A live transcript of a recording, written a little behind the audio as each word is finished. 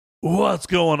What's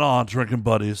going on, drinking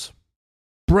buddies?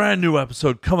 Brand new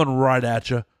episode coming right at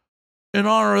you. In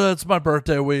honor that it's my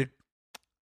birthday week,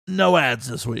 no ads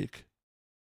this week.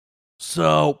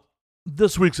 So,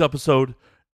 this week's episode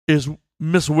is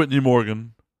Miss Whitney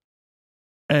Morgan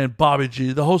and Bobby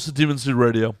G, the host of Demon Seed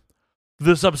Radio.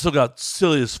 This episode got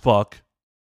silly as fuck.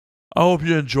 I hope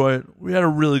you enjoy it. We had a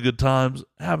really good time,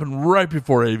 happened right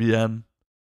before AVN.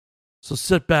 So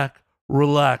sit back,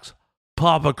 relax,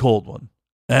 pop a cold one,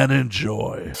 and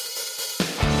enjoy.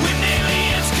 When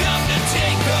aliens come to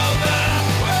take over,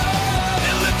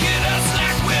 they look at us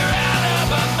like we're out of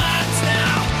our minds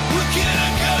now. We're gonna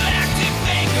galactic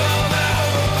makeover,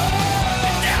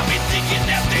 and now we're thinking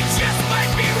that they just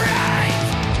might be right.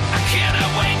 I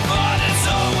cannot wait for this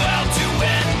whole world to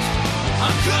end.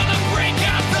 I'm gonna break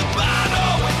out the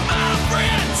bottle with my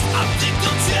friends. I think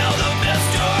they'll tell the best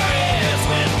stories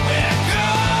when we're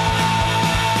gone.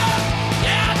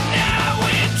 And now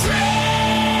we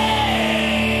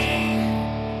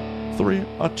drink. 3,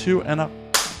 a 2, and a...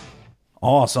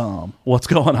 Awesome. What's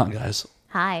going on, guys?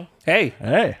 Hi. Hey,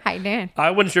 Hey, How you doing?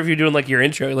 I wasn't sure if you're doing like your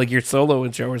intro, like your solo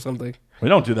intro or something. we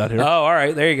don't do that here. Oh, all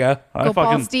right, there you go. I Go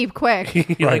fucking... balls deep quick.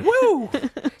 You're Right. like, woo!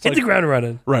 Hit the ground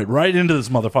running. Right into this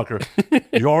motherfucker.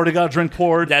 You already got a drink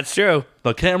poured. That's true.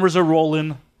 The cameras are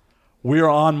rolling. We are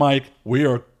on mic. We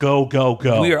are go.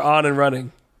 We are on and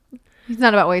running, It's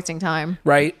not about wasting time.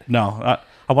 right? No,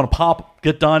 I want to pop,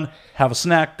 get done, have a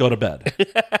snack, go to bed.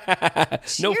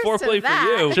 No Cheers foreplay to that.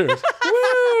 for you. Cheers.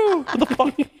 Woo! What the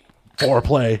fuck?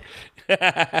 Foreplay.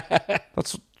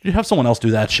 You have someone else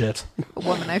do that shit. A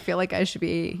woman, I feel like I should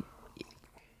be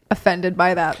offended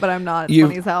by that, but I'm not. It's You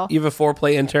funny as hell. have a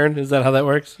foreplay intern? Is that how that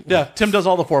works? Yeah, Tim does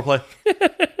all the foreplay.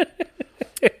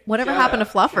 Whatever happened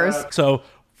to fluffers? So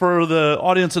for the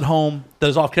audience at home that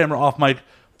is off camera, off mic,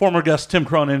 former guest Tim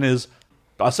Cronin is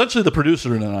essentially the producer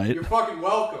tonight. You're fucking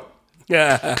welcome.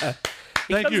 Yeah.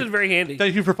 Thank Comes you. in very handy.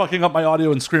 Thank you for fucking up my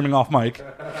audio and screaming off mic.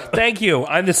 Thank you.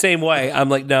 I'm the same way. I'm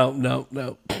like, no.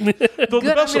 The Good,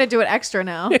 I'm best, going to do it extra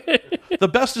now. the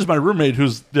best is my roommate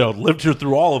who's lived here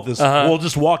through all of this. We'll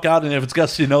just walk out, and if it's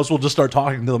guests he knows, we'll just start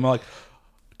talking to them. I'm like,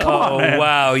 come on, Oh, man.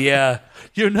 wow, yeah.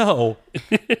 You know.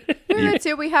 Remember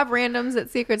too, we have randoms at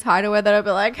Secrets Hideaway that'll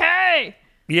be like, hey,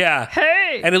 Yeah.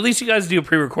 hey, And at least you guys do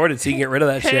pre-recorded so you can get rid of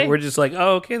that Hey. shit. We're just like,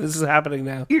 oh, okay, this is happening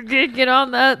now. you did get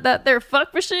on that there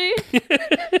fuck machine?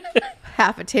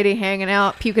 Half a titty hanging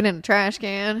out, puking in a trash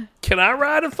can. Can I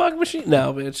ride a fuck machine?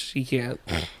 No, bitch, he can't.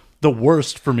 The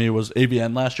worst for me was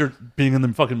AVN last year, being in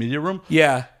the fucking media room.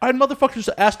 Yeah. I had motherfuckers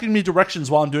asking me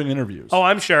directions while I'm doing interviews. Oh,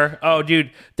 I'm sure. Oh,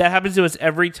 dude, that happens to us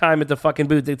every time at the fucking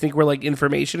booth. They think we're like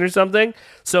information or something.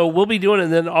 So we'll be doing it,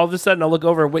 and then all of a sudden I'll look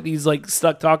over and Whitney's like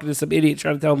stuck talking to some idiot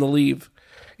trying to tell him to leave.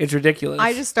 It's ridiculous.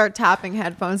 I just start tapping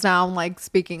headphones now. I'm like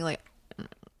speaking, like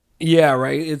yeah,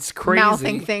 right. It's crazy.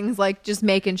 mouthing things, like just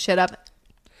making shit up.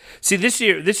 See, this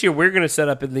year we're gonna set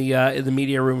up in the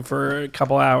media room for a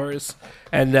couple hours,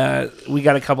 and we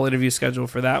got a couple interviews scheduled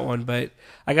for that one. But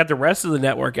I got the rest of the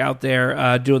network out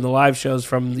there doing the live shows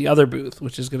from the other booth,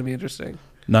 which is gonna be interesting.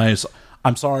 Nice.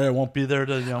 I'm sorry I won't be there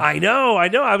to, I know.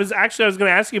 I was going to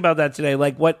ask you about that today.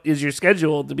 Like, what is your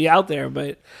schedule to be out there?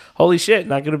 But holy shit,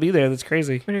 not going to be there. That's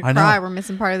crazy, We're I gonna know. cry. We're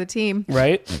missing part of the team.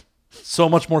 right? so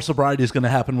much more sobriety is going to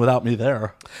happen without me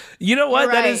there. You know what?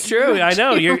 You're That right. is true. I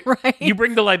know. You're right. You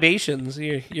bring the libations.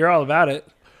 You're all about it.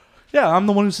 Yeah, I'm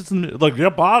the one who sits in the, like, your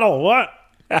bottle, what?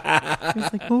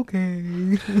 It's like,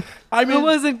 okay. I mean,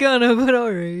 wasn't gonna, but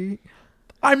alright.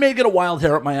 I may get a wild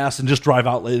hair up my ass and just drive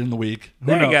out late in the week. Who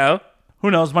There you knows? go. Who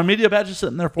knows? My media badge is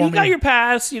sitting there for You me. got your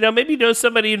pass. Maybe you know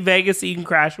somebody in Vegas that you can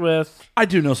crash with. I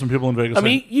do know some people in Vegas. I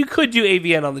mean, you could do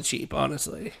AVN on the cheap,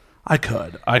 honestly. I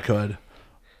could.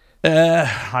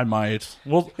 I might.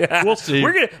 We'll see.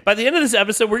 We're gonna by the end of this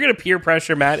episode, we're gonna peer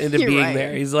pressure Matt into You're being right.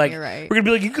 there. He's like, You're right. we're gonna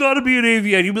be like, you gotta be an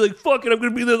AVN. You'll be like, fuck it, I'm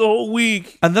gonna be there the whole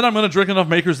week. And then I'm going to drink enough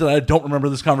makers that I don't remember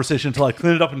this conversation until I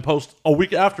clean it up and post a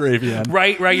week after AVN.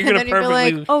 Right. You're And gonna then you'd be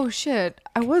perfectly. like, oh shit,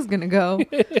 I was gonna go.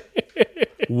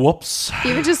 Whoops.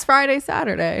 Even just Friday,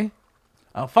 Saturday.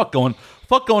 Oh, fuck going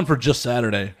for just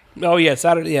Saturday. Oh yeah,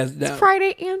 Saturday. Yeah, no.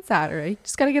 Friday and Saturday.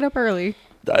 Just gotta get up early.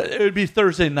 It would be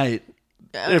Thursday night.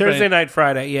 Thursday night,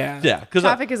 Friday. Yeah. Yeah, because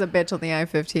Traffic is a bitch on the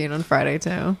I-15 on Friday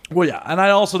too. well, yeah, and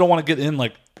I also don't want to get in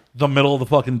like the middle of the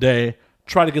fucking day.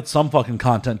 Try to get some fucking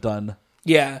content done.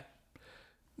 Yeah.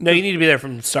 No, you need to be there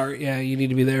from the start. Yeah, you need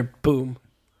to be there. Boom.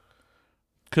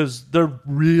 because they're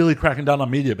really cracking down on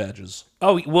media badges.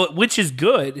 Oh, well, which is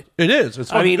good. It is.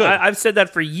 It's I mean, good. I've said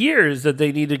that for years that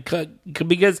they need to cut,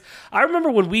 because I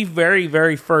remember when we very,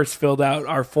 very first filled out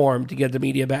our form to get the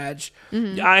media badge,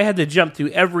 I had to jump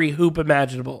through every hoop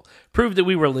imaginable, prove that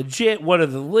we were legit. What are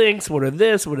the links? What are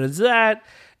this? What is that?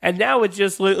 And now it's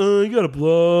just like, oh, I got a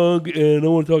blog and I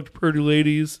want to talk to pretty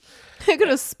ladies. I got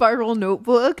a spiral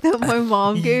notebook that my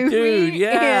mom gave Dude, me.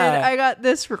 yeah. And I got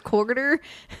this recorder.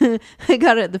 I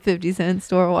got it at the 50-cent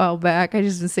store a while back. I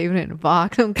just been saving it in a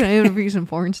box. Can I interview some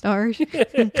porn stars? See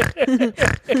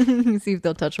if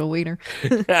they'll touch a wiener.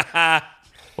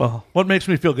 Well, what makes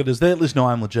me feel good is they at least know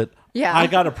I'm legit. Yeah. I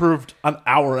got approved an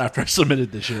hour after I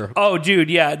submitted this year. Oh, dude,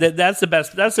 yeah, that's the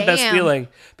best. That's the best Damn. feeling,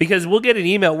 because we'll get an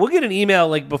email. We'll get an email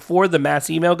like before the mass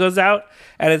email goes out,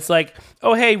 and it's like,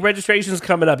 "Oh, hey, registration's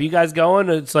coming up. You guys going?"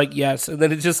 And it's like, "Yes," and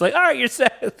then it's just like, "All right, you're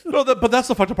set." No, but that's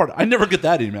the fucked up part. I never get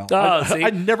that email. Oh, see?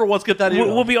 I never once get that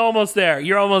email. We'll be almost there.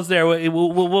 You're almost there.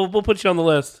 We'll put you on the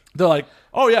list. They're like,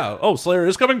 oh, yeah. Oh, Slayer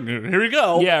is coming. Here you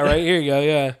go. Yeah, right. Here you go.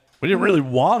 Yeah. We didn't really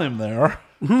want him there.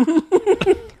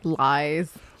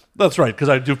 Lies. That's right, because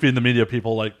I do feed the media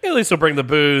people. Like, At least we'll bring the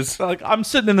booze. I'm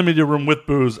sitting in the media room with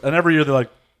booze, and every year they're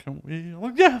like, can we? I'm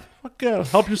like, yeah, fuck yeah,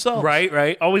 help yourself.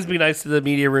 Right. Always be nice to the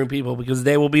media room people, because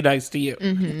they will be nice to you.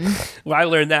 Well, I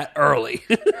learned that early.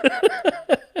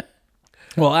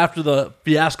 Well, after the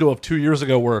fiasco of 2 years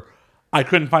ago where I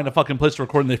couldn't find a fucking place to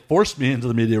record, and they forced me into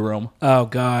the media room. Oh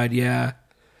God, yeah.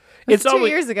 It's 2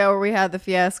 always years ago where we had the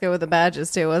fiasco with the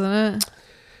badges too, wasn't it?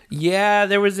 Yeah,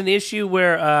 there was an issue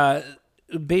where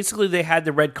basically they had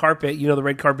the red carpet, the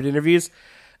red carpet interviews.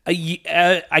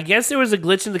 I guess there was a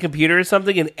glitch in the computer or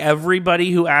something, and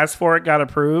everybody who asked for it got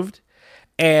approved.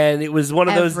 And it was one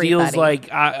of those deals like,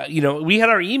 we had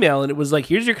our email, and it was like,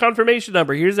 here's your confirmation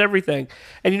number, here's everything.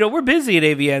 And, we're busy at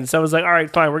AVN, so I was like, all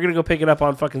right, fine, we're going to go pick it up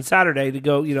on fucking Saturday to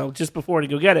go, just before to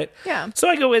go get it. Yeah. So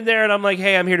I go in there, and I'm like,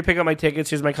 hey, I'm here to pick up my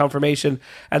tickets, here's my confirmation.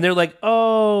 And they're like,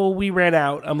 oh, we ran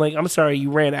out. I'm like, I'm sorry,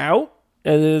 you ran out?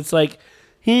 And it's like,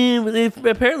 they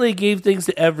apparently gave things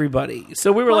to everybody.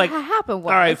 So we were like, What happened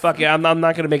was, all right, fuck it. I'm not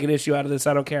going to make an issue out of this.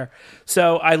 I don't care.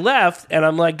 So I left, and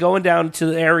I'm like going down to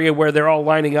the area where they're all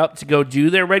lining up to go do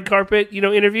their red carpet,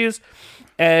 interviews.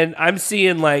 And I'm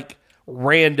seeing like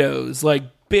randos, like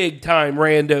big time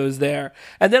randos there.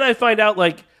 And then I find out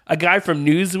like a guy from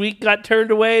Newsweek got turned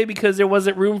away because there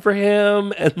wasn't room for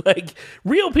him. And like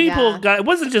real people it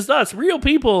wasn't just us, real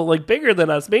people like bigger than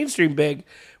us, mainstream big,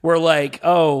 were like,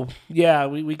 oh yeah,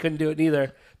 we couldn't do it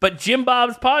neither. But Jim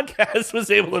Bob's podcast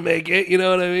was able to make it, you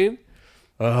know what I mean?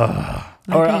 Or,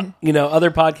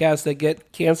 other podcasts that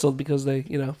get canceled because they,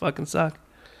 fucking suck.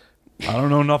 I don't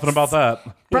know nothing about that.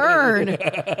 burn.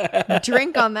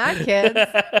 Drink on that, kids.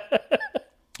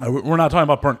 We're not talking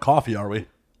about burnt coffee, are we?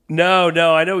 No,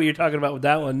 I know what you're talking about with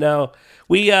that one. No,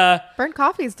 we Burnt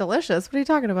coffee is delicious. What are you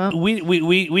talking about?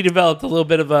 we developed a little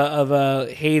bit of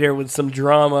a hater with some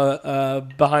drama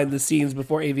behind the scenes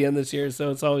before AVN this year, so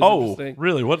it's always interesting.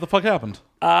 Really? What the fuck happened?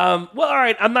 Well, all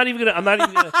right. I'm not even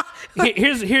gonna.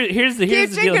 Here's the Keep deal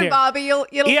drinking, here. Bobby. It'll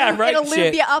lube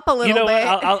shit. you up a little You know bit.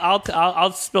 what?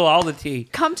 I'll spill all the tea.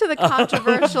 Come to the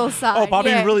controversial side. Oh,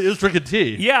 Bobby Yeah. really is drinking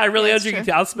tea. Yeah, I really am That's drinking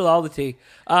true. tea. I'll spill all the tea.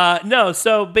 No,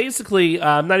 so basically,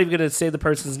 I'm not even going to say the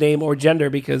person's name or gender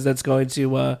because that's going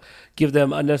to give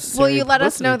them unnecessary. Will you let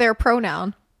us know publicity. their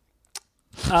pronoun?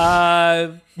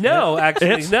 No, actually,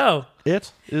 It? no.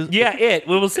 It is. Yeah, it.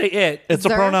 We will say it. It's a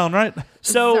Sir? pronoun, right?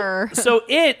 So, Sir. so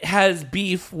it has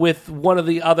beef with one of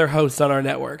the other hosts on our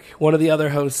network, one of the other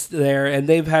hosts there, and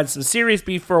they've had some serious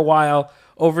beef for a while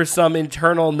over some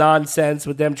internal nonsense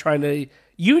with them trying to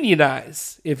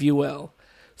unionize, if you will.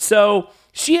 So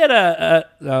she had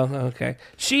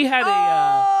she had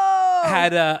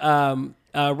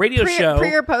a radio show.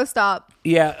 Pre or post op.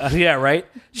 Yeah, right.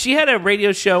 She had a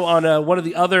radio show on one of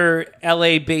the other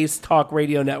LA-based talk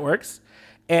radio networks,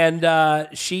 and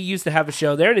she used to have a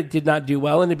show there, and it did not do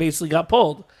well, and it basically got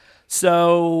pulled.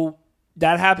 So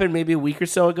that happened maybe a week or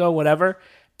so ago, whatever,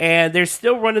 and they're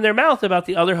still running their mouth about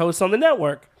the other hosts on the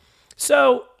network.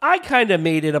 So I kind of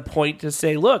made it a point to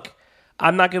say, look,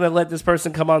 I'm not going to let this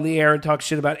person come on the air and talk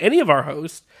shit about any of our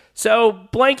hosts, so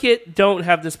blanket, don't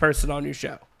have this person on your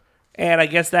show. And I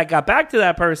guess that got back to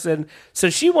that person. So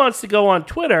she wants to go on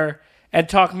Twitter and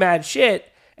talk mad shit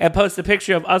and post a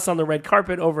picture of us on the red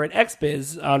carpet over at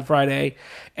XBiz on Friday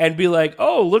and be like,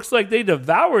 oh, looks like they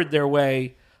devoured their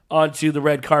way onto the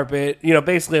red carpet.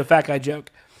 Basically a fat guy joke.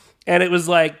 And it was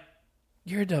like,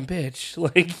 you're a dumb bitch.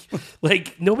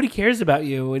 Like nobody cares about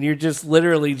you. And you're just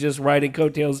literally just riding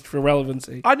coattails for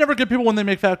relevancy. I never get people when they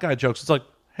make fat guy jokes. It's like,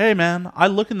 hey man, I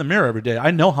look in the mirror every day. I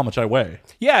know how much I weigh.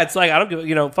 Yeah, it's like, I don't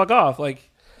give fuck off.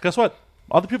 Like, guess what?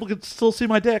 Other people can still see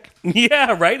my dick.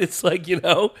 Yeah, right. It's like,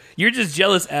 you're just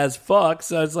jealous as fuck.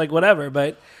 So it's like whatever.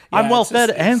 But yeah, I'm well it's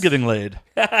just- fed and getting laid.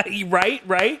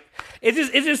 right.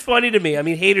 It's just funny to me. I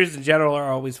mean, haters in general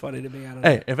are always funny to me. I don't know.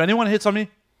 Hey, if anyone hits on me,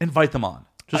 invite them on.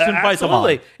 Just invite them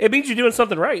Absolutely. on. It means you're doing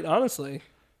something right. Honestly.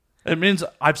 It means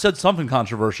I've said something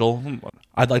controversial.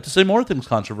 I'd like to say more things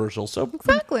controversial. So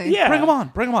Exactly. Yeah. bring them on.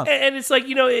 Bring them on. And it's like,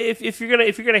 if you're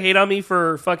gonna hate on me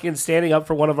for fucking standing up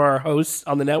for one of our hosts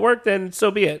on the network, then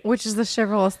so be it. Which is the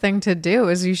chivalrous thing to do,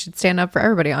 is you should stand up for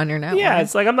everybody on your network. Yeah,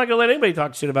 it's like I'm not gonna let anybody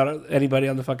talk shit about anybody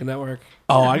on the fucking network.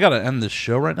 Oh, I gotta end this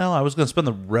show right now. I was gonna spend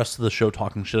the rest of the show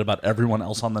talking shit about everyone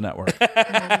else on the network.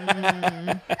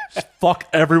 Just fuck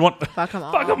everyone. Fuck them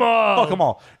all. Fuck them all. Fuck them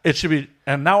all. It should be.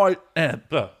 And now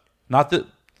not that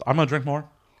I'm gonna drink more.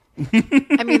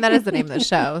 I mean, that is the name of the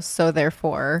show, so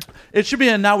therefore. It should be.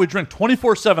 And now we drink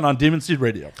 24/7 on Demon Seed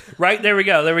Radio. Right, there we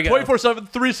go. 24/7,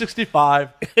 365.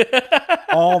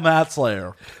 All Matt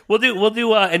Slayer. We'll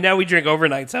do and now we drink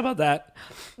overnights. How about that?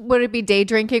 Would it be day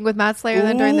drinking with Matt Slayer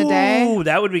then during the day? Ooh,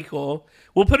 that would be cool.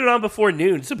 We'll put it on before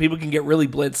noon so people can get really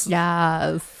blitzed.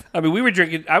 Yes. I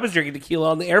mean, I was drinking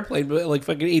tequila on the airplane, but like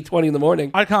fucking 8:20 in the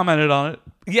morning. I commented on it.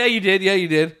 Yeah, you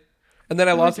did. And then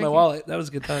I lost my wallet. That was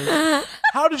a good time.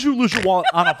 How did you lose your wallet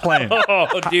on a plane?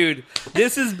 Oh, dude,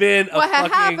 this has been a What had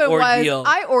fucking happened ordeal.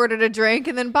 was I ordered a drink,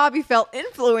 and then Bobby felt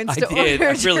influenced to order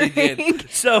I a really drink.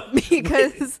 did. So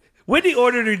Because, Wendy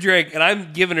ordered her drink, and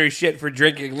I'm giving her shit for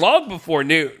drinking long before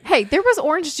noon. hey, there was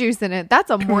orange juice in it. That's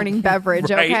a morning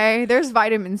beverage, Right. okay? There's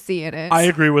vitamin C in it. I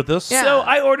agree with this. Yeah. So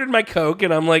I ordered my Coke,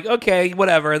 and I'm like, okay,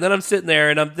 whatever. And then I'm sitting there,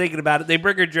 and I'm thinking about it. They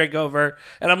bring her drink over,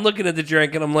 and I'm looking at the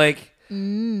drink, and I'm like,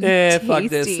 fuck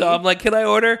this. tasty. So I'm like, can I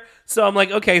order? So I'm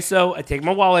like, okay. So I take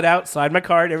my wallet out, slide my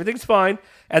card, everything's fine.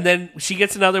 And then she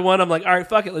gets another one. I'm like, all right,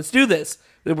 fuck it, let's do this.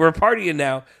 We're partying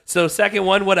now. So second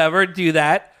one, whatever, do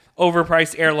that.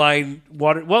 Overpriced airline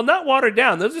water. Well, not watered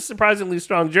down. Those are surprisingly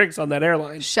strong drinks on that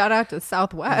airline. Shout out to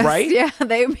Southwest. Right? Yeah,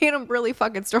 they made them really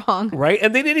fucking strong. Right,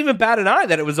 and they didn't even bat an eye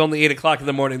that it was only 8:00 in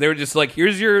the morning. They were just like,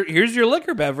 "Here's your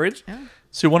liquor beverage."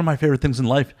 See, one of my favorite things in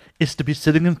life is to be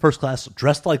sitting in first class,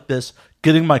 dressed like this,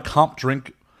 getting my comp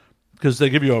drink, because they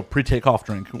give you a pre-takeoff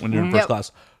drink when you're in first Yep.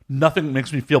 class. Nothing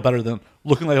makes me feel better than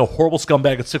looking like a horrible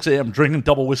scumbag at 6 a.m., drinking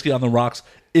double whiskey on the rocks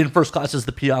in first class as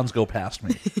the peons go past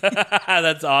me.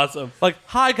 That's awesome. Like,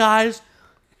 hi, guys.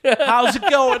 How's it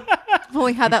going? I've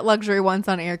only had that luxury once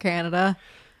on Air Canada.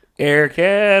 Air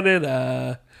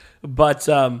Canada. But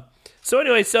so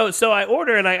anyway, so I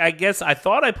order, and I guess I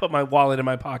thought I put my wallet in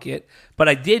my pocket, but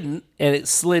I didn't, and it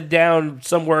slid down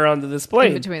somewhere onto this In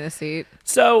plane. between the seat.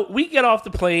 So we get off the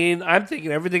plane. I'm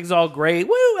thinking everything's all great.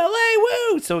 Woo, LA,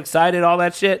 woo! So excited, all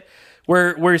that shit.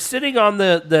 We're sitting on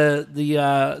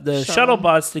the shuttle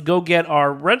bus to go get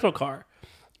our rental car.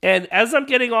 And as I'm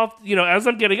getting off, as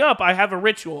I'm getting up, I have a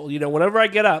ritual. Whenever I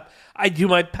get up, I do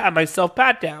my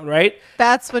pat down, right?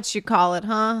 That's what you call it,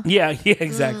 huh? Yeah,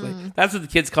 exactly. That's what the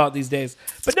kids call it these days.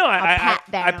 But no, I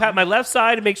pat down. I pat my left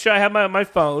side to make sure I have my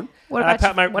phone. What And I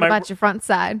about, pat what about your front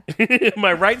side?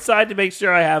 my right side to make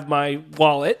sure I have my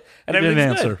wallet and You didn't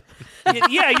everything's answer. good.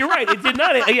 Yeah, you're right. It did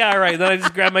not. Yeah, right. Then I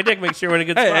just grab my dick, make sure we're in a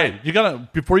good spot. Hey, you gotta,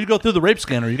 before you go through the rape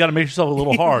scanner, you gotta make yourself a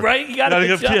little hard. Right? You gotta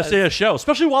give adjust. TSA a show,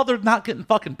 especially while they're not getting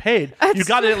fucking paid. You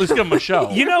gotta at least give them a show.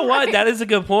 You know what? That is a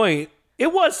good point.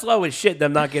 It was slow as shit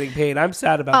them not getting paid. I'm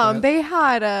sad about that.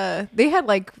 They had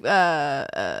like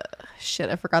shit,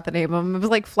 I forgot the name of them. It was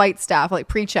like flight staff, like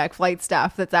pre-check flight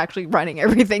staff that's actually running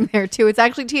everything there too. It's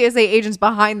actually TSA agents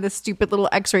behind this stupid little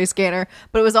X-ray scanner,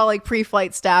 but it was all like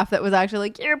pre-flight staff that was actually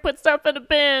like, here, put stuff in a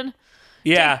bin.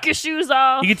 Yeah. Take your shoes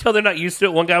off. You can tell they're not used to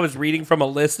it. One guy was reading from a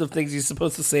list of things he's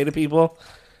supposed to say to people.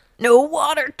 No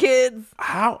water, kids.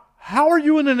 How are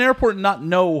you in an airport and not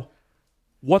know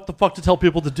what the fuck to tell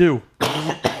people to do?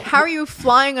 How are you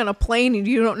flying on a plane and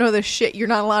you don't know the shit you're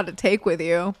not allowed to take with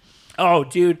you? Oh,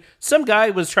 dude. Some guy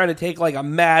was trying to take like a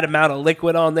mad amount of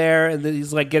liquid on there, and then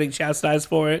he's like getting chastised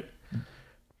for it.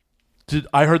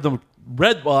 I read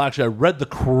the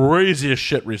craziest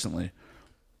shit recently.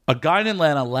 A guy in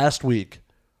Atlanta last week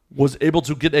was able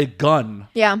to get a gun,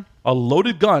 Yeah. a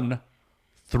loaded gun,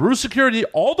 through security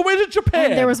all the way to Japan.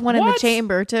 And there was one in the What?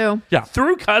 chamber too. Yeah.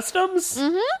 Through customs?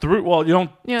 Through, well, you don't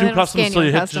Yeah, do they don't customs scan until you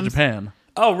you in hit to customs. Japan.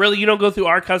 Oh, really? You don't go through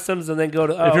our customs and then go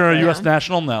to... If you're a okay. U.S.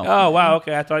 national, no. Oh, wow.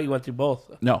 Okay. I thought you went through both.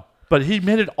 No. But he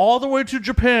made it all the way to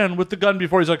Japan with the gun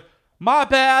before he's like, my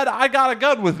bad, I got a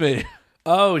gun with me.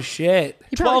 Oh, shit.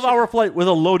 12-hour flight with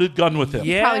a loaded gun with him.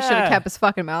 Yeah. Probably should have kept his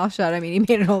fucking mouth shut. I mean, he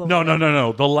made it all the way.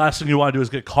 No. The last thing you want to do is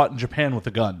get caught in Japan with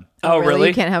a gun. Oh, really?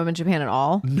 You can't have him in Japan at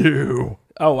all. No.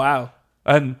 Oh, wow.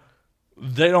 And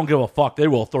they don't give a fuck. They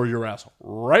will throw your ass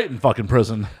right in fucking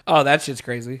prison. Oh, that shit's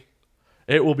crazy.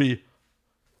 It will be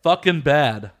fucking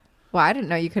bad. Well, I didn't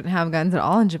know you couldn't have guns at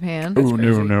all in Japan. Ooh,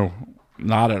 no.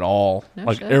 Not at all. No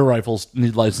like, shit. air rifles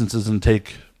need licenses and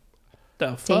take...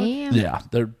 The fuck? Damn. Yeah,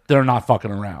 they're not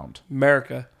fucking around.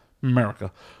 America.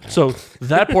 So,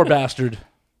 that poor bastard...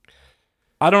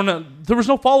 I don't know. There was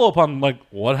no follow-up on, like,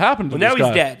 what happened to Well, this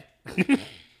now guy. he's dead.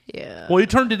 Yeah. Well, he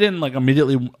turned it in, like,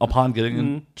 immediately upon getting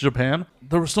in Japan.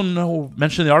 There was still no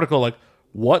mention in the article, like,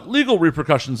 what legal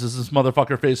repercussions is this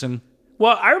motherfucker facing?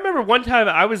 Well, I remember one time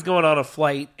I was going on a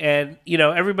flight, and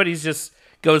everybody's just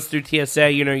goes through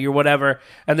TSA, you're whatever,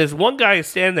 and there's one guy who's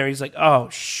standing there. He's like, "Oh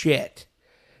shit,"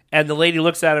 and the lady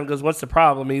looks at him and goes, "What's the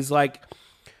problem?" He's like,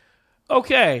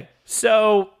 "Okay,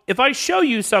 so if I show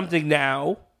you something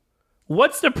now,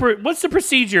 what's the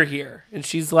procedure here?" And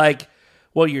she's like,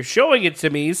 "Well, you're showing it to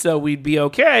me, so we'd be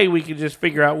okay. We can just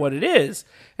figure out what it is."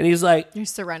 And he's like, You're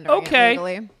surrendering Okay. it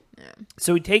legally.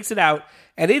 So he takes it out,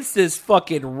 and it's this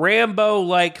fucking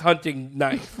Rambo-like hunting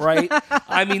knife, right?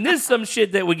 I mean, this is some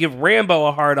shit that would give Rambo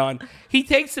a hard on. He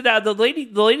takes it out. The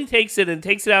lady takes it and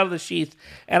takes it out of the sheath,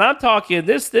 and I'm talking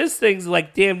this thing's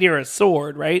like damn near a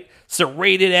sword, right?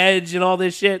 Serrated edge and all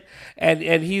this shit. And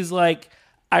he's like,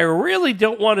 I really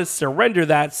don't want to surrender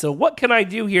that. So what can I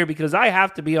do here? Because I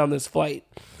have to be on this flight.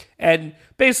 And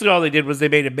basically all they did was they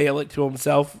made him mail it to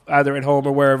himself, either at home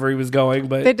or wherever he was going.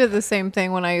 But They did the same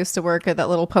thing when I used to work at that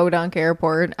little Podunk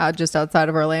airport just outside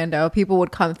of Orlando. People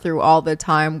would come through all the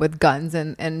time with guns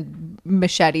and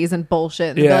machetes and bullshit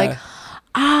and be like,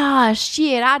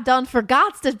 shit, I done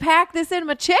forgot to pack this in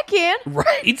my check-in.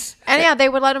 right. And yeah, they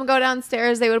would let them go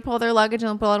downstairs. They would pull their luggage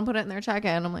and let them put it in their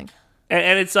check-in. I'm like,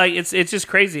 And it's like it's just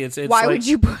crazy. It's why like, would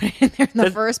you put it in there in the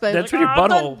first place? that's Like, when your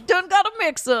butthole- done got a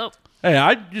mix-up. Hey,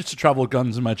 I used to travel with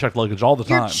guns in my checked luggage all the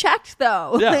You're time. checked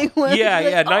though. Yeah. Like, when Yeah,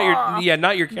 it's like,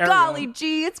 not your carry-on. golly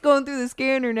gee, it's going through the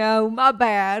scanner now. My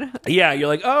bad. Yeah, you're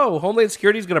like, oh, Homeland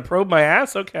Security's gonna probe my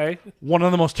ass. Okay. One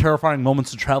of the most terrifying moments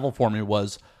to travel for me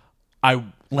was I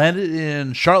landed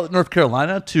in Charlotte, North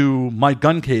Carolina to my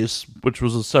gun case, which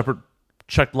was a separate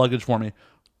checked luggage for me,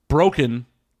 broken,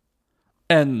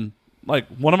 and like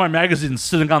one of my magazines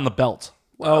sitting on the belt.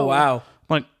 Oh wow.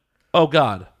 I'm like, oh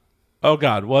God,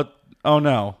 what? Oh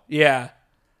no. Yeah.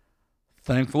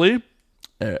 Thankfully,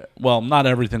 well, not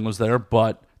everything was there,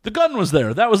 but the gun was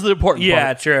there. That was the important Yeah.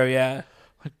 part. True. Yeah.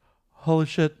 Holy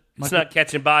shit. It's not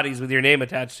catching bodies with your name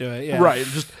attached to it. Yeah. Right.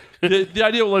 Just the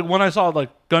idea, like when I saw like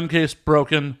gun case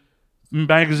broken,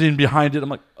 magazine behind it, I'm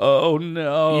like, oh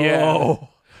no. Yeah.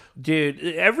 Dude,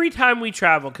 every time we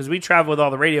travel, because we travel with all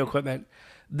the radio equipment,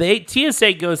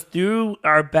 TSA goes through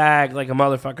our bag like a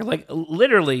motherfucker. Like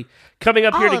literally coming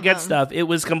up here All to of get them. stuff, it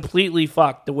was completely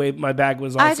fucked the way my bag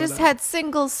was. Also I just done. had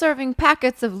single serving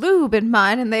packets of lube in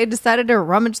mine, and they decided to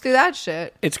rummage through that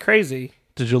shit. It's crazy.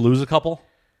 Did you lose a couple?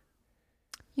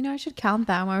 You know, I should count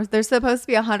them. There's supposed to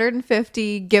be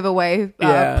 150 giveaway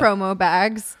Yeah. promo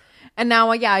bags. And now,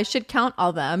 I should count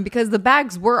all them because the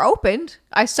bags were opened.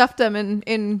 I stuffed them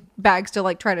in bags to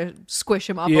like try to squish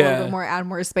them up a Yeah. little bit more, add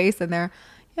more space in there.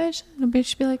 Yeah, I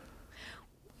should be like,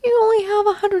 you only have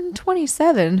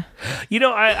 127. You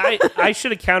know, I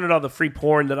should have counted all the free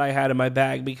porn that I had in my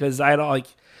bag because I had like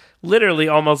literally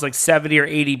almost like 70 or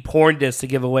 80 porn discs to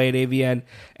give away at AVN.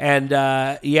 And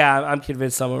I'm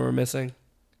convinced some of them were missing.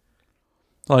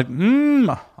 Like, I'm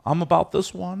about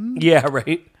this one. Yeah,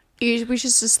 right. We should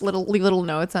just leave little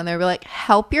notes on there. Be like,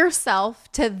 help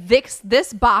yourself to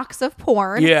this box of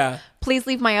porn. Yeah. Please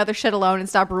leave my other shit alone and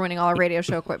stop ruining all our radio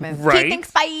show equipment. Right. Okay,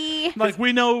 thanks. Bye. Like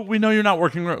we know you're not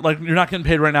working, like you're not getting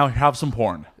paid right now. Have some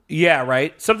porn. Yeah,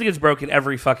 right. Something gets broken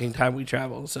every fucking time we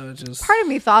travel. So it's just Part of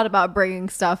me thought about bringing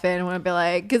stuff in when I'd be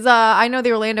like, because I know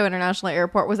the Orlando International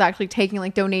Airport was actually taking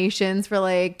like donations for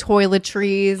like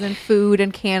toiletries and food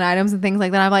and canned items and things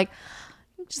like that. I'm like,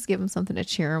 just give them something to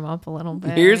cheer them up a little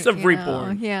bit. Here's some you free know?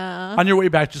 porn. Yeah. On your way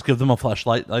back, just give them a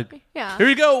flashlight. Like, Yeah. here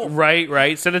you go.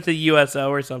 right. Send it to USO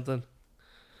or something.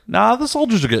 Nah, the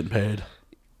soldiers are getting paid.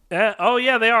 Oh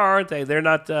yeah, they are, aren't they? They're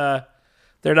not.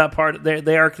 They're not part.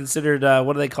 They are considered.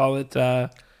 What do they call it?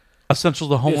 Essential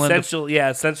to Homeland. Essential. Yeah,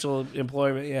 essential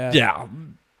employment. Yeah. Yeah.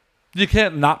 You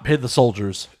can't not pay the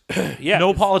soldiers. Yeah.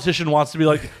 No politician wants to be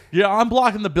like, yeah, I'm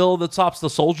blocking the bill that stops the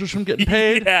soldiers from getting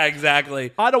paid. Yeah,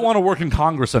 exactly. I don't want to work in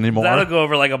Congress anymore. That'll go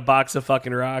over like a box of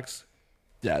fucking rocks.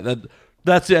 Yeah,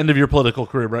 that's the end of your political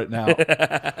career right now.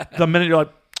 The minute you're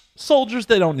like, soldiers,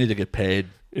 they don't need to get paid.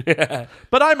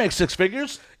 But I make six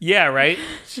figures. Yeah, right.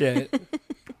 Shit.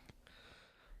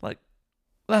 Like,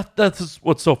 that's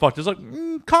what's so fucked. It's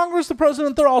like, Congress, the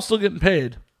president, they're all still getting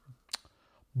paid.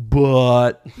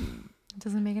 But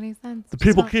doesn't make any sense. The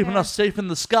people keeping us safe in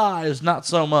the sky is not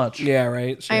so much. Yeah,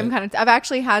 right. I am I've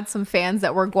actually had some fans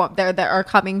that were going there that are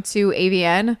coming to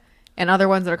AVN, and other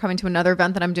ones that are coming to another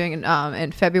event that I'm doing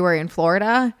in February in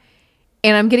Florida.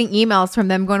 And I'm getting emails from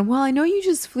them going, well, I know you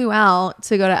just flew out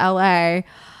to go to LA.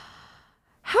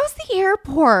 How's the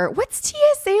airport? What's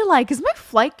TSA like? Is my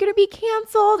flight going to be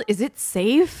canceled? Is it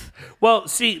safe? Well,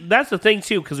 see, that's the thing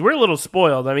too, because we're a little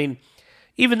spoiled. I mean,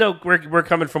 even though we're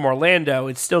coming from Orlando,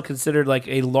 it's still considered like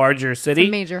a larger city,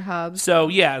 Major hubs. So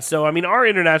yeah, so I mean, our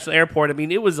international airport. I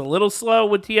mean, it was a little slow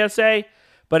with TSA,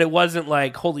 but it wasn't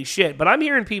like holy shit. But I'm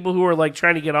hearing people who are like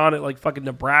trying to get on it, like fucking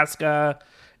Nebraska,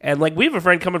 and like we have a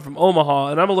friend coming from Omaha,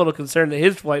 and I'm a little concerned that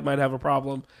his flight might have a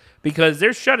problem because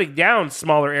they're shutting down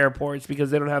smaller airports because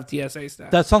they don't have TSA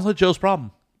staff. That sounds like Joe's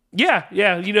problem. Yeah,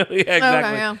 you know, yeah,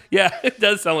 exactly. Okay, yeah, it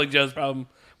does sound like Joe's problem.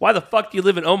 Why the fuck do you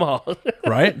live in Omaha?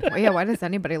 Right? Well, yeah, why does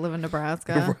anybody live in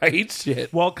Nebraska? Right?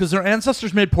 Shit. Well, because their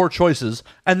ancestors made poor choices,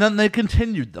 and then they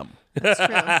continued them. That's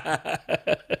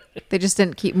true. They just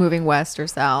didn't keep moving west or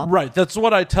south. Right. That's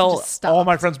what I tell Just stopped. all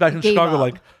my friends back in Gave Chicago. up.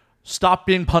 Like, stop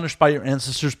being punished by your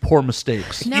ancestors' poor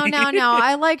mistakes. No.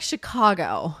 I like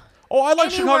Chicago. Oh, I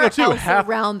like Anywhere Chicago too. else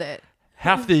around it.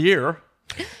 Half the year.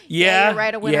 Yeah, You're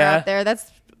right. A winter yeah. out there.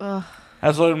 That's. Ugh.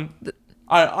 As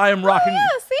I am rocking Yeah,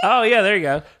 see? Oh yeah, there you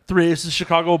go. 3 Aces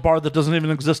Chicago bar that doesn't even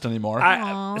exist anymore.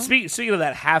 Speaking of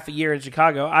that half a year in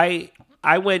Chicago,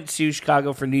 I went to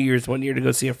Chicago for New Year's one year to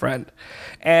go see a friend,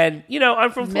 and you know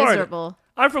I'm from Florida. Miserable.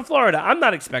 I'm from Florida. I'm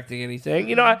not expecting anything.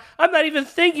 You know, I'm not even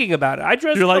thinking about it. I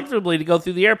dress You're like- comfortably to go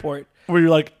through the airport. Where you're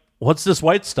like, what's this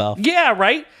white stuff? Yeah,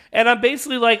 right. And I'm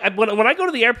basically like, when I go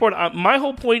to the airport, my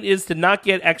whole point is to not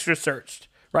get extra searched.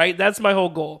 Right, that's my whole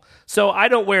goal. So I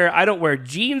don't wear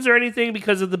jeans or anything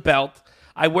because of the belt.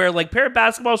 I wear like pair of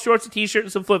basketball shorts, a t-shirt,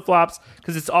 and some flip flops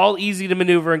because it's all easy to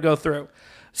maneuver and go through.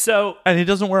 So And he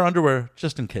doesn't wear underwear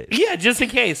just in case. yeah, just in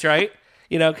case, right?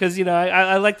 You know, because you know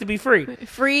I like to be free.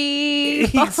 Free.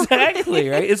 Exactly,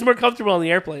 right? It's more comfortable on the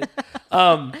airplane.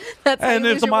 That's how And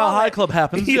you if lose the your Mile wallet. High Club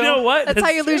happens, You know what? That's how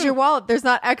you lose true. your wallet. There's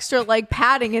not extra like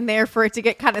padding in there for it to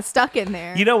get kind of stuck in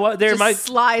there. You know what? There Just might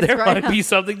slides there right might be up.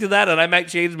 something to that, and I might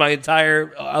change my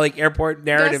entire like airport You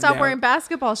gotta narrative. stop now. wearing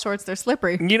basketball shorts. They're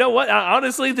slippery. You know what?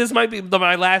 Honestly, this might be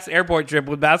my last airport trip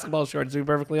with basketball shorts, to be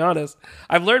perfectly honest.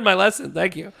 I've learned my lesson.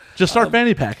 Thank you. just start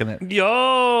fanny packing it.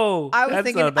 Yo! I was that's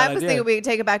thinking. not a bad I was idea. thinking we could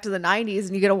take it back to the '90s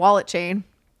and you get a wallet chain.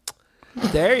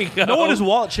 There you go. No one is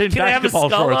wallet chain Can I have a basketball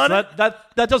skull shorts. on it?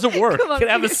 That doesn't work. Come on, Can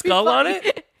I have a it'd be skull on funny.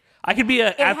 it? I could be an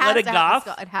It has athletic to have a goth.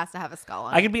 skull. It has to have a skull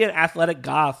on I it. could be an athletic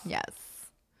goth. Yes.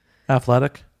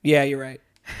 Athletic. Yeah, you're right.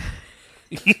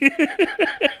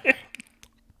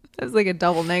 That was like a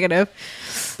double negative.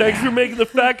 Thanks for making the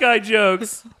fat guy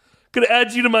jokes. Gonna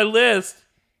add you to my list.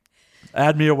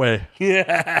 Add me away.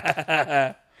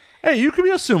 Yeah. Hey, you could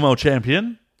be a sumo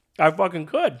champion. I fucking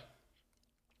could.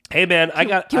 Hey man, I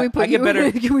Can we put I get you?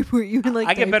 better. Can we put you in like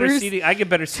I get better diapers? seating. I get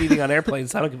better seating on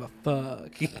airplanes. I don't give a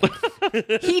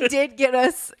fuck. He did get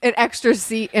us an extra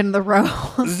seat in the row.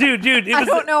 dude. It I was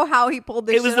don't know how he pulled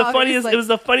this. it was shit the off. funniest. He's It was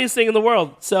the funniest thing in the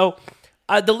world. So,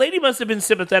 the lady must have been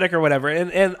sympathetic or whatever.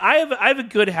 And I have a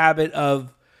good habit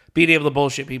of being able to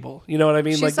bullshit people. You know what I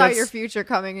mean? She saw your future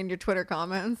coming in your Twitter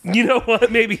comments. You know what?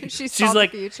 Maybe She saw she's the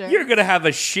like, future. you're gonna have a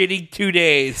shitty 2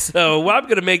 days, so I'm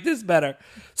gonna make this better.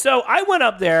 So I went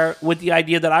up there with the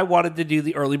idea that I wanted to do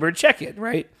the early bird check-in.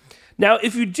 Right now,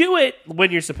 if you do it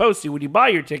when you're supposed to, when you buy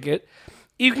your ticket,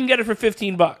 you can get it for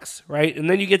 $15, right? And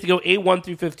then you get to go A1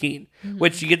 through 15,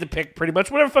 which you get to pick pretty much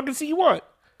whatever fucking seat you want.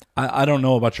 I don't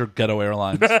know about your ghetto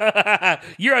airlines.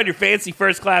 You're on your fancy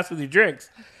first class with your drinks.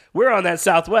 We're on that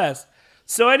Southwest.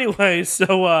 So anyway,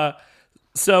 so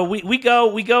we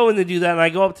go and they do that, and I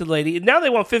go up to the lady. And now they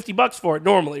want $50 for it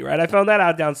normally, right? I found that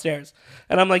out downstairs,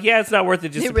 and I'm like, yeah, it's not worth it.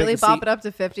 Just They to really pick a bop seat. it up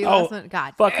to 50. Oh, Listen,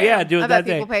 God, fuck damn. yeah, do it I that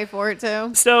bet people day. pay for it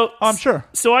too. So I'm sure.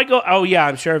 So I go, oh yeah,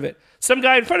 I'm sure of it. Some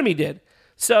guy in front of me did.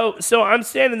 So I'm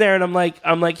standing there, and I'm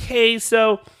like, hey,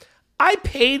 so I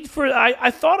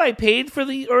thought I paid for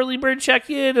the early bird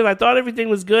check-in, and I thought everything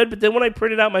was good, but then when I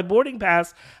printed out my boarding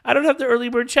pass, I don't have the early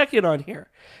bird check-in on here.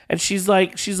 And she's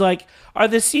like, are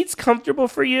the seats comfortable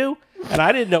for you? And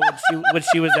I didn't know what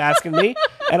she was asking me.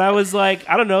 And I was like,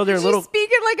 I don't know, they're a She's little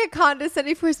speaking like a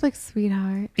condescending voice, like,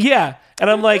 sweetheart, yeah. And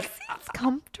I'm like, it's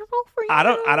comfortable for you. I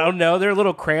don't know, they're a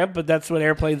little cramped, but that's what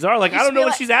airplanes are. Like, I should don't know be what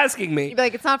like- she's asking me. You'd be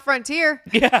like, it's not Frontier.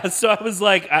 Yeah, so I was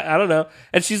like, I don't know.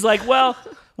 And she's like, well,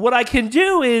 what I can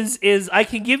do is I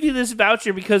can give you this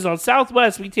voucher because on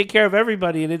Southwest we take care of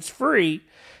everybody and it's free.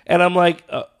 And I'm like,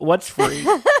 what's free?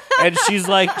 And she's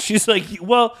like,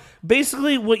 well,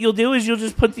 basically what you'll do is you'll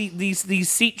just put these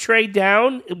seat tray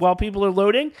down while people are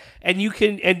loading, and you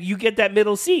get that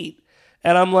middle seat.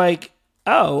 And I'm like,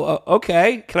 oh,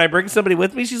 okay. Can I bring somebody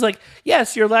with me? She's like,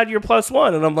 yes, you're allowed your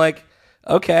 +1. And I'm like,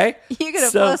 okay. You get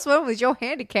a +1 with your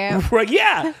handicap. Right,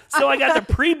 yeah. So I got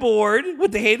the pre-board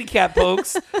with the handicap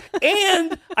folks,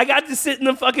 and I got to sit in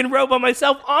the fucking row by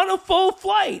myself on a full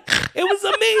flight. It was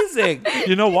amazing.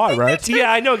 You know why, right?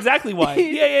 Yeah, I know exactly why.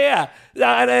 Yeah. And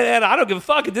I don't give a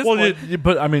fuck at this point.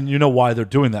 But I mean, you know why they're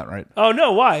doing that, right? Oh,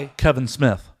 no, why? Kevin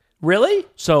Smith. Really?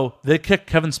 So they kicked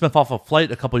Kevin Smith off a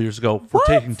flight a couple years ago for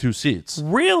taking 2 seats.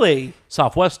 Really?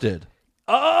 Southwest did.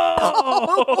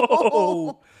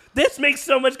 Oh! This makes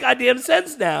so much goddamn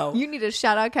sense now. You need to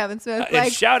shout out Kevin Smith.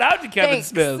 And shout out to Kevin thanks.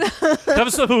 Smith.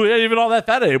 Kevin Smith, who ain't even all that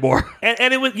fat anymore.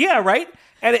 And it was, yeah, right?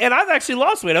 And I've actually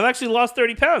lost weight. I've actually lost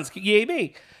 30 pounds. Yay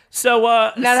me. So,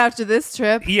 Not after this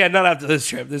trip. yeah, not after this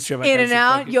trip. This trip, I In kinda and said,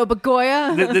 out, fuck it. yo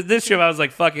bagoya. This trip, I was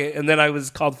like, fuck it. And then I was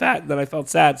called fat. And then I felt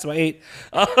sad. So I ate.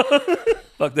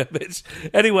 Fuck that bitch.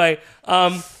 Anyway,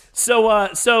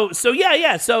 so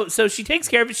yeah. So she takes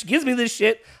care of it. She gives me this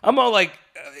shit. I'm all like,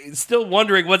 still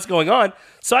wondering what's going on.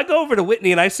 So I go over to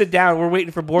Whitney and I sit down. We're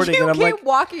waiting for boarding. You And I'm keep like,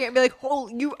 walking and be like,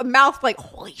 mouth like,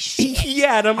 holy shit.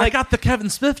 yeah. And I'm I like, got the Kevin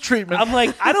Smith treatment. I'm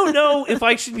like, I don't know if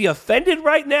I should be offended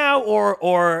right now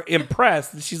or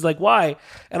impressed. And she's like, why?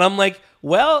 And I'm like,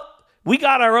 well, we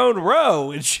got our own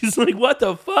row. And she's like, what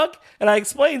the fuck? And I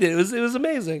explained it. It was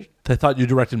amazing. They thought you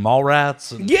directed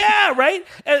Mallrats. And Yeah, right.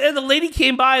 And the lady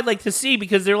came by like to see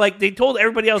because they told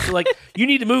everybody else, they're like, you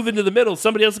need to move into the middle.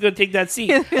 Somebody else is going to take that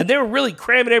seat. And they were really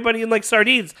cramming everybody in like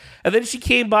sardines. And then she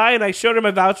came by and I showed her my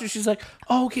voucher. She's like,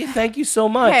 oh, okay, thank you so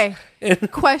much. Hey,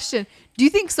 And question. Do you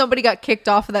think somebody got kicked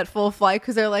off of that full flight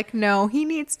because they're like, no, he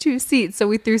needs 2 seats. So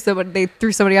they threw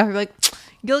somebody off. You're like,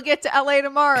 you'll get to LA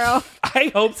tomorrow.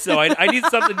 I hope so. I need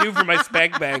something new for my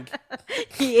spank bank.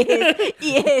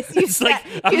 yes. You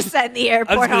like, sat in the I was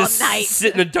airport going all to night.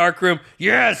 sit in a dark room.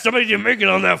 Yeah, somebody didn't make it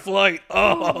on that flight.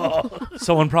 Oh,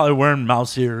 someone probably wearing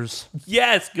mouse ears.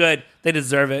 yes, good. They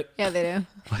deserve it. Yeah, they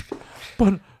do.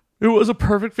 But it was a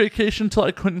perfect vacation until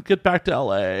I couldn't get back to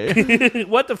LA.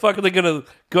 What the fuck are they going to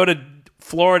go to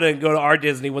Florida and go to our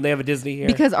Disney when they have a Disney here?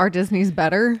 Because our Disney's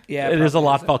better. yeah, It is a probably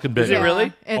lot fucking bigger. Is it really?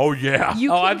 It's- Oh, yeah.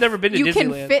 You Oh, can- I've never been to You Disneyland.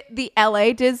 can fit the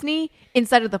LA Disney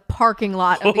inside of the parking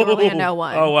lot of the Orlando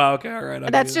one. Oh wow, okay, all right. I'll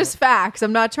That's give you just facts.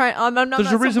 I'm not trying. I'm not There's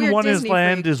some a reason weird one is Disney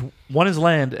land freak. one is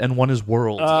land and one is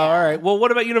world. that. All right. Well,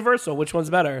 what about Universal? Which one's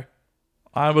better?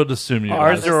 I would assume you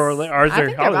Ours guys. or ours I or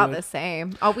think they're about Hollywood? the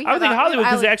same. Oh, we I would have think Hollywood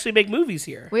because they Island- actually make movies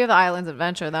here. we have the Islands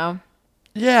Adventure though.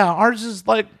 Yeah, ours is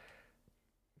like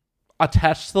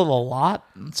attached to the lot,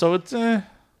 so it's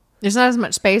There's not as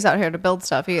much space out here to build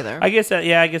stuff either. I guess that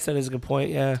is a good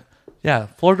point. Yeah. yeah.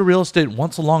 Florida real estate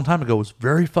once a long time ago was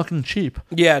very fucking cheap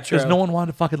Yeah, true. because no one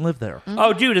wanted to fucking live there.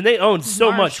 Oh, dude, and they own so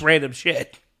Marsh. much random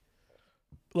shit.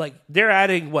 Like they're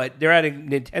adding what? They're adding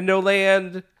Nintendo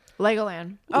Land.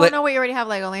 Legoland. Oh Le- no, we already have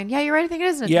Legoland. Yeah, you're right. I think it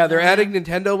is. Yeah, they're Nintendo adding Land.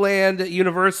 Nintendo Land at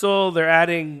Universal. They're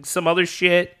adding some other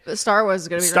shit. But Star Wars is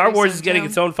going to be. Star really Wars soon, is getting too.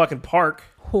 its own fucking park.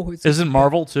 Oh, it's- Isn't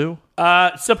Marvel too?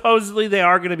 Supposedly they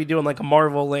are going to be doing like a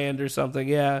Marvel Land or something.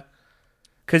 Yeah,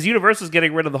 because Universal's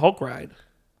getting rid of the Hulk ride.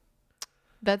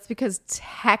 That's because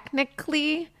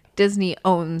technically Disney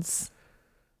owns.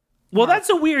 Well, that's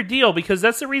a weird deal because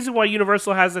that's the reason why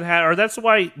Universal hasn't had, or that's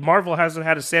why Marvel hasn't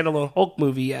had a standalone Hulk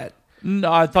movie yet.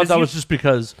 No, I thought that was just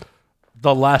because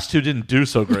the last two didn't do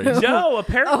so great. No,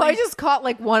 apparently. Oh, I just caught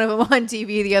like one of them on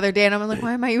TV the other day, and I'm like,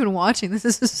 why am I even watching this?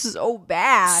 This is so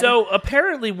bad. So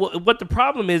apparently, what the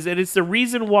problem is, and it's the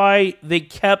reason why they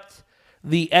kept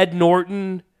the Ed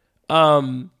Norton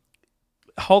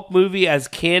Hulk movie as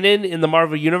canon in the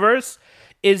Marvel Universe,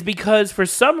 is because for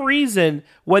some reason,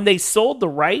 when they sold the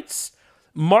rights,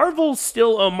 Marvel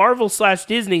 /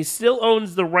 Disney still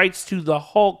owns the rights to the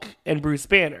Hulk and Bruce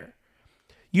Banner.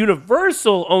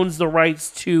 Universal owns the rights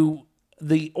to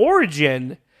the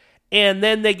origin, and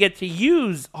then they get to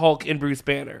use Hulk and Bruce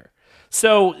Banner.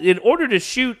 So in order to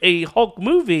shoot a Hulk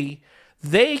movie,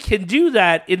 they can do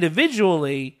that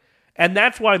individually, and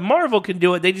that's why Marvel can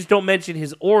do it. They just don't mention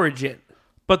his origin.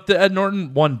 But the Ed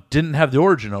Norton one didn't have the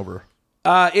origin over.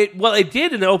 It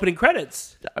did in the opening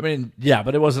credits. I mean, yeah,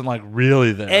 but it wasn't like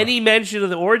really there. Any mention of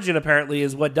the origin apparently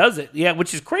is what does it. Yeah,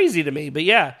 which is crazy to me. But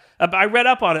yeah, I read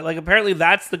up on it. Like apparently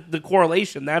that's the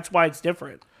correlation. That's why it's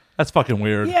different. That's fucking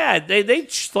weird. Yeah, they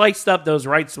sliced up those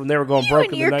rights when they were going you broke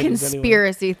and in your the 90s anyway.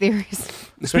 conspiracy theories.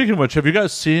 Speaking of which, have you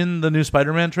guys seen the new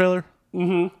Spider-Man trailer?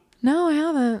 Mm-hmm. No, I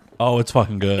haven't. Oh, it's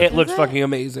fucking good. It looks it? fucking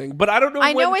amazing. But I don't know.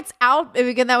 I know when- it's out.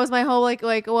 Again, that was my whole like.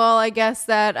 Well, I guess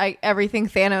that everything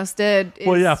Thanos did. Is,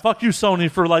 Well, yeah, fuck you, Sony,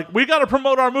 for like, we got to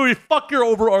promote our movie. Fuck your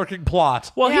overarching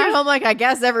plot. Well, Yeah, here's I'm like, I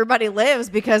guess everybody lives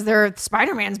because their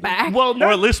Spider-Man's back. well, Or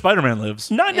not, at least Spider-Man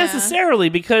lives. not Yeah. necessarily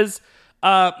because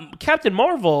Captain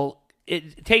Marvel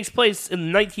it takes place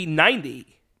in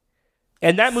 1990,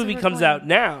 and that movie we're comes going- out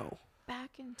now. back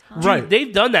in time. Right.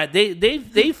 They've done that.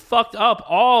 They've fucked up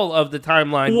all of the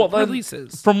timeline Well, then,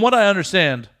 releases. From what I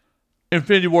understand,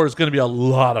 Infinity War is going to be a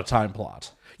lot of time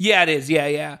plot. Yeah, it is.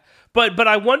 Yeah. But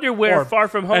I wonder where Or Far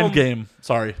From Home. Endgame.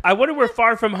 Sorry. I wonder where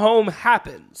Far From Home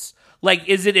happens. Like,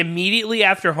 is it immediately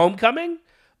after Homecoming?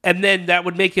 And then that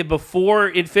would make it before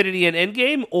Infinity and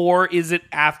Endgame? Or is it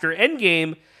after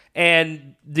Endgame?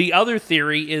 And the other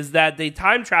theory is that they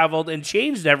time traveled and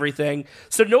changed everything,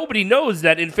 so nobody knows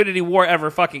that Infinity War ever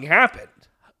fucking happened.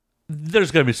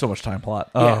 There's going to be so much time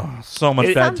plot. Yeah. Oh, so much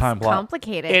It bad Sounds time plot.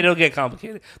 complicated. It'll get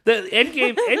complicated. The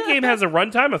Endgame has a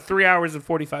runtime of 3 hours and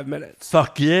 45 minutes.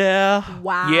 Fuck yeah.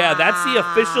 Wow. Yeah, that's the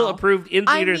official approved in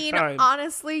I theaters mean, time.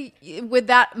 honestly, with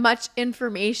that much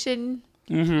information,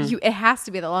 Mm-hmm. it has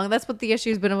to be that long. That's what the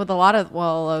issue's been with a lot of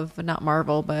not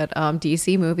Marvel, but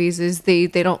DC movies is they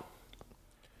don't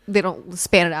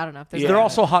span it out enough. There's They're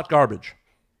also hot garbage.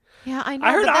 yeah, I know.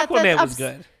 I heard but Aquaman that's was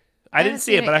good. I didn't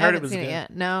see it, but I heard it was good.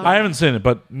 Yet. No, I haven't seen it,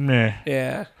 but meh.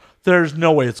 Yeah. There's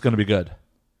no way it's going to be good.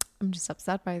 I'm just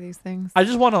upset by these things. I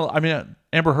just want to, I mean,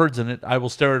 Amber Heard's in it. I will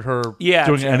stare at her Yeah,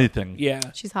 doing sure. anything. Yeah.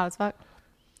 She's hot as fuck.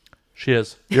 She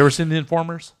is. You ever seen The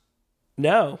Informers?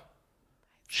 No.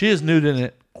 She is nude in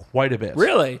it quite a bit.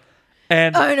 Really?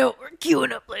 And I know. We're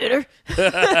queuing up later.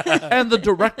 and the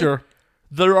director,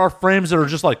 there are frames that are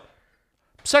just like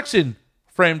sex scene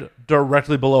framed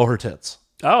directly below her tits.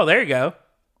 Oh, there you go.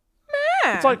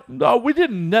 It's like, no, we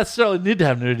didn't necessarily need to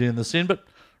have nudity in the scene, but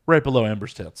right below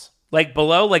Amber's tits. Like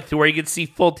below, like to where you can see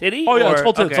full titty? Oh yeah, Or- it's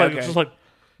full tits. okay, Like, okay. it's just like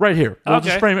right here. We'll Okay.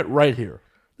 just frame it right here.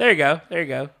 There you go. There you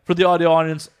go. For the audio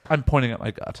audience, I'm pointing at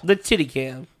my gut. The titty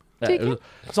cam. Yeah,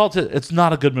 it's all. It's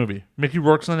not a good movie. Mickey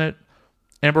Rourke's in it.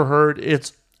 Amber Heard.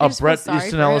 It's a just feel Bret sorry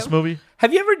Easton for Ellis him. movie.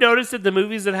 Have you ever noticed that the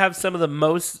movies that have some of the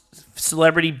most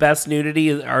celebrity best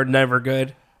nudity are never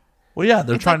good? Well, yeah,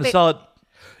 they're It's trying like to they- sell it.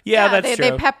 Yeah, that's they, true.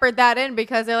 They peppered that in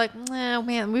because they're like, oh,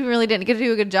 man, we really didn't get to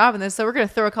do a good job in this, so we're going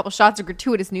to throw a couple shots of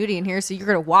gratuitous nudity in here, so you're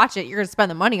going to watch it, you're going to spend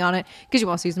the money on it because you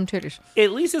want to see some titties.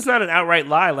 At least it's not an outright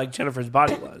lie like Jennifer's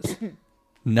Body was.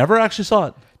 Never actually saw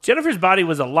it. Jennifer's Body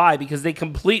was a lie because they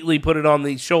completely put it on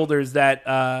the shoulders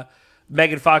that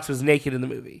Megan Fox was naked in the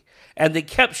movie. And they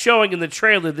kept showing in the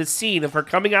trailer this scene of her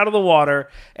coming out of the water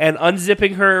and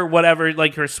unzipping her whatever,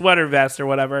 like her sweater vest or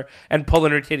whatever, and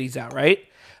pulling her titties out, right?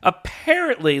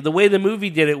 Apparently, the way the movie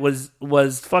did it was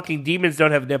fucking demons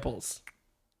don't have nipples.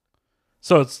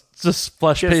 So it's just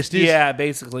flesh Just- pasties. Yeah,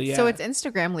 basically, yeah. So it's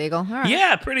Instagram legal. All right.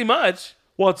 Yeah, pretty much.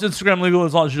 Well, it's Instagram legal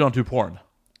as long as you don't do porn.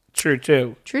 True,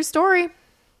 too. True story.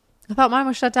 I thought mine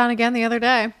was shut down again the other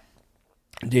day.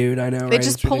 Dude, I know, They right?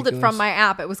 just It's pulled it ridiculous. from my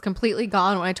app. It was completely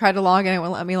gone. When I tried to log in, it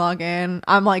wouldn't let me log in.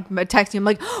 I'm like texting him,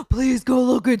 like, please go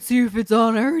look and see if it's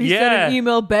on. I already sent Yeah. an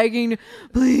email begging,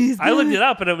 please. I looked it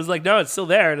up and it was like, no, it's still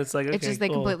there. And it's like, okay, It's just they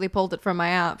cool. completely pulled it from my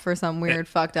app for some weird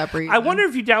fucked up reason. I wonder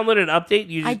if you download an update.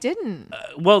 You just, I didn't.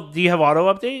 Well, do you have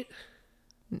auto update?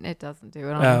 It doesn't do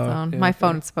it on Oh, its own. okay, My okay.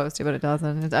 phone's supposed to, but it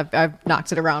doesn't. I've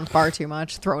knocked it around far too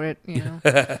much, thrown it,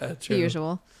 the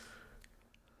usual.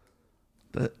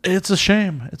 It's a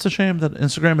shame. It's a shame that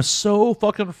Instagram is so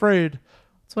fucking afraid.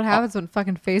 That's what happens when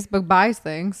fucking Facebook buys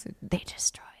things. They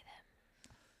destroy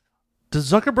them. Does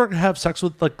Zuckerberg have sex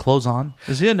with like clothes on?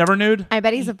 Is he a never nude? I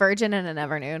bet he's a virgin and a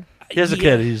never nude. He has a Yeah.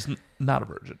 kid. He's not a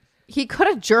virgin. He could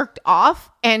have jerked off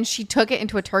and she took it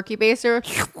into a turkey baster.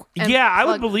 and Yeah, I would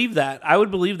plugged- believe that. I would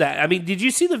believe that. I mean, did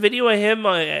you see the video of him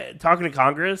talking to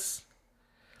Congress?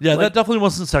 Yeah, that definitely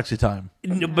wasn't sexy time.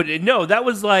 No, but no, that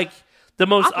was like the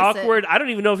most Opposite. awkward. I don't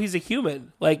even know if he's a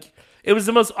human. Like, it was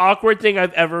the most awkward thing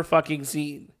I've ever fucking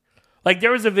seen. Like, there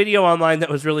was a video online that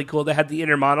was really cool that had the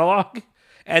inner monologue.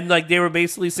 And, like, they were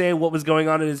basically saying what was going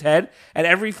on in his head. And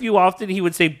every few often he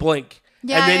would say blink.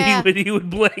 Yeah, and then yeah. he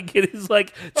would blink. And he's,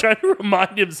 like, trying to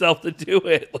remind himself to do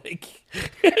it. Like,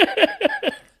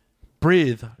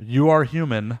 Breathe. You are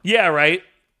human. yeah, right?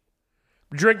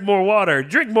 Drink more water.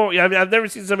 Drink more. I mean, I've never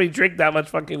seen somebody drink that much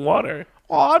fucking water.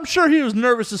 Oh, I'm sure he was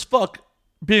nervous as fuck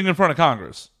being in front of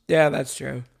Congress. Yeah, that's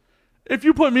true. If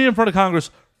you put me in front of Congress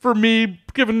for me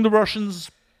giving the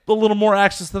Russians a little more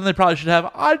access than they probably should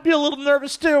have, I'd be a little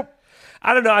nervous too.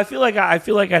 I don't know. I feel like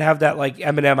I'd have that like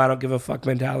Eminem. I don't give a fuck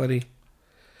mentality.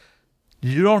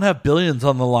 You don't have billions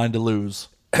on the line to lose.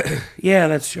 Yeah,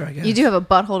 that's true. I guess You do have a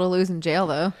butthole to lose in jail,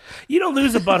 though. You don't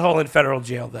lose a butthole in federal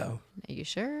jail, though. Are you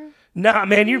sure? Nah,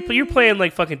 man, you're playing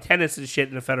like fucking tennis and shit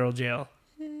in a federal jail.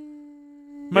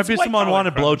 Might It's be some white-collar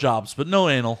unwanted crime. blowjobs, but no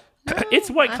anal. It's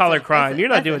white collar that's crime. a- You're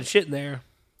not that's a- doing shit in there.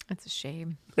 That's a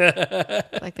shame.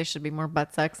 Like there should be more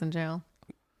butt sex in jail.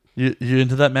 You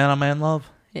into that man on man love?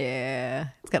 Yeah,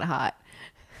 it's kind of hot.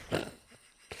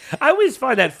 I always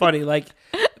find that funny. Like,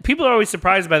 people are always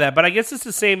surprised by that, but I guess it's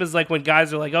the same as like when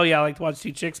guys are like, "Oh yeah, I like to watch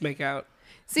two chicks make out."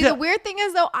 See, Yeah. the weird thing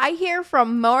is, though, I hear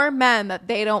from more men that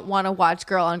they don't want to watch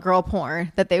girl on girl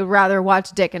porn, that they would rather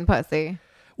watch dick and pussy.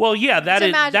 Well, yeah, To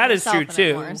imagine that is yourself true in it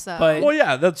too. more, so- But Well,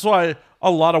 yeah, that's why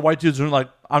a lot of white dudes are like,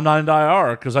 I'm not into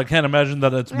IR because I can't imagine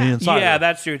that it's me inside. yeah, of it.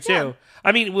 that's true too.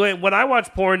 I mean, when I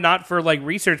watch porn, not for like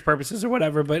research purposes or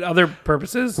whatever, but other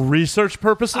purposes, research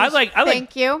purposes. I like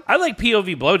Thank you. I like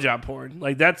POV blowjob porn.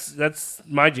 Like that's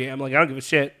my jam. Like I don't give a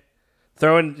shit.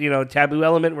 Throw in taboo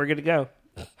element, we're good to go.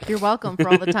 You're welcome for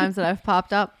all the times that I've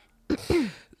popped up.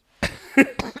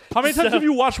 How many times have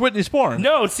you watched Whitney's porn?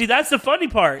 No, see that's the funny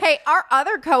part. Hey, our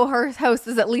other co-host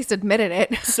has at least admitted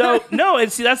it. So no, and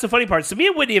see that's the funny part. So me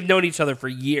and Whitney have known each other for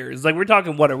years. Like we're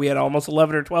talking, what are we at? Almost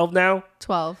 11 or 12 now.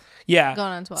 12. Yeah,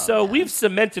 Going on 12, So yeah. we've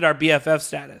cemented our BFF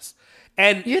status,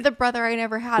 and You're the brother I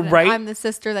never had, and Right? I'm the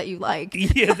sister that you like.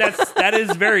 yeah, that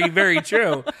is very very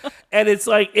true. And it's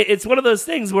like it's one of those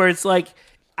things where it's like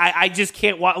I just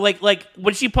can't watch. Like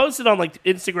when she posted on like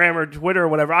Instagram or Twitter or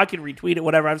whatever, I can retweet it.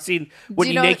 Whatever I've seen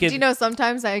Whitney naked. Do you know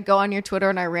sometimes I go on your Twitter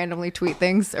and I randomly tweet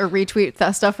things or retweet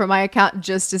that stuff from my account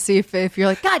just to see if you're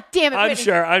like, God damn it, I'm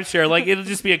Whitney." sure. Like it'll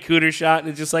just be a cooter shot, and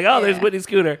it's just like, oh, there's Yeah. Whitney's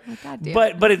cooter. God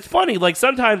damn But it's funny. Like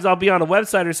sometimes I'll be on a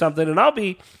website or something, and I'll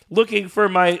be looking for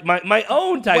my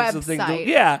own types of things. Website.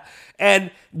 Yeah, and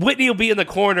Whitney will be in the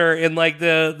corner in like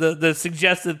the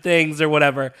suggested things or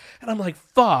whatever, and I'm like,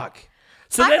 fuck.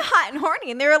 So I'm then hot and horny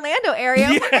in the Orlando area.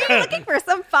 I'm like, are you looking for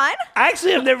some fun?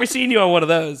 actually, I've never seen you on one of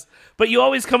those, but you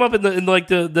always come up in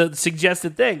the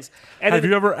suggested things. And Have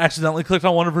you ever accidentally clicked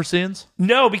on one of her scenes?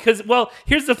 No, because, well,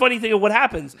 here's the funny thing of what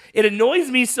happens. It annoys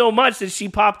me so much that she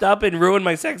popped up and ruined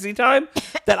my sexy time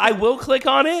that I will click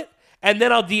on it and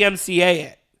then I'll DMCA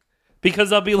it.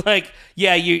 Because I'll be like,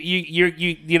 yeah,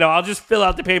 I'll just fill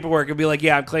out the paperwork and be like,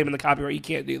 yeah, I'm claiming the copyright. You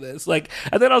can't do this. Like,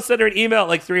 and then I'll send her an email at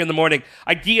like 3 a.m.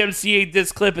 I DMCA'd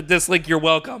this clip at this link. You're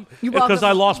welcome. You're Because welcome.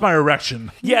 I lost my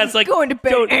erection. Yeah, it's like, Going to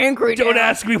bed angry Don't now.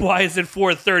 ask me why it's at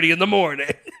 4:30 in the morning.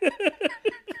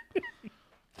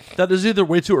 That is either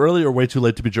way too early or way too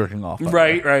late to be jerking off. by the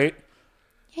way. Right.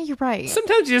 Yeah, you're right.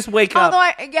 Sometimes you just wake up. Although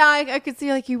I could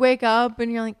see like you wake up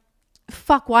and you're like,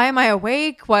 fuck, why am I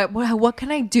awake? What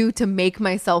can I do to make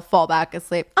myself fall back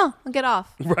asleep? Oh, I'll get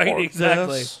off. Right, Or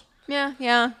exactly. this. Yeah.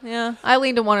 I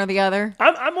lean to one or the other.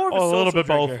 I'm more of a, Oh, a social little bit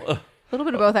drinker. both. A little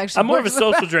bit of both, actually. I'm more of a works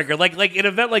social best. drinker. Like an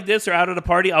event like this or out at a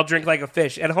party, I'll drink like a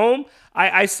fish. At home,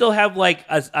 I still have like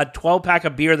a 12-pack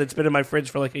of beer that's been in my fridge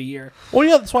for like a year. Well,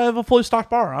 yeah, that's why I have a fully stocked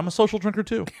bar. I'm a social drinker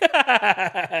too.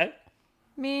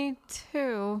 Me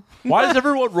too. Why is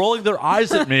everyone rolling their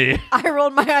eyes at me? I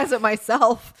rolled my eyes at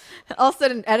myself. I'll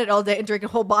sit and edit all day and drink a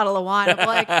whole bottle of wine. I'm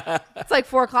like, it's like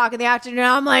 4:00 in the afternoon.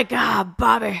 I'm like,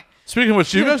 Bobby. Speaking of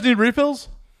which, do you guys need refills?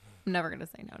 I'm never gonna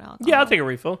say no to alcohol. Yeah, I'll take a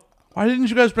refill. Why didn't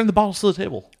you guys bring the bottles to the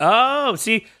table? Oh,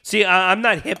 see, I'm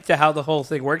not hip to how the whole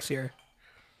thing works here.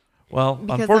 Well,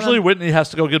 Because unfortunately, I'm a- Whitney has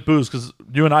to go get booze because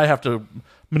you and I have to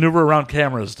maneuver around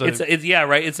cameras. To, It's yeah,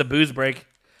 right. It's a booze break.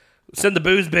 Send the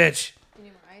booze, bitch. You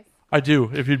need more ice? I do,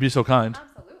 if you'd be so kind.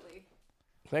 Absolutely.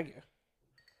 Thank you.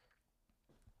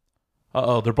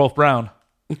 Uh-oh, they're both brown.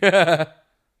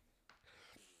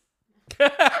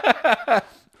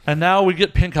 And now we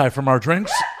get pink eye from our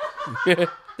drinks.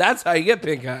 That's how you get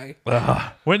pink eye.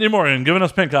 Whitney Morgan giving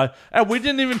us pink eye. And we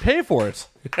didn't even pay for it.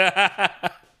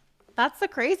 That's the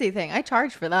crazy thing. I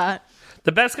charge for that.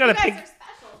 The best kind of pink.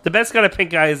 The best kind of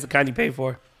pink eye is the kind you pay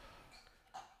for.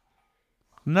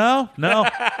 No. No,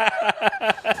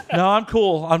 I'm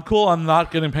cool. I'm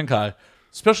not getting pink eye.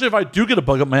 Especially if I do get a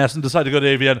bug up my ass and decide to go to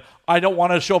AVN. I don't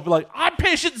want to show up and be like, I'm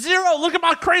patient zero. Look at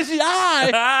my crazy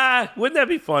eye. Wouldn't that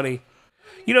be funny?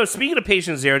 You know, speaking of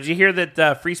Patient Zero, did you hear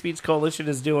that Free Speech Coalition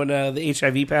is doing the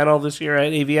HIV panel this year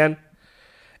at AVN?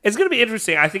 It's going to be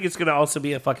interesting. I think it's going to also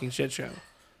be a fucking shit show.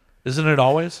 Isn't it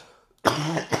always?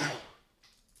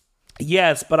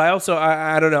 Yes, but I also,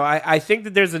 I don't know. I think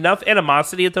that there's enough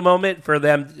animosity at the moment for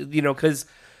them, because,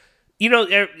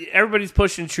 everybody's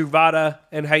pushing Truvada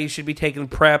and how you should be taking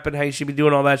PrEP and how you should be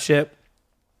doing all that shit.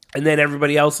 And then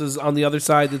everybody else is on the other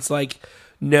side that's like,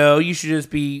 no, you should just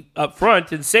be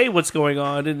upfront and say what's going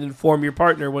on and inform your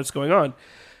partner what's going on.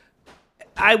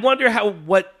 I wonder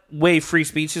what way free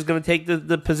speech is going to take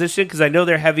the position? Because I know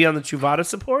they're heavy on the Truvada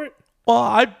support. Well,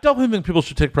 I definitely think people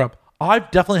should take PrEP.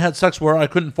 I've definitely had sex where I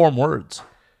couldn't form words.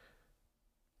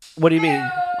 What do you mean?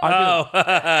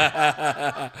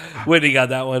 Whitney got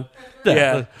that one.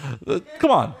 Yeah.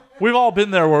 Come on. We've all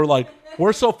been there where, like,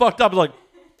 we're so fucked up. It's like,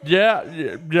 yeah.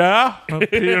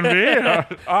 P&V.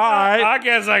 All right. I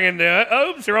guess I can do it.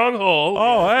 Oops, wrong hole.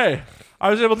 Oh, hey. I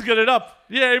was able to get it up.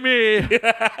 Yay, me.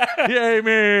 Yay,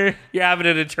 me. You're having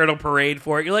an eternal parade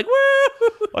for it. You're like,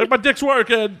 woo! Like, my dick's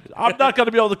working. I'm not going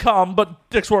to be able to come, but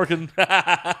dick's working.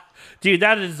 Dude,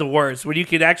 that is the worst. When you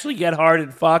can actually get hard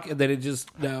and fuck, and then it just,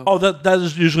 no. Oh, that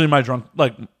is usually my drunk,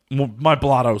 like, my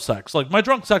blotto sex. Like, my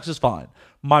drunk sex is fine.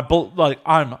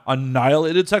 I'm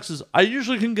annihilated sex is, I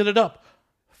usually can get it up.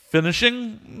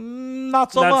 Finishing,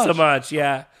 not so much. Not so much,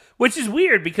 yeah. Which is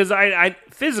weird, because I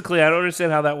physically, I don't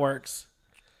understand how that works.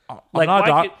 Like,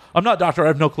 I'm not a doctor. I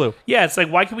have no clue. Yeah, it's like,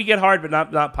 why can we get hard but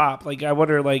not pop? Like, I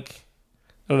wonder, like,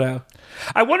 I don't know.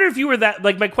 I wonder if you were that,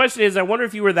 like, my question is, I wonder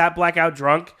if you were that blackout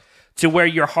drunk to where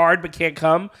you're hard but can't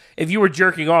come. If you were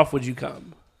jerking off, would you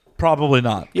come? Probably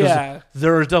not. 'Cause Yeah.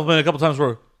 there was definitely a couple times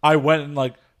where I went and,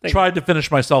 like, tried to finish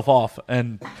myself off.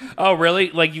 And, Oh,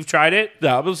 really? Like, you've tried it?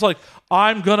 yeah, it was like,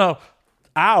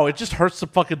 ow, it just hurts to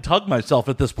fucking tug myself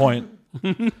at this point.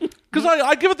 Because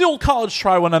I give it the old college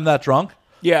try when I'm that drunk.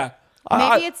 Yeah.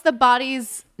 Maybe it's the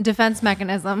body's defense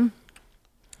mechanism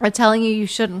or telling you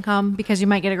shouldn't come because you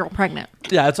might get a girl pregnant.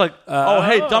 Yeah, it's like, oh,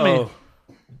 hey, dummy.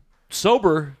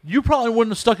 Sober, you probably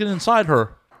wouldn't have stuck it inside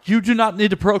her. You do not need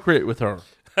to procreate with her.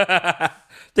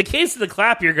 The case of the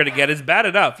clap you're going to get is bad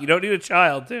enough. You don't need a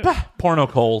child, too. Porno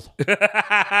cold.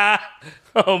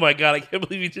 Oh, my God. I can't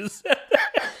believe you just said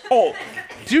that. Oh,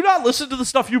 do you not listen to the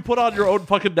stuff you put on your own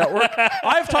fucking network?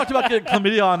 I've talked about getting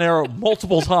chlamydia on air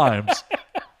multiple times.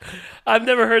 I've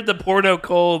never heard the porno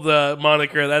cold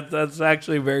moniker. That's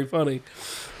actually very funny.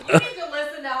 You need to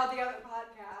listen now to the other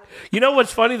podcast. You know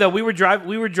what's funny though? We were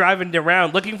driving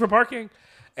around looking for parking,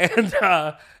 and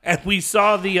we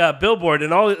saw the billboard,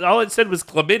 and all it said was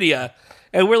chlamydia,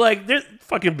 and we're like, "There's a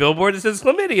fucking billboard that says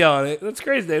chlamydia on it." That's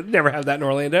crazy. They never have that in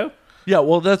Orlando. Yeah,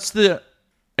 well, that's the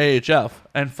AHF,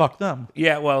 and fuck them.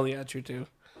 Yeah, well, yeah, true too.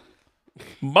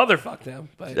 Motherfuck them.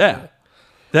 But, Yeah.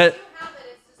 That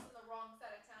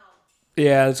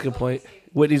yeah, that's a good point.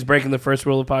 Whitney's breaking the first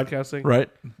rule of podcasting. right.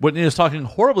 Whitney is talking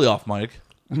horribly off mic.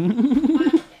 I'm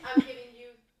giving you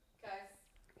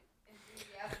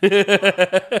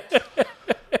guys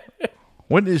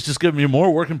Whitney's just giving me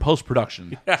more work in post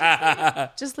production.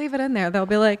 just leave it in there. They'll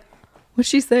be like, "What's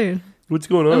she saying?" What's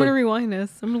going I'm on? gonna rewind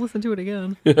this. I'm gonna listen to it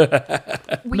again.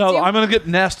 No, I'm gonna get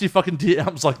nasty fucking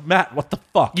DMs like, Matt, what the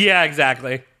fuck? Yeah,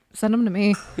 exactly. Send them to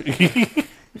me.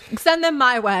 Send them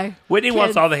my way. Whitney wants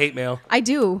Kids. all the hate mail. I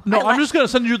do. No, I I'm just gonna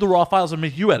send you the raw files and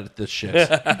make you edit this shit.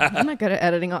 I'm not good at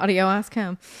editing audio. Ask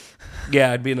him. Yeah,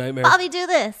 it'd be a nightmare. Bobby, do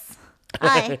this.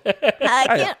 Hi.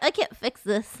 I can't fix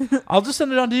this. I'll just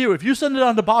send it on to you. If you send it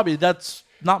on to Bobby, that's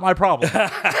not my problem.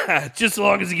 Just as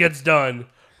long as it gets done.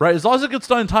 Right? As long as it gets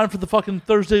done in time for the fucking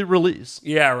Thursday release.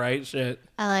 Yeah, right. Shit.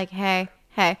 I like, hey,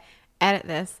 edit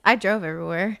this. I drove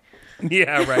everywhere.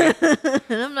 Yeah, right.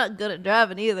 And I'm not good at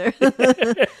driving either.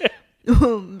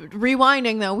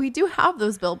 Rewinding though, we do have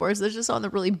those billboards. They're just on the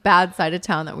really bad side of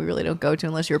town that we really don't go to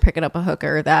unless you're picking up a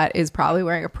hooker that is probably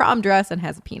wearing a prom dress and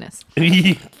has a penis.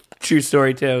 True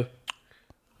story too.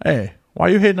 Hey, why are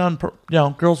you hating on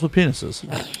girls with penises?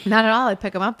 Not at all. I'd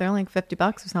pick them up. They're only like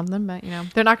 $50 or something, but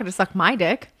they're not going to suck my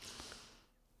dick.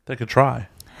 They could try.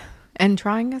 And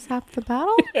trying is half the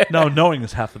battle. No, knowing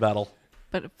is half the battle.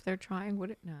 But if they're trying, would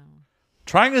it? No.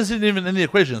 Trying isn't even in the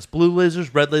equation. It's blue lasers,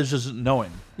 red lasers, and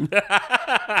knowing.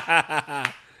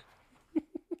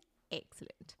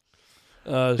 Excellent.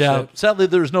 Yeah, Shit. sadly,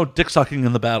 there's no dick sucking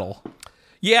in the battle.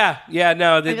 Yeah.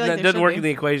 No, that feel like there doesn't should work be. in the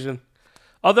equation.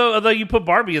 Although you put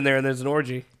Barbie in there and there's an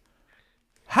orgy.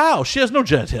 How? She has no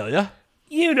genitalia.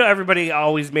 You know, everybody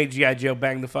always made G.I. Joe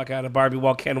bang the fuck out of Barbie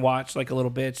while Ken watched like a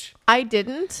little bitch. I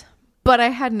didn't, but I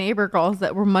had neighbor girls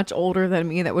that were much older than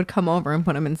me that would come over and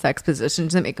put them in sex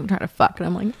positions and make them try to fuck. And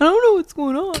I'm like, I don't know what's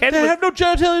going on. Ken They was, have no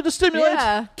genitalia to stimulate.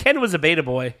 Yeah. Ken was a beta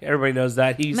boy. Everybody knows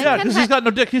that. He's Man. Yeah, because he's got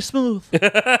no dick. He's smooth.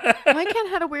 My Ken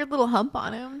had a weird little hump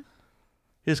on him.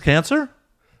 His cancer?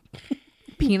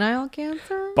 Penile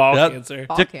cancer? ball Yep. cancer.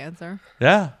 Ball Dick- cancer.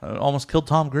 Yeah, almost killed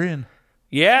Tom Green.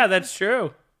 Yeah, that's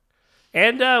true.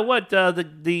 And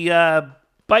the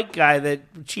bike guy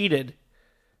that cheated.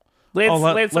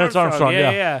 Lance Armstrong.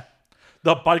 yeah. Yeah.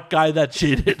 The bike guy that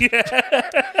cheated.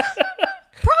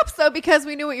 Props though, because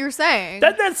we knew what you're saying.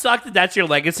 Doesn't that suck that that's your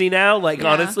legacy now? Like,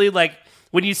 Yeah. honestly, like,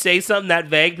 when you say something that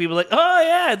vague, people are like, oh,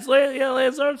 yeah, it's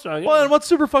Lance Armstrong. Well, and what's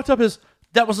super fucked up is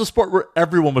that was a sport where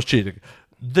everyone was cheating.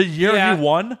 The year Yeah. he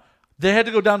won, they had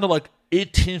to go down to like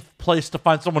 18th place to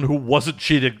find someone who wasn't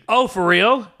cheating. Oh, for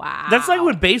real? Wow. That's like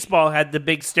when baseball had the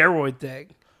big steroid thing.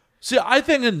 See, I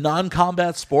think in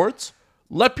non-combat sports,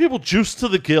 let people juice to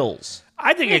the gills.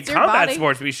 I think in It's your combat body.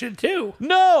 sports we should too.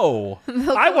 No.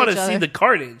 They'll I kill want each to see other. the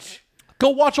carnage. Go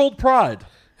watch Old Pride.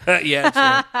 Yeah,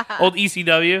 true. Old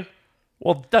ECW.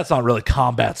 Well, that's not really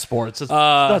combat sports.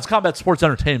 That's combat sports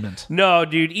entertainment. No,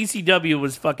 dude, ECW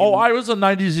was fucking. Oh, I was a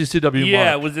 90s ECW yeah,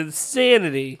 mark. it was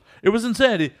insanity. It was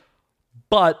insanity,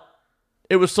 but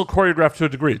it was still choreographed to a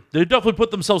degree. They definitely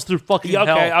put themselves through fucking Yeah,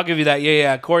 okay, hell. I'll give you that.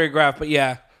 Yeah, choreographed, but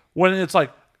yeah. When it's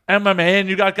like MMA and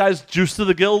you got guys juiced to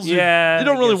the gills, Yeah, you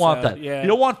don't I really guess want so, that. yeah. You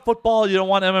don't want football. You don't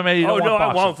want MMA. You Oh don't no, want I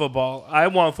boxing. want football. I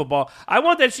want football. I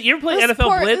want that shit. You ever play Those NFL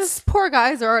poor, Blitz? Those poor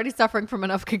guys are already suffering from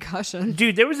enough concussion.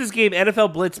 Dude, there was this game,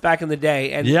 NFL Blitz, back in the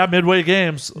day, and Yeah, Midway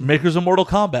Games, makers of Mortal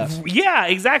Kombat. yeah,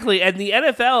 exactly. And the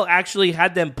NFL actually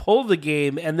had them pull the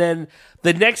game, and then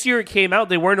the next year it came out,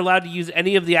 they weren't allowed to use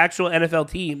any of the actual NFL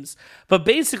teams. But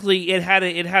basically, it had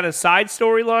a side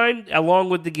storyline along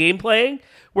with the game playing,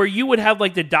 where you would have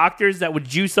like the doctors that would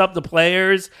juice up the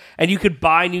players, and you could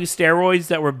buy new steroids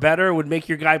that were better, would make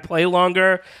your guy play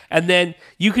longer, and then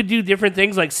you could do different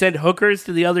things like send hookers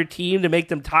to the other team to make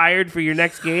them tired for your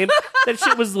next game. That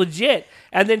shit was legit.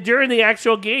 And then during the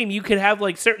actual game, you could have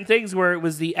like certain things where it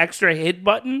was the extra hit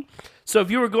button. So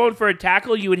if you were going for a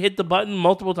tackle, you would hit the button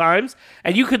multiple times,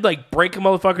 and you could like break a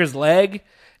motherfucker's leg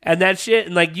and that shit,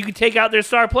 and like you could take out their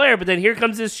star player. But then here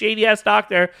comes this shady ass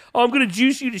doctor. Oh, I'm gonna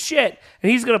juice you to shit,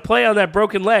 and he's gonna play on that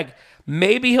broken leg.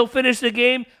 Maybe he'll finish the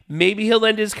game. Maybe he'll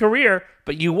end his career.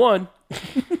 But you won.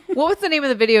 What was the name of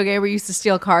the video game where you used to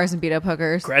steal cars and beat up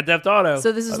hookers? Grand Theft Auto.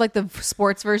 So this is like the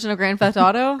sports version of Grand Theft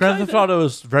Auto? Grand Theft Auto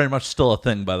is very much still a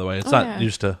thing, by the way. It's not yeah.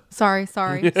 used to. Sorry.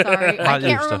 I Not can't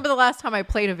used to. remember the last time I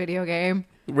played a video game.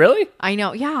 Really? I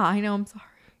know. Yeah, I know. I'm sorry.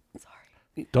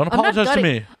 Don't I'm not apologize to good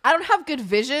me. at- I don't have good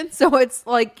vision, so it's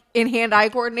like in hand-eye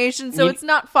coordination, so You- it's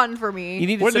not fun for me. You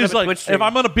need to When set he's up a like, Twitch if stream.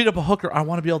 I'm going to beat up a hooker, I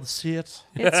want to be able to see it.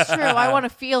 It's true. I want to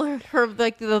feel her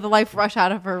like the life rush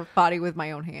out of her body with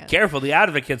my own hands. Careful, the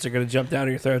advocates are going to jump down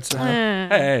your throats now.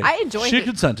 Hey, I enjoy She it.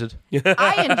 consented.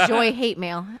 I enjoy hate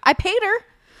mail. I paid her.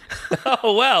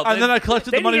 Oh, well. And then I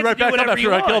collected the then money you get right to do back up whatever after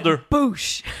you I killed want. her.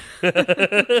 Boosh.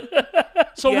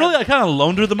 So Yeah. really, I kind of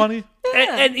loaned her the money.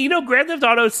 And you know, Grand Theft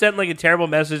Auto sent like a terrible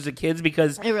message to kids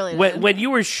because It really when, did. when you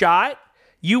were shot,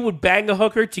 you would bang a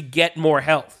hooker to get more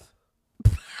health,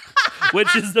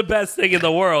 which is the best thing in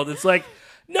the world. It's like,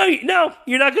 no,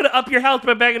 you're not going to up your health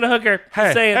by banging a hooker. Hey,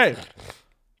 Just saying. hey.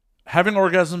 Having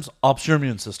orgasms ups your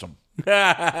immune system.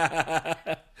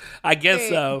 I guess Wait.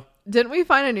 so. Didn't we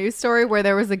find a news story where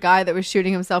there was a guy that was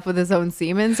shooting himself with his own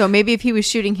semen? So maybe if he was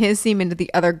shooting his semen to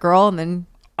the other girl and then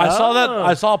I saw that. Oh.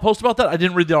 I saw a post about that. I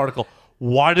didn't read the article.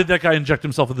 Why did that guy inject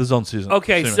himself with his own season?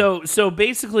 Okay, semen? so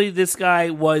basically, this guy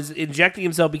was injecting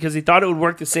himself because he thought it would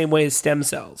work the same way as stem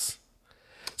cells.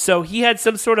 So he had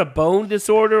some sort of bone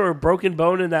disorder or broken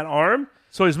bone in that arm.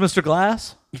 So he's Mr.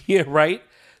 Glass. Yeah, right.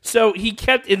 So he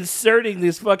kept inserting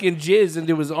this fucking jizz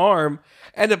into his arm,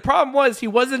 and the problem was he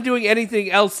wasn't doing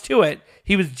anything else to it.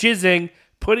 He was jizzing,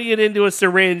 putting it into a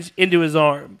syringe into his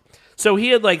arm. So he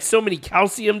had like so many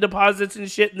calcium deposits and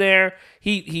shit in there.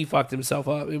 He fucked himself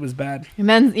up. It was bad. a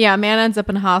man ends up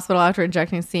in a hospital after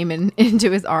injecting semen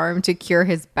into his arm to cure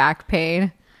his back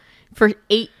pain for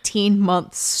 18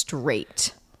 months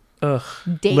straight. Ugh.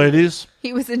 Daily. Ladies,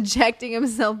 He was injecting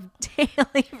himself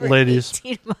daily for Ladies.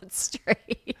 18 months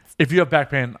straight. if you have back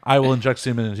pain, I will inject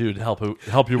semen into you to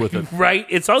help you with it. Right?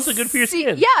 It's also good for your See,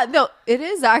 skin. yeah, no, it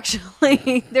is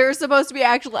actually. There's supposed to be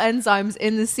actual enzymes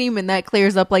in the semen that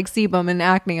clears up like sebum and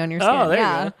acne on your skin. Oh, there you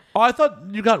yeah, go. Oh, I thought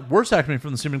you got worse acne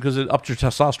from the semen because it upped your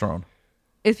testosterone.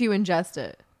 if you ingest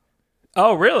it.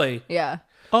 Oh, really? Yeah,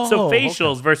 Oh, So okay.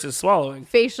 facials versus swallowing.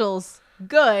 facials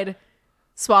good,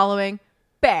 swallowing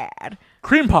bad.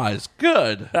 Cream pies,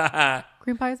 good.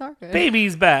 Cream pies are good.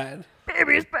 Baby's bad.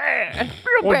 Baby's bad.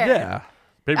 Real Well, bad. yeah.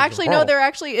 Babies are Actually, no, horrible. there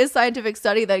actually is scientific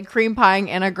study that cream pieing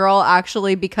in a girl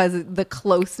actually because of the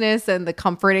closeness and the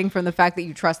comforting from the fact that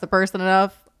you trust the person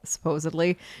enough,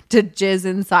 supposedly, to jizz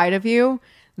inside of you,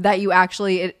 that you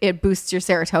actually, it boosts your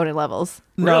serotonin levels.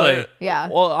 No, Really? Yeah.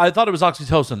 Well, I thought it was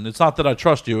oxytocin. It's not that I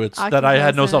trust you. It's that I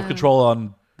had no Oxytocin. self-control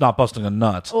on not busting a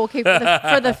nut. Okay,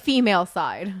 for the female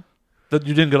side. That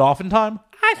you didn't get off in time?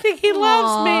 I think he Aw,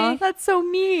 loves me. that's so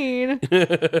mean.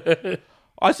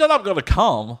 I said I'm going to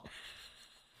come.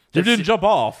 You didn't jump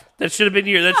off. That should have been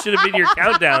your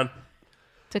countdown.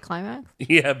 To climax?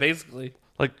 Yeah, basically.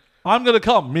 Like, I'm going to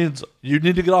come means you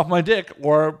need to get off my dick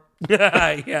or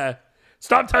Yeah.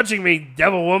 Stop touching me,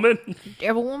 devil woman.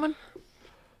 Devil woman?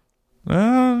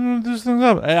 These things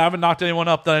up. Hey, I haven't knocked anyone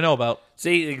up that I know about.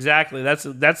 See, exactly. That's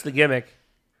the gimmick.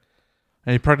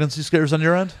 Any pregnancy scares on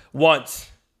your end? Once.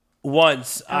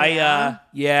 Yeah,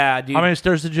 dude. How many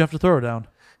stairs did you have to throw her down?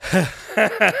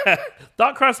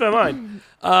 Thought crossed my mind.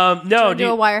 No, Do a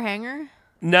dude. wire hanger.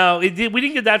 No, we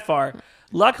didn't get that far.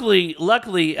 Luckily,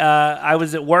 I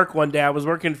was at work one day. I was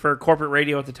working for corporate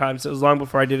radio at the time, so it was long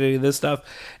before I did any of this stuff.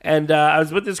 And I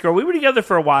was with this girl. We were together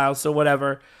for a while, so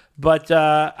whatever. But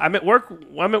I'm at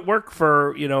work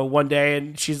for one day,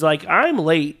 and she's like, "I'm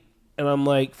late," and I'm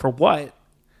like, "For what?"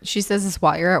 She says this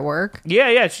while you're at work.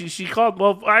 Yeah. She called.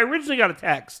 Well, I originally got a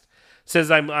text says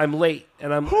I'm late,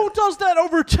 and I'm Who does that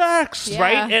over text? Yeah.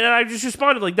 right, and I just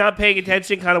responded like not paying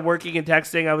attention, kind of working and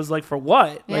texting. I was like, "For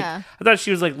what?" Like, Yeah. I thought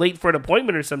she was like late for an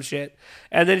appointment or some shit,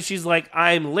 and then she's like,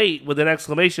 "I'm late" with an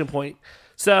exclamation point.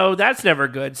 So that's never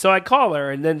good. So I call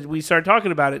her, and then we start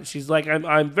talking about it. She's like,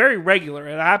 I'm very regular.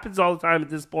 It happens all the time at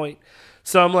this point.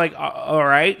 So I'm like, all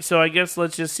right. So I guess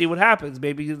let's just see what happens.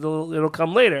 Maybe it'll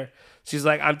come later. She's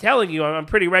like, I'm telling you, I'm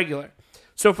pretty regular.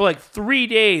 So for like 3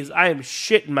 days, I am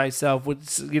shitting myself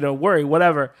with, worry,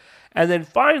 whatever. And then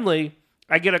finally,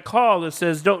 I get a call that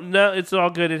says, no, it's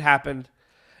all good. It happened.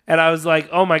 And I was like,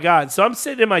 oh my God. So I'm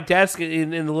sitting in my desk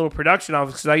in the little production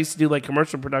office because I used to do like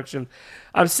commercial production.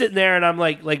 I'm sitting there and I'm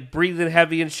like breathing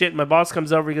heavy and shit. And my boss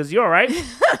comes over. He goes, you all right?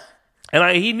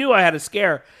 And he knew I had a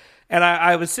scare. And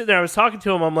I was sitting there. I was talking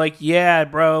to him. I'm like, yeah,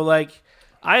 bro. Like,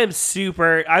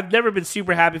 I've never been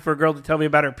super happy for a girl to tell me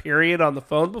about her period on the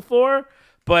phone before.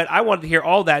 But I wanted to hear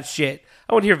all that shit.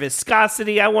 I wanted to hear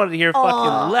viscosity. I wanted to hear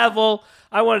fucking level.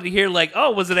 I wanted to hear like,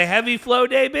 oh, was it a heavy flow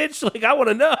day, bitch? Like, I want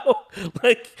to know.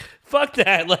 Like, fuck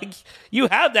that. Like, you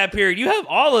have that period. You have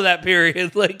all of that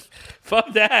period. Like,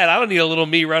 fuck that. I don't need a little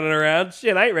me running around.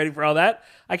 Shit, I ain't ready for all that.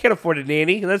 I can't afford a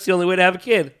nanny, and that's the only way to have a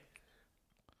kid.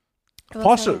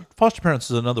 Foster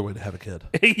parents is another way to have a kid.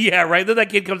 Yeah, right? Then that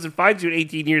kid comes and finds you in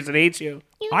 18 years and hates you.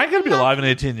 I could be alive in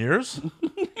 18 years.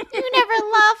 You never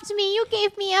loved me. You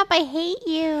gave me up. I hate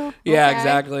you. Yeah, Okay.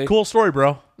 exactly. Cool story,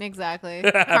 bro. Exactly.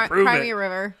 Prove Cry it. me a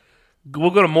river. We'll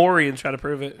go to Maury and try to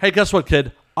prove it. Hey, guess what,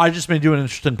 kid? I just made you an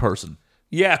interesting person.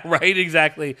 Yeah, right,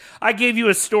 exactly. I gave you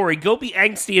a story. Go be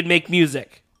angsty and make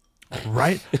music.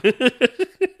 Right?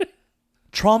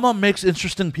 Trauma makes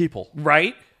interesting people.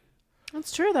 Right?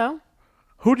 That's true though.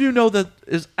 Who do you know that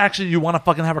is actually you want to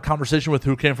fucking have a conversation with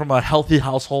who came from a healthy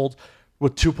household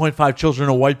with 2.5 children,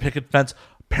 a white picket fence,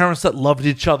 parents that loved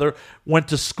each other, went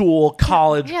to school,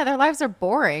 college. Yeah, their lives are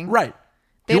boring. Right.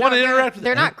 They You want to don't- interact with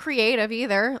They're not creative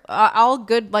either. All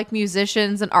good like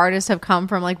musicians and artists have come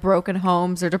from like broken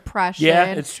homes or depression. Yeah,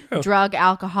 it's true. Drug,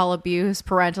 alcohol abuse,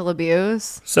 parental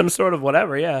abuse. Some sort of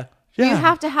whatever, yeah. Yeah. You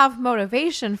have to have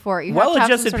motivation for it. You have to have some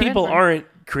Well-adjusted sort of people influence.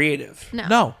 aren't creative.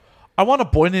 No. I want a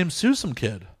boy named Susan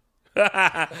kid.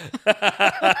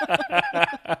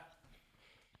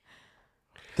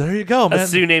 There you go, A man.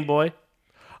 Sue name boy.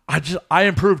 I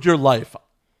improved your life.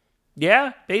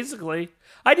 Yeah, basically.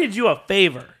 I did you a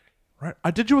favor. Right?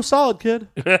 I did you a solid, kid.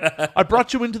 I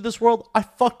brought you into this world. I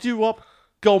fucked you up.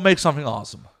 Go make something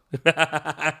awesome.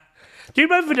 Dude,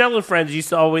 my vanilla friends used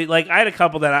to always, like, I had a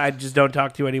couple that I just don't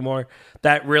talk to anymore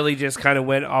that really just kind of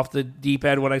went off the deep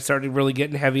end when I started really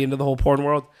getting heavy into the whole porn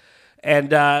world. And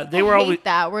they were I always, hate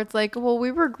that where it's like, well,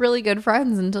 we were really good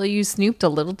friends until you snooped a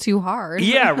little too hard.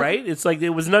 yeah, right? It's like,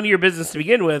 it was none of your business to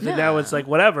begin with, and now it's like,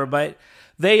 whatever. But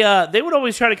they would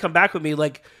always try to come back with me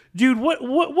like, dude, what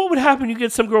would happen? You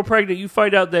get some girl pregnant, you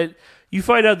find out that you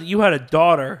had a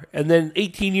daughter, and then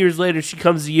 18 years later she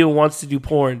comes to you and wants to do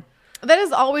porn. That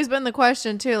has always been the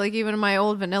question too. Like even in my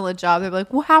old vanilla job, they're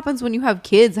like, "What happens when you have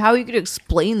kids? How are you going to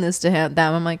explain this to them?"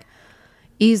 I'm like,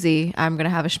 "Easy. I'm going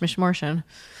to have a schmishmortion."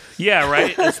 Yeah,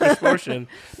 right? That's misfortune.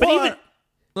 But even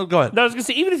No, go ahead. no, I was gonna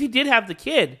say, even if you did have the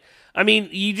kid, I mean,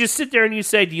 you just sit there and you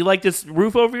say, do you like this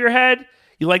roof over your head?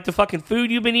 You like the fucking food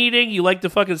you've been eating? You like the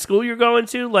fucking school you're going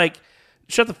to? Like,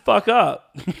 shut the fuck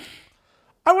up.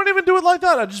 I wouldn't even do it like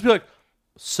that. I'd just be like,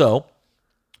 so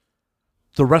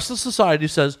the rest of society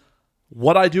says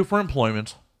what I do for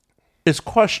employment is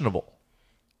questionable.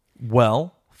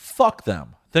 Well, fuck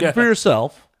them. Think Yeah. for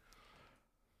yourself.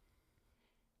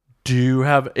 Do you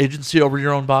have agency over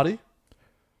your own body?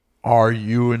 Are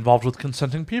you involved with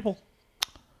consenting people?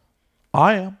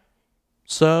 I am.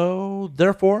 So,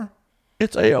 therefore,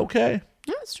 it's A-okay.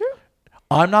 Yeah, that's true.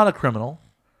 I'm not a criminal.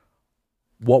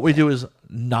 What we do is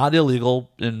not illegal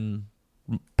in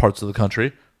parts of the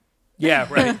country. Yeah,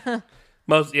 right.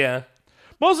 Most of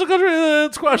Most of the country,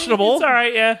 it's questionable. It's all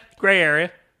right, yeah. Gray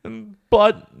area.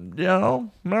 But,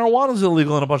 marijuana's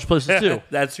illegal in a bunch of places, too.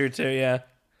 That's true, too, yeah.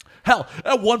 Hell,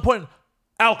 at one point,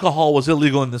 alcohol was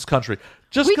illegal in this country.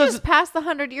 Just We because just passed the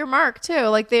 100-year mark too.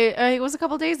 Like it was a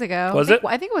couple days ago. Was I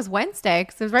think it was Wednesday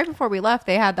because it was right before we left.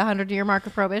 They had the 100-year mark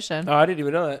of prohibition. Oh, I didn't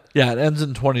even know that. yeah, it ends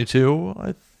in 22,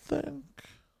 I think.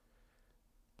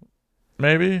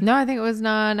 Maybe. No, I think it was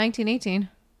 1918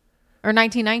 or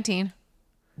 1919.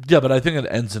 Yeah, but I think it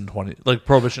ends in 20. Like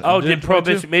prohibition. Oh, ended in did 22?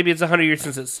 prohibition? Maybe it's 100 years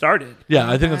since it started. Yeah,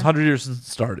 I think it's 100 years since it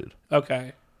started.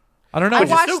 Okay. I don't know. I Which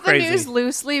is watch still the crazy. news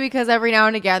loosely because every now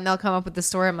and again they'll come up with the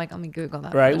story. I'm like, let me Google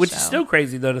that. for Right, the which show. is still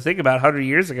crazy though to think about 100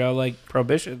 years ago, like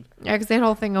prohibition. Yeah, because they had a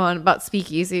whole thing on about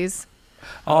speakeasies.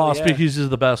 Oh, yeah. speakeasy is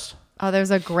the best. Oh,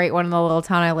 there's a great one in the little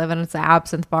town I live in. It's an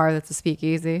absinthe bar that's a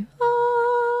speakeasy.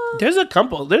 Oh. There's a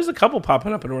couple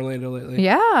popping up in Orlando lately.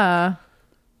 Yeah.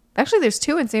 Actually, there's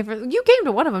two in San Francisco. You came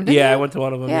to one of them, didn't you? Yeah, I went to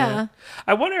one of them. Yeah. Yeah.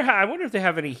 I wonder if they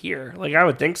have any here. Like I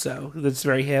would think so. That's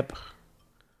very hip.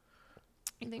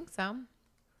 I think so.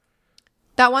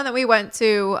 That one that we went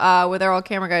to with our old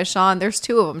camera guy, Sean, there's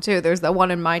two of them, too. There's the one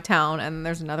in my town, and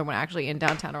there's another one actually in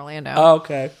downtown Orlando. Oh,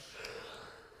 okay.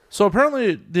 So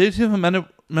apparently the 18th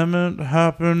Amendment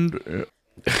happened.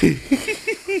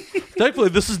 Thankfully,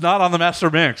 this is not on the Master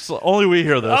Mix. Only we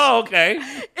hear this. Oh, okay.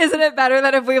 Isn't it better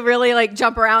than if we really,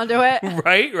 jump around to it?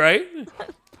 Right.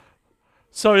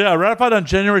 So, yeah, ratified on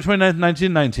January 29th,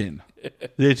 1919.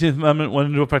 The 18th Amendment went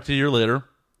into effect a year later.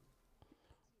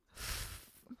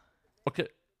 Okay.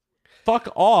 Fuck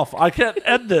off. I can't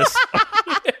end this.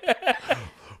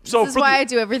 So This is why I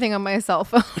do everything on my cell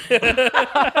phone.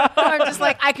 I'm just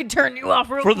like, I can turn you off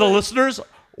real for quick. the listeners,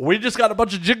 we just got a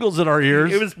bunch of jingles in our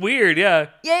ears. It was weird. Yeah.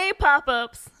 Yay,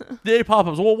 pop-ups. Yay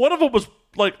pop-ups. Well, one of them was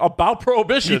about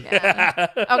prohibition.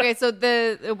 Okay, so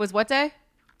it was what day?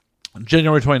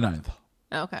 January 29th.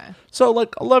 Okay. So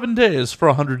 11 days for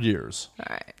 100 years. All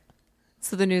right.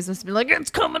 So the news must be like,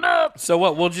 it's coming up. So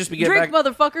what? We'll just be getting Drink, back.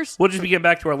 motherfuckers. We'll just be getting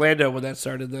back to Orlando when that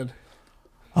started. Then.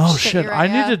 Oh, Shit, shit. you're I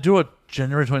right, need yeah. to do a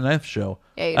January 29th show.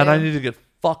 Yeah, you and do. I need to get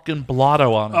fucking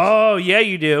blotto on it. Oh yeah,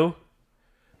 you do.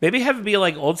 Maybe have it be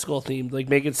old school themed.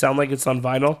 Make it sound like it's on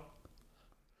vinyl.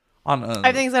 On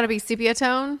Everything's got to be sepia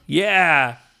tone.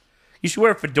 Yeah. You should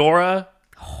wear a fedora.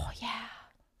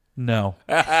 No.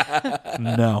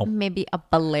 No. Maybe a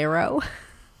bolero.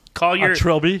 Call A your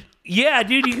trilby? Yeah,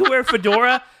 dude, you can wear a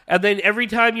fedora, and then every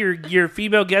time your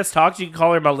female guest talks, you can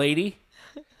call her my lady.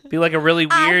 Be like a really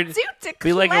weird.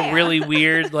 Be like a really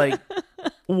weird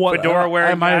What? Fedora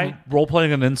wearing Am I guy?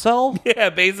 role-playing an incel? Yeah,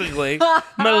 basically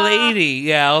my lady.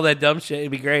 Yeah, all that dumb shit.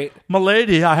 It'd be great.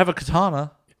 Milady, I have a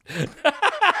katana.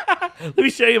 Let me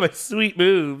show you my sweet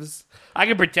moves. I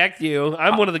can protect you.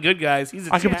 I'm one of the good guys. He's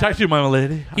a I can Chad. protect you, my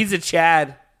milady. He's a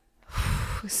Chad.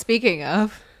 Speaking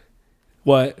of,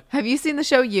 What? have you seen the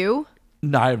show You?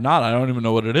 No, I have not. I don't even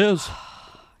know what it is.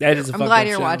 That is a I'm fucked glad up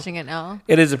you're show. watching it now.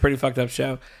 It is a pretty fucked up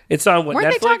show. It's on what? Weren't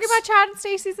Netflix? they talking about Chad and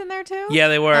Stacey's in there too? Yeah,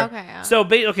 they were. Okay, yeah. So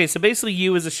basically,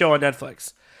 You is a show on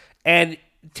Netflix, and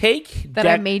take That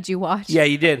I made you watch. Yeah,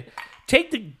 you did.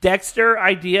 Take the Dexter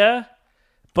idea,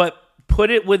 but put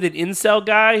it with an incel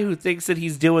guy who thinks that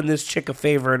he's doing this chick a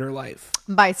favor in her life.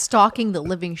 By stalking the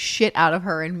living shit out of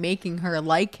her and making her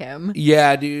like him.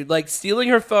 Yeah, dude. Stealing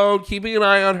her phone, keeping an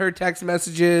eye on her text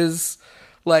messages,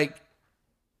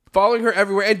 following her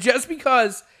everywhere. And just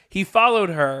because he followed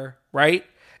her, right?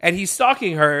 And he's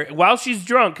stalking her while she's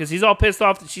drunk because he's all pissed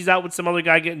off that she's out with some other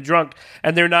guy getting drunk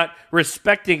and they're not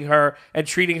respecting her and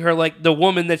treating her like the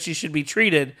woman that she should be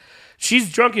treated.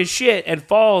 She's drunk as shit and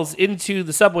falls into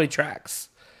the subway tracks.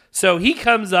 So he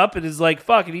comes up and is like,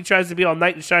 fuck, and he tries to be all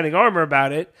knight in shining armor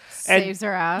about it. And Saves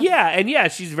her ass. Yeah,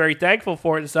 and she's very thankful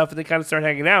for it and stuff, and they kind of start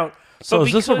hanging out. So But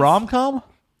is this a because- rom-com?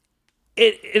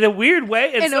 in a weird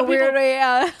way. And In a weird way,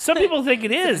 yeah. Some people think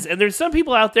it is, and there's some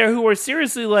people out there who are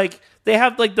seriously they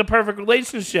have the perfect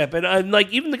relationship, and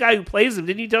even the guy who plays him.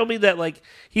 Didn't you tell me that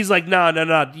he's like,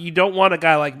 no, you don't want a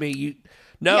guy like me.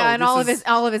 No, Yeah, and this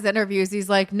all of his interviews, he's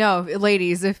like, "No,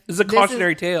 ladies, if is a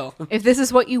cautionary tale. if this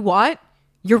is what you want,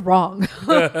 you're wrong."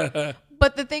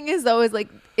 But the thing is, though, is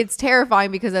it's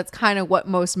terrifying because that's kind of what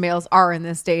most males are in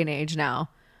this day and age now.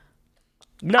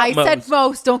 Not I said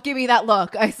most. Don't give me that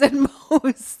look. I said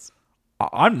most.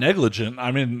 I'm negligent.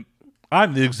 I mean,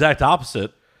 I'm the exact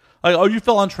opposite. Oh, you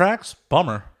fell on tracks?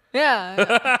 Bummer.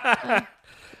 Yeah.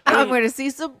 I'm going to see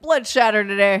some blood shatter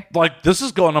today. This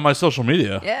is going on my social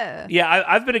media. Yeah. Yeah,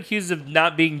 I've been accused of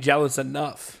not being jealous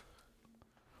enough.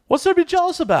 What's there to be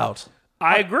jealous about?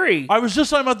 I agree. I was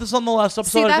just talking about this on the last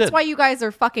episode. See, I that's did. why you guys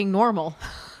are fucking normal.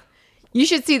 You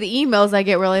should see the emails I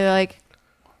get where they're like,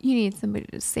 "You need somebody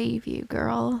to save you,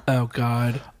 girl." Oh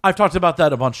God. I've talked about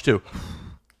that a bunch too.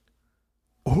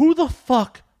 Who the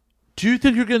fuck do you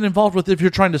think you're getting involved with if you're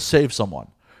trying to save someone?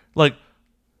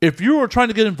 if you were trying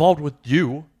to get involved with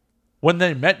you, when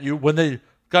they met you, when they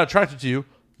got attracted to you,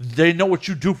 they know what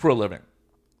you do for a living.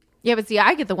 Yeah, but see,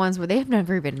 I get the ones where they've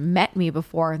never even met me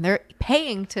before, and they're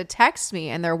paying to text me,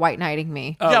 and they're white knighting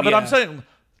me. Oh, yeah, but I'm saying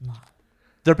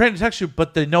they're paying to text you,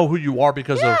 but they know who you are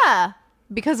because of... Yeah,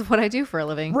 because of what I do for a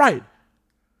living. Right.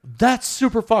 That's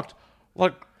super fucked.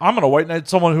 Like, I'm going to white knight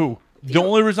someone who... The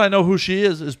only reason I know who she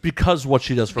is because what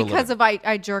she does for a living. Because of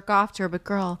I jerk off to her, but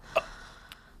girl,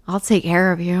 I'll take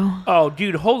care of you. Oh,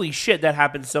 dude, holy shit, that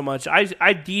happens so much. I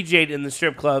DJ'd in the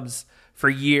strip clubs for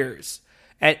years.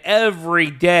 And every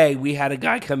day we had a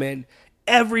guy come in.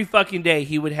 Every fucking day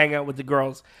he would hang out with the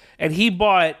girls. And he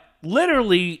bought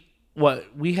literally,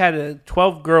 we had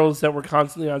 12 girls that were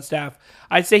constantly on staff.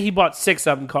 I'd say he bought 6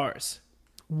 of them cars.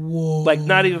 Whoa. Like,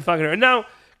 not even fucking her. Now,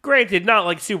 granted, not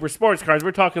like super sports cars.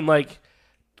 We're talking like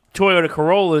Toyota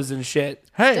Corollas and shit.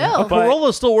 Hey, Still. a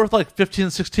Corolla's still worth like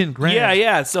 15, 16 grand.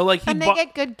 Yeah. So like And they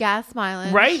get good gas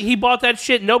mileage. right? He bought that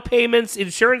shit, no payments,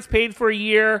 insurance paid for a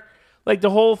year, like the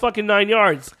whole fucking 9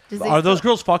 yards. Are those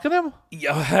girls fucking him?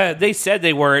 Yeah, they said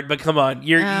they weren't, but come on,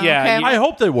 okay. I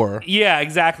hope they were. yeah,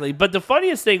 exactly. But the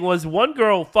funniest thing was one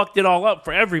girl fucked it all up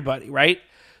for everybody, right?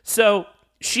 So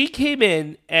she came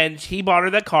in and he bought her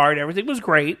that car and everything was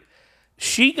great.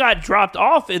 She got dropped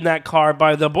off in that car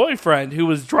by the boyfriend who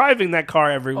was driving that car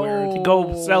everywhere to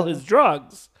go sell his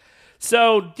drugs.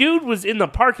 So dude was in the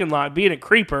parking lot being a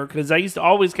creeper because I used to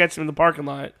always catch him in the parking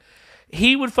lot.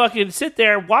 He would fucking sit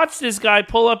there, watch this guy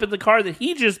pull up in the car that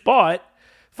he just bought,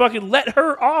 fucking let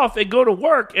her off and go to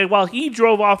work, and while he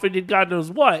drove off and did God knows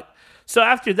what. So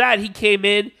after that, he came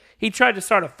in, he tried to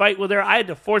start a fight with her. I had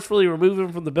to forcefully remove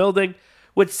him from the building,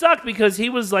 which sucked because he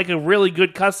was like a really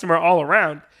good customer all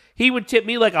around. He would tip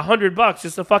me like $100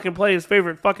 just to fucking play his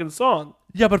favorite fucking song.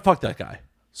 Yeah, but fuck that guy.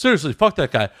 Seriously, fuck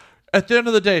that guy. At the end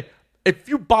of the day, if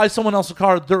you buy someone else a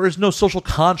car, there is no social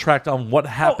contract on what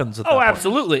happens at that point.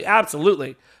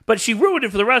 Absolutely. But she ruined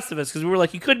it for the rest of us because we were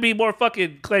like, you couldn't be more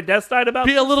fucking clandestine about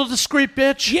Be this. a little discreet,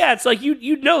 bitch. Yeah, it's like,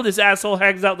 you know this asshole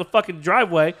hangs out in the fucking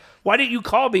driveway. Why didn't you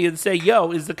call me and say,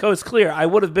 yo, is the coast clear? I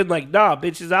would have been like, nah,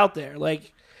 bitch is out there.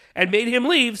 Like, and made him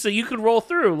leave so you could roll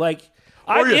through. Like,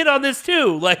 I'm in on this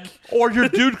too. Like, Or your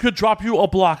dude could drop you a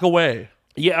block away.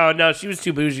 yeah, oh no, she was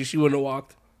too bougie. She wouldn't have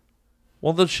walked.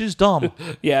 Well, then she's dumb.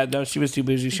 Yeah, no, she was too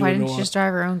bougie. She Why wouldn't didn't have you just walked.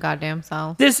 drive her own goddamn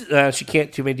self? This, she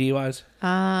can't too many DUIs.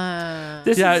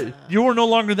 This Yeah, is, you are no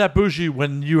longer that bougie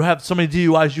when you have so many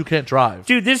DUIs you can't drive.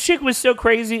 dude, this chick was so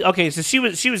crazy. Okay, so she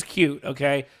was cute.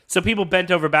 Okay, so people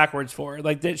bent over backwards for her.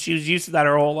 Like that, she was used to that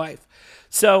her whole life.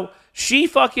 So she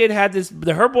fucking had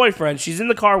her boyfriend. She's in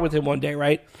the car with him one day,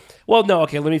 right? Well, no,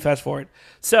 okay, let me fast forward.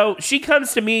 So she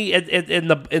comes to me in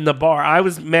the bar. I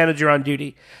was manager on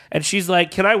duty, and she's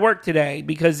like, "Can I work today?"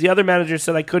 Because the other manager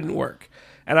said I couldn't work,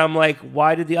 and I'm like,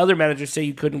 "Why did the other manager say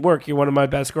you couldn't work? You're one of my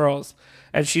best girls."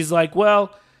 And she's like,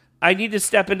 "Well, I need to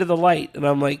step into the light," and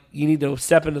I'm like, "You need to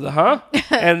step into the huh?"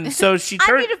 And so she I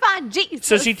turned. need to find Jesus.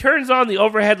 So she turns on the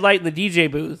overhead light in the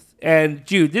DJ booth, and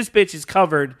dude, this bitch is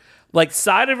covered like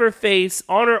side of her face,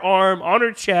 on her arm, on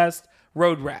her chest,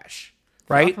 road rash.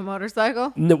 Right? Off a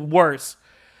motorcycle? No, worse.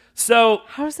 So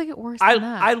How does it get worse than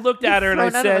that? I looked at her and I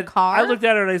Thrown out of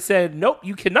a said, car? nope,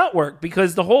 you cannot work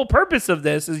because the whole purpose of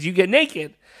this is you get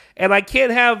naked. And I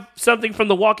can't have something from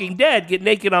The Walking Dead get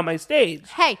naked on my stage.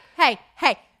 Hey.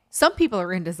 Some people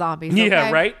are into zombies. Yeah,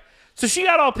 okay? right? So she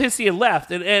got all pissy and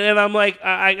left. And I'm like,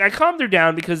 I calmed her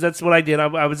down because that's what I did.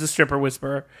 I was a stripper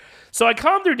whisperer. So I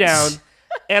calmed her down.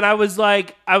 And I was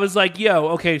like, yo,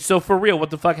 okay, so for real, what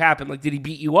the fuck happened? Like, did he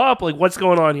beat you up? Like, what's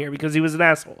going on here? Because he was an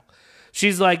asshole.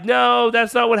 She's like, no,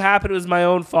 that's not what happened. It was my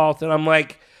own fault. And I'm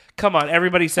like, come on,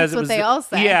 everybody says That's it what was. they all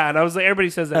say. Yeah, and I was like, everybody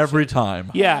says that Every shit.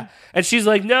 time. Yeah, and she's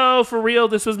like, no, for real,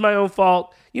 this was my own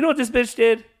fault. You know what this bitch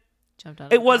did? Jumped out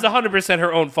of It was the car. 100%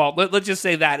 her own fault. Let's just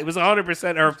say that. It was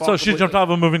 100% her fault. So she jumped out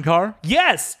of a moving car?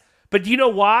 Yes, but do you know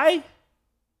why?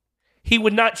 He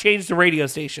would not change the radio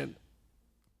station.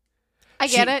 I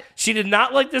get it. She did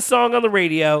not like this song on the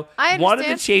radio. I wanted to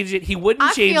understand. change it. He wouldn't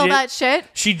I change feel it. that shit.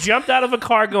 She jumped out of a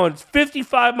car going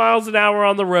 55 miles an hour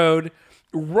on the road,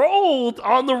 rolled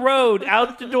on the road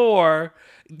out the door,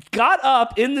 got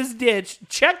up in this ditch,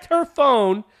 checked her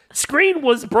phone, screen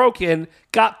was broken,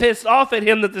 got pissed off at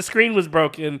him that the screen was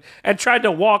broken, and tried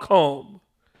to walk home.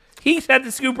 He had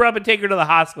to scoop her up and take her to the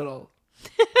hospital.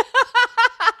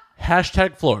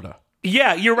 Hashtag Florida.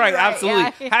 Yeah, you're right. You're right,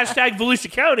 Absolutely. yeah. Hashtag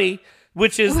Volusia County,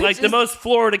 which is like the most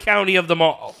Florida county of them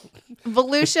all.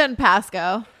 Volusia and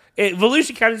Pasco.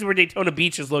 Volusia County is where Daytona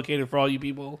Beach is located for all you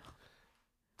people.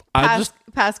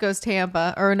 Pasco's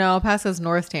Tampa. Or no, Pasco's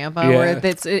North Tampa, Yeah. where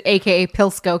it's AKA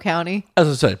Pilsco County. As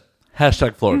I say,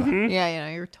 Hashtag Florida. Yeah,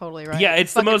 you're totally right. Yeah,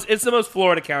 it's the Fucking- most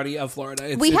Florida county of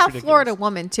Florida. It's We have ridiculous. Florida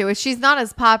woman too. She's not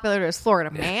as popular as Florida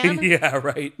man, Yeah,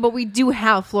 right. but we do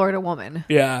have Florida woman.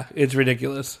 Yeah, it's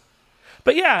ridiculous.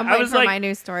 But yeah, I'm I waiting was for like, my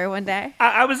news story one day.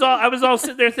 I was all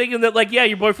sitting there thinking that like, yeah,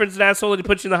 your boyfriend's an asshole and he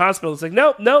put you in the hospital. It's like,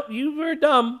 nope, you were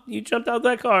dumb. You jumped out of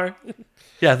that car.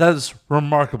 Yeah, that is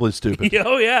remarkably stupid.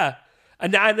 Oh yeah.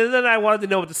 And then I wanted to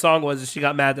know what the song was, and she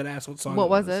got mad that I asked what song. What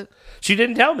was it? She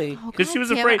didn't tell me because she God was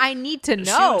damn it, afraid. I need to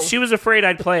know. She was afraid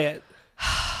I'd play it.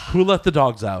 Who let the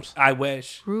dogs out? I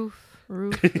wish. Roof.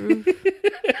 I'm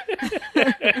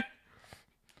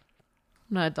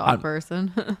not a dog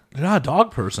person. I'm You're not a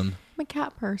dog person. a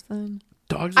cat person.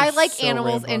 Dogs. Are I like so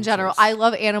animals in rambunctious. general. I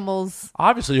love animals.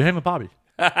 Obviously, you hang with Bobby.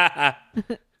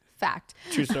 Fact.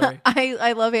 True story.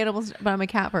 I love animals, but I'm a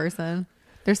cat person.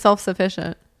 They're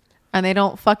self-sufficient. And they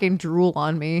don't fucking drool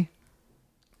on me.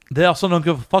 They also don't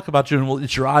give a fuck about you and will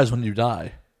eat your eyes when you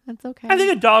die. That's okay. I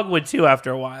think a dog would too after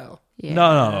a while. yeah.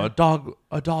 No. A dog.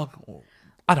 I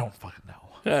don't fucking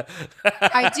know.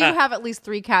 I do have at least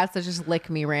 3 cats that just lick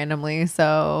me randomly,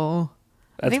 so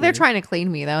I think they're weird. trying to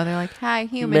clean me though. They're like, "Hi,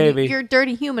 human. Maybe. You're a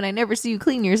dirty human. I never see you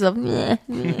clean yourself."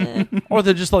 Or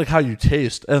they just like how you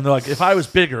taste, and they're like, if I was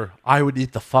bigger, I would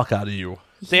eat the fuck out of you.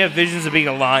 They have visions of being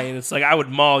a lion. It's like I would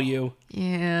maul you.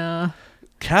 Yeah.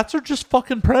 Cats are just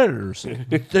fucking predators.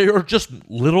 They are just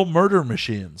little murder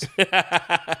machines.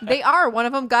 They are. One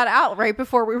of them got out right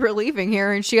before we were leaving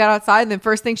here, and she got outside, and the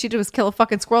first thing she did was kill a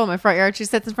fucking squirrel in my front yard. She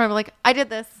sits in front of me like, "I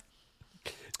did this."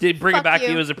 Did bring it Fuck back to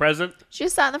you. you as a present? She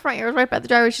just sat in the front yard right by the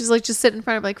driveway. She's like, just sitting in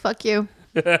front of me like, "Fuck you."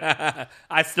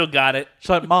 I still got it. She's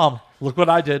like, Mom, look what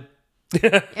I did.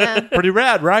 Yeah. Pretty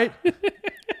rad, right?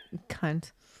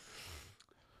 Cunt.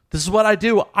 This is what I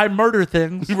do. I murder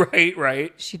things.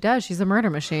 Right. She does. She's a murder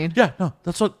machine. Yeah, no,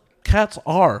 that's what cats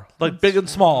are. Like big and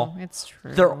small. It's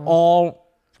true. They're all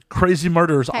crazy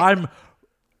murderers. Hey. I'm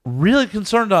really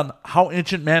concerned on how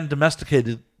ancient man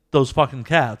domesticated those fucking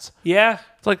cats. Yeah.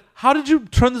 It's like, how did you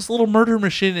turn this little murder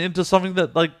machine into something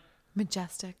that, like,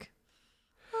 Majestic.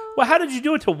 Well, how did you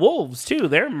do it to wolves too?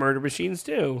 They're murder machines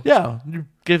too. yeah, you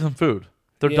gave them food.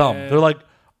 They're dumb. Yeah. They're like,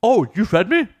 oh, you fed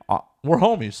me? We're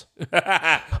homies.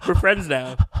 We're friends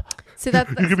now. See, that's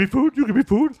You give me food? You give me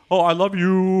food? Oh, I love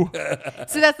you.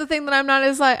 see, that's the thing that I'm not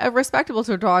as like respectable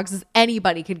to dogs. Is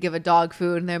anybody could give a dog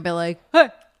food and they'd be like, "Hey,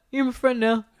 you're my friend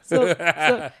now." So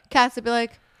cats would be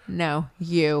like, "No,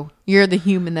 you're the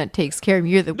human that takes care of me.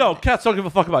 You're the No, cats don't give a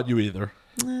fuck about you either.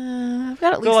 I've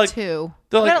got at They're least like- 2.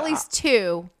 they're I've like, got at least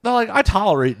 2. They're like, I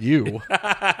tolerate you.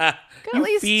 Got You at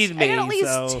least, feed I me, got at least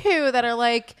so- 2 that are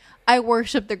like, I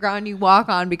worship the ground you walk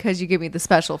on because you give me the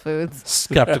special foods.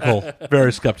 Skeptical.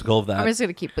 Very skeptical of I'm that. just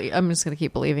gonna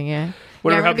keep believing it.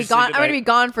 Whatever I'm gonna be happens to gone. you I'm gonna tonight. be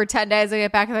gone for 10 days. I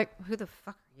get back and like, who the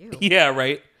fuck are you? Yeah,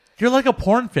 right. You're like a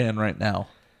porn fan right now.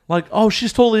 Like, oh,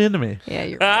 she's totally into me. Yeah,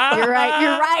 you're right. You're right.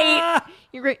 You're right.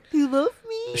 You're right. You love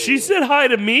me. She said hi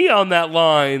to me on that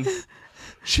line.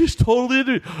 She's totally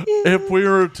into me. If we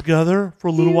were together for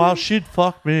a little while, she'd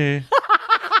fuck me.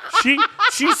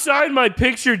 She signed my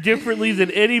picture differently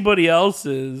than anybody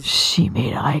else's. She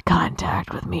made eye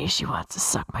contact with me. She wants to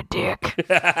suck my dick.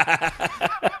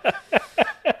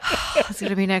 It's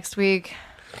gonna be next week.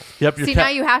 Yep, your See, cat. now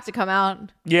you have to come out.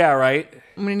 Yeah, right.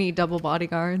 I'm gonna need double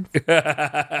bodyguards.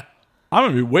 I'm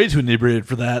gonna be way too inebriated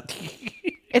for that.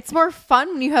 It's more fun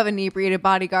when you have inebriated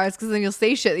bodyguards because then you'll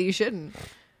say shit that you shouldn't.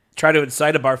 Try to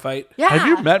incite a bar fight. Yeah. Have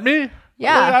you met me?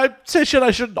 Yeah. Like, I say shit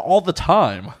I shouldn't all the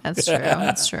time. That's true.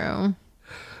 That's true.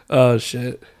 Oh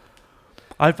shit.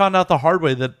 I found out the hard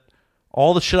way that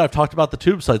all the shit I've talked about the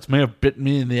tube sites may have bitten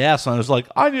me in the ass, and I was like,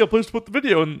 I need a place to put the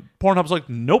video, and Pornhub's like,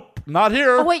 nope, not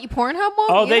here. Oh wait, you Pornhub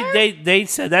won't? Oh, either? they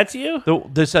said that to you?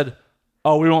 They said,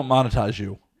 oh, we won't monetize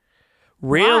you.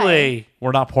 Really?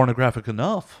 We're not pornographic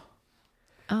enough.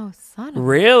 Oh, son of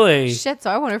Really? shit. So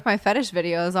I wonder if my fetish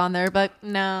video is on there, but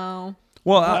no.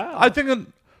 Well, Wow. I think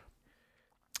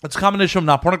it's a combination of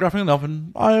not pornographic enough,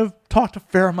 and I've talked a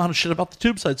fair amount of shit about the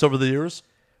tube sites over the years.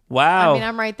 Wow. I mean,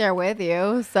 I'm right there with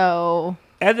you. So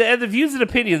and the views and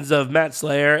opinions of Matt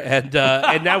Slayer and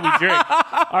Now We Drink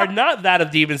are not that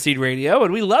of Demon Seed Radio,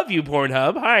 and we love you,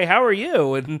 Pornhub. Hi, how are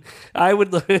you? And I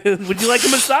would would you like a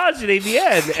massage at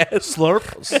AVN? Slurp,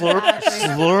 slurp,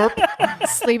 slurp.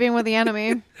 sleeping with the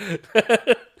enemy.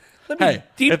 Hey,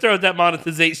 Deep throat that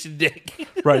monetization dick.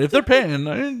 right? If they're paying,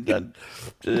 I mean, that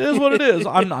it is what it is.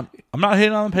 I'm not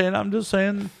hating on them paying. I'm just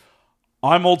saying,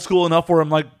 I'm old school enough where I'm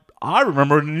like, I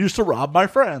remember and used to rob my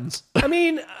friends. I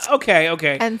mean,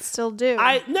 okay. And still do.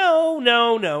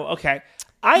 No. Okay.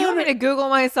 You want me to Google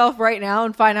myself right now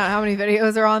and find out how many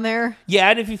videos are on there? Yeah,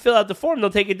 and if you fill out the form, they'll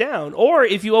take it down. Or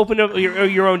if you open up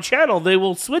your own channel, they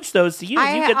will switch those to you.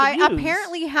 And you get the views. I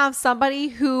apparently have somebody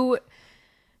who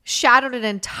shadowed an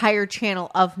entire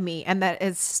channel of me, and that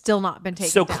has still not been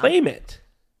taken down. So claim it.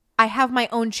 I have my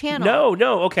own channel.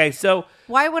 No. Okay, so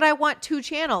Why would I want 2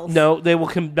 channels? no, they will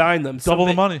combine them. Double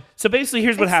the money. So basically,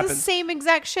 here's what It's happens. the same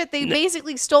exact shit. They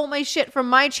basically stole my shit from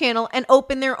my channel and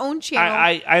opened their own channel.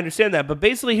 I understand that, but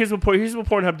basically, here's what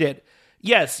Pornhub did.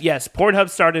 Yes,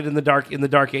 Pornhub started in the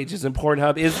dark ages, and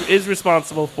Pornhub is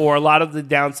responsible for a lot of the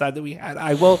downside that we had.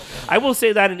 I will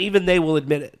say that, and even they will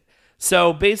admit it.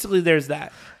 So basically, there's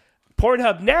that.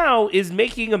 Pornhub now is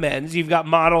making amends. You've got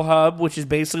Model Hub, which is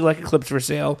basically like a Clips for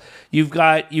Sale. You've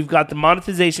got the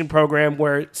monetization program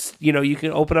where you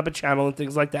can open up a channel and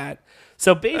things like that.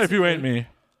 So basically, If you ain't me.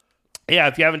 yeah,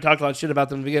 if you haven't talked a lot of shit about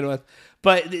them to begin with.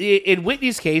 But in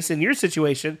Whitney's case, in your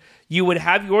situation, you would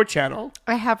have your channel.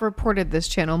 I have reported this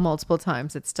channel multiple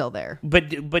times. It's still there. But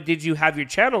did you have your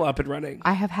channel up and running?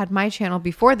 I have had my channel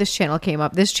before this channel came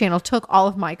up. This channel took all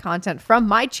of my content from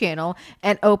my channel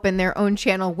and opened their own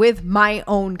channel with my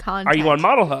own content. Are you on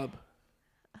Model Hub?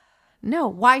 No.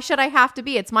 Why should I have to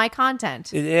be? It's my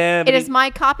content. Yeah, It is my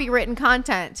copywritten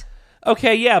content.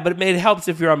 Okay, yeah, but it helps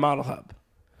if you're on Model Hub.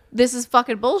 This is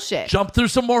fucking bullshit. Jump through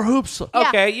some more hoops.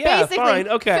 Okay, yeah, basically, fine,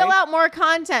 okay. Fill out more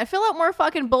content. Fill out more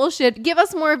fucking bullshit. Give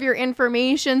us more of your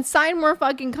information. Sign more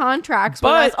fucking contracts with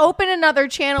But- us. Open another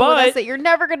channel with but- us that you're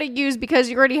never going to use because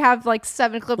you already have like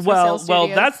 7 clips for Well, sale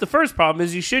studios. that's the first problem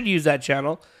is you should use that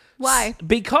channel. Why?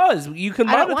 Because you can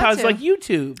I don't want monetize to. like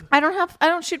YouTube. I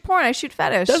don't shoot porn. I shoot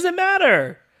fetish. Doesn't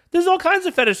matter. There's all kinds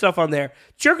of fetish stuff on there.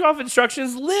 Jerk off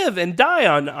instructions live and die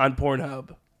on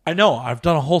Pornhub. I know. I've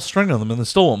done a whole string of them, and they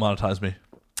still won't monetize me.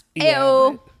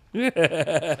 Ew.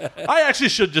 I actually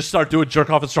should just start doing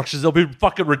jerk off instructions. They'll be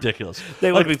fucking ridiculous.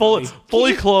 They would be funny.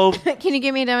 fully clothed. Can you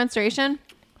give me a demonstration?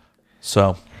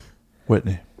 So,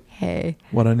 Whitney, Hey.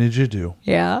 what I need you to do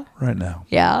Yeah. right now,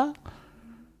 Yeah.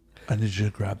 I need you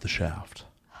to grab the shaft.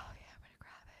 Oh yeah, I'm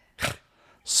gonna grab it.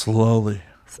 Slowly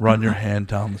run your hand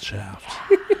down the shaft.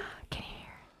 Can you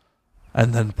hear?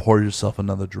 And then pour yourself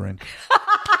another drink.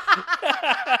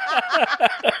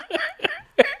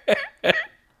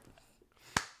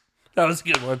 That was a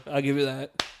good one. I'll give you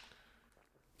that.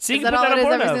 See, Is you that can all put it that is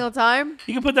on every Pornhub. single time?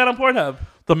 You can put that on Pornhub.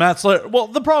 The Matt Slayer. Well,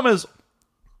 the problem is,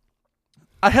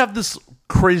 I have this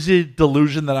crazy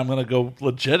delusion that I'm going to go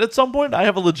legit at some point. I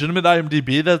have a legitimate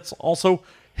IMDb that's also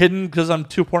hidden because I'm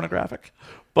too pornographic.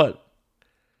 But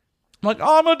I'm like,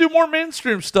 oh, I'm going to do more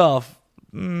mainstream stuff.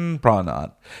 Probably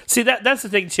not. See, that's the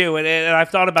thing too, and I've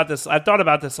thought about this. I've thought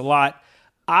about this a lot.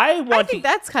 I I think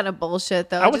that's kind of bullshit,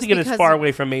 though. I want just to get as because- far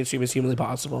away from mainstream as humanly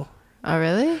possible. Oh,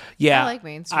 really? Yeah, I like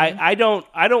mainstream. I don't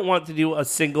want to do a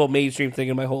single mainstream thing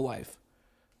in my whole life.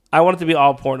 I want it to be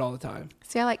all porn all the time.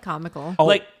 See, I like comical. Oh,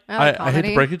 Like- I like I hate to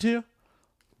comedy. break it to you.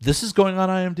 This is going on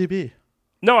IMDb.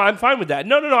 No, I'm fine with that.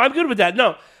 No, I'm good with that.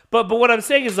 No, but what I'm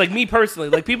saying is like me personally.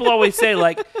 Like people always say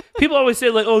like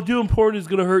oh, doing porn is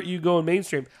gonna hurt you going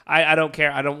mainstream. I don't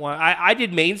care. I don't want. I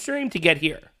did mainstream to get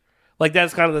here. Like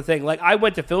that's kind of the thing. Like I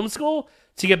went to film school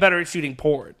to get better at shooting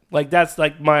porn. Like that's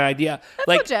like my idea.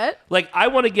 Like legit. like I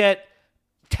want to get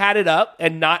tatted up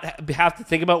and not have to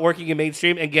think about working in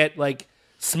mainstream and get like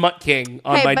Smut King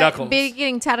on my but knuckles.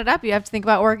 getting tatted up, you have to think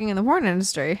about working in the porn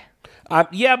industry.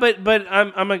 Yeah, but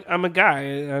I'm a guy.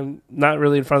 I'm not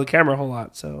really in front of the camera a whole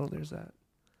lot, so there's that.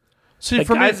 See, Like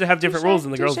for me, guys have different rules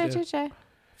than the girls do. Touche.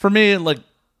 for me, like,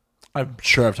 I'm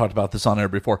sure I've talked about this on air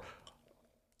before.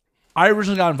 I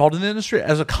originally got involved in the industry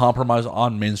as a compromise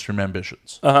on mainstream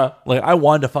ambitions. Like, I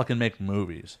wanted to fucking make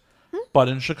movies. But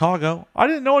in Chicago, I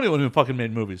didn't know anyone who fucking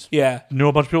made movies. Yeah. Knew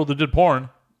a bunch of people that did porn.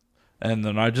 And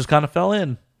then I just kind of fell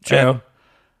in. True. And,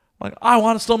 like, I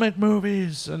want to still make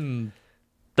movies. And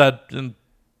that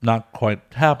not quite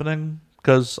happening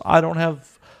because I don't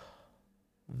have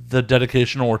the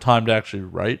dedication or time to actually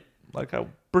write like I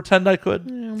pretend I could.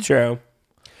 True.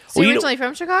 So Well, you're you originally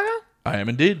from Chicago? I am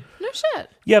indeed. No shit.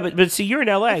 Yeah, but see, you're in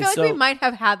LA, I feel like so we might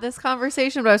have had this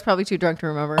conversation, but I was probably too drunk to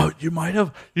remember. Oh, you might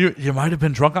have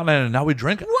been drunk on it, and now we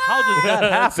drink it. How did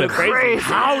that happen? So crazy.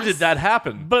 How did that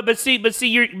happen? but see,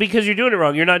 you're because you're doing it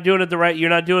wrong. You're not doing it the right.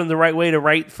 You're not doing the right way to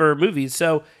write for movies.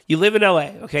 So you live in LA,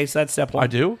 okay? So that's step one. I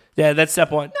do. Yeah, that's step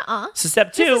one. So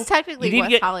step two, This is technically you need to West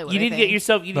get Hollywood, you I need to get think.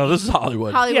 yourself. No, this is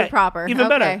Hollywood. Hollywood proper. Even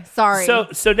okay, better. Sorry.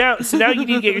 So now you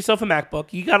need to get yourself a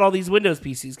MacBook. You got all these Windows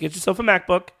PCs. Get yourself a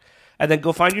MacBook, and then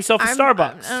go find yourself a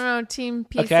Starbucks. I don't know, Team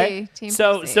PC. Okay, Team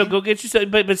so PC. go get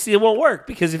yourself, but see, it won't work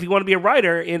because if you want to be a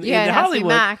writer in Yeah, it has to be Hollywood,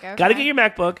 Mac, got to okay. get your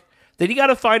MacBook. Then you got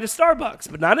to find a Starbucks,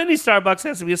 but not any Starbucks. It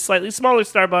has to be a slightly smaller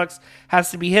Starbucks.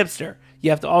 Has to be hipster. You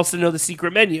have to also know the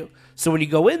secret menu. So when you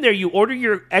go in there, you order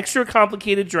your extra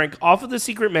complicated drink off of the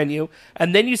secret menu,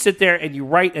 and then you sit there and you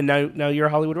write, and now you're a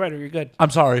Hollywood writer. You're good.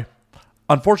 I'm sorry.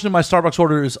 Unfortunately, my Starbucks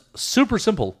order is super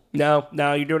simple. No,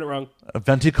 you're doing it wrong. A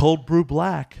venti cold brew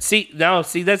black. See,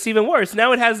 that's even worse.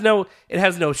 Now it has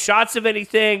no shots of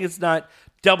anything. It's not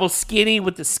double skinny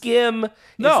with the skim.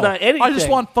 No, it's not anything. I just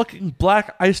want fucking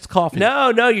black iced coffee. No,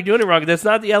 you're doing it wrong. That's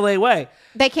not the LA way.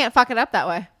 They can't fuck it up that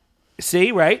way.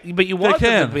 See, right? But you They want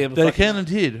them can. to be able to They fucking- can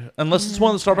indeed. Unless it's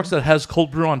one of the Starbucks that has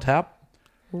cold brew on tap.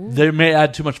 They may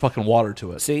add too much fucking water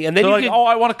to it. See, and then they're you like, can- oh,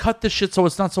 I want to cut this shit so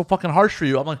it's not so fucking harsh for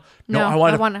you. I'm like, no, I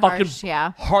want it fucking harsh,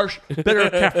 yeah. harsh, bitter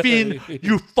caffeine.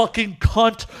 You fucking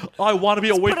cunt. I want to be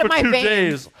awake put it for in my 2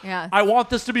 veins. days. Yeah. I want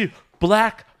this to be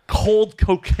black, cold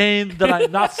cocaine that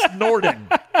I'm not snorting.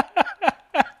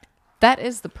 That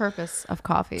is the purpose of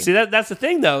coffee. See, that's the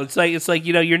thing, though. It's like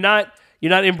you're not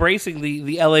embracing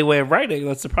the LA way of writing.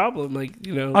 That's the problem. Like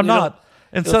I'm not.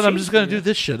 Instead, I'm change just going it, to do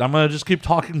this shit. I'm going to just keep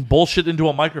talking bullshit into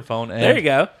a microphone and There you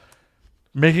go.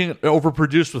 making it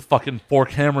overproduced with fucking 4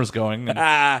 cameras going.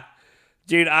 And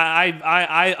Dude,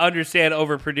 I understand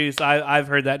overproduced. I've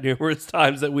heard that numerous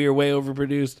times that we are way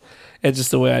overproduced. It's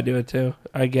just the way I do it too.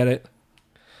 I get it.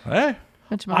 hey,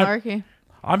 Much malarkey.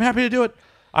 I'm happy to do it.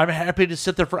 I'm happy to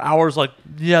sit there for hours like,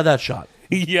 yeah, that shot.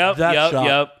 Yep. That shot.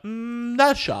 Yep.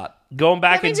 That shot. Going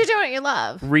back That means and you're doing what you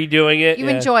love. redoing it. You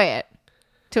yeah. enjoy it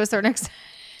to a certain extent.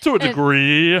 To a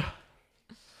degree.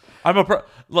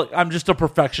 I'm just a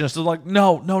perfectionist. I'm like,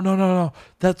 no.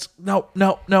 That's no.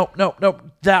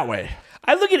 That way.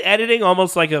 I look at editing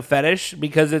almost like a fetish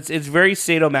because it's very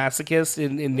sadomasochist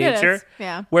in nature. is,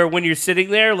 yeah. Where when you're sitting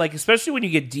there, like especially when you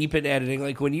get deep in editing,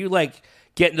 like when you like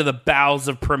get into the bowels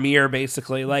of Premiere,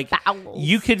 basically, like Bowels.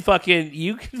 you can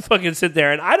fucking sit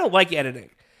there, and I don't like editing.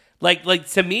 Like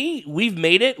to me, we've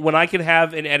made it when I can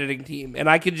have an editing team, and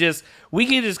we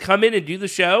can just come in and do the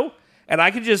show. And I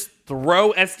could just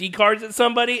throw SD cards at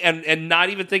somebody and not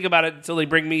even think about it until they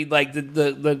bring me like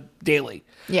the daily.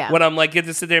 Yeah. When I'm like, get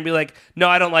to sit there and be like, no,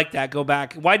 I don't like that. Go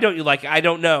back. Why don't you like it? I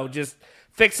don't know. Just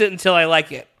fix it until I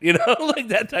like it. You know, like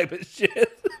that type of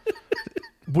shit.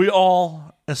 We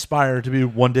all aspire to be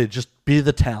one day just be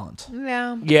the talent.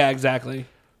 Yeah. Yeah, exactly.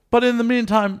 But in the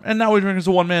meantime, and Now We Drink is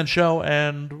a one-man show,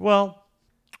 and well,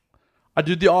 I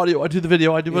do the audio, I do the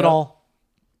video, I do it Yep. all.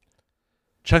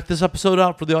 Check this episode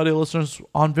out for the audio listeners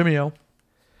on Vimeo.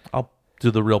 I'll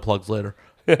do the real plugs later.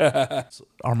 It's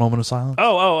our moment of silence.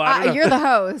 Oh, I don't know. You're the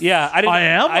host. Yeah, I didn't. I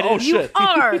am? I didn't, Oh, shit.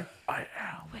 Are.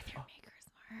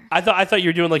 I thought you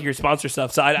were doing like your sponsor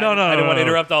stuff. So I No, I didn't want to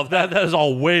interrupt all that. That is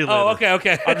all way later. Oh,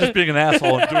 okay. I'm just being an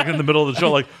asshole and doing it in the middle of the show,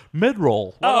 like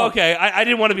mid-roll. Oh, okay. I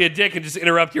didn't want to be a dick and just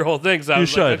interrupt your whole thing. So I You was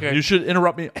should. Like, okay. You should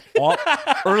interrupt me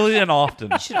early and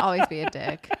often. Should always be a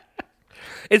dick.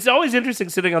 It's always interesting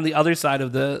sitting on the other side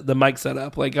of the mic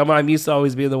setup. Like I'm used to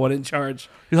always being the one in charge.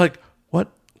 You're like, what?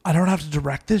 I don't have to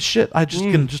direct this shit. I just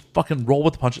can just fucking roll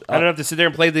with the punches. I don't have to sit there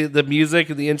and play the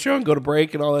music and the intro and go to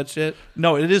break and all that shit.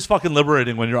 No, it is fucking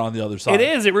liberating when you're on the other side. It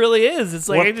is. It really is. It's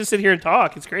like What- I just sit here and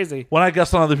talk. It's crazy. When I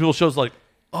guest on other people's shows, like,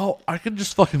 oh, I can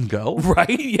just fucking go. Right?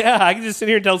 Yeah. I can just sit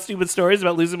here and tell stupid stories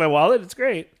about losing my wallet. It's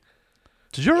great.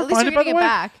 Did you ever At least find you're it, by getting the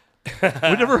it way?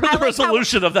 back. We never heard the like how-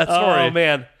 resolution of that story. Oh,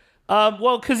 man.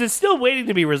 Well, because it's still waiting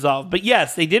to be resolved. But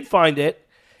yes, they did find it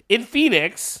in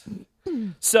Phoenix.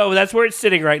 So that's where it's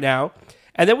sitting right now.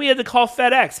 And then we had to call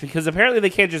FedEx because apparently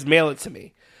they can't just mail it to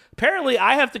me. Apparently,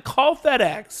 I have to call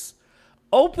FedEx,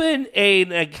 open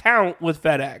an account with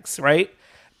FedEx, right?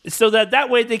 So that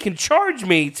way they can charge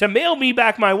me to mail me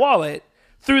back my wallet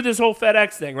through this whole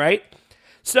FedEx thing, right?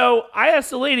 So I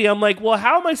asked the lady, I'm like, well,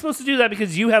 how am I supposed to do that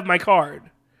because you have my card?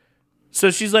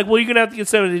 So she's like, well, you're going to have to get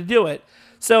somebody to do it.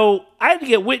 So I had to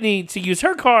get Whitney to use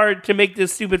her card to make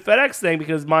this stupid FedEx thing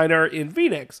because mine are in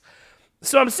Phoenix.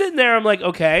 So I'm sitting there, I'm like,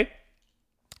 okay.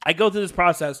 I go through this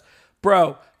process.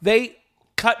 Bro, they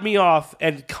cut me off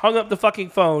and hung up the fucking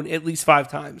phone at least 5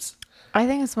 times. I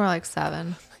think it's more like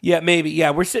 7. Yeah, maybe.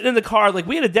 Yeah, we're sitting in the car. Like,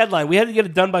 we had a deadline. We had to get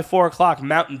it done by 4 o'clock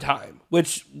Mountain Time,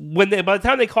 which by the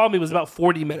time they called me was about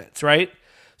 40 minutes, right?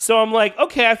 So I'm like,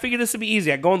 okay, I figured this would be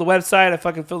easy. I go on the website. I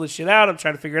fucking fill this shit out. I'm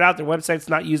trying to figure it out. Their website's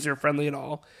not user-friendly at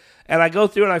all. And I go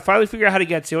through and I finally figure out how to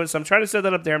get to it. So I'm trying to set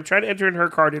that up there. I'm trying to enter in her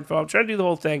card info. I'm trying to do the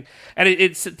whole thing. And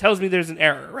it tells me there's an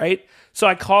error, right? So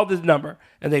I called this number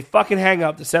and they fucking hang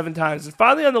up the 7 times. And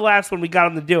finally on the last one, we got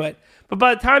them to do it. But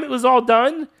by the time it was all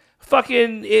done,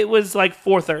 it was like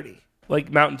 4:30,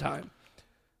 like Mountain Time.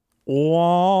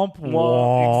 Womp,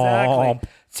 womp. Exactly.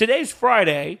 Today's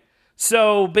Friday.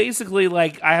 So basically,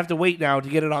 like, I have to wait now to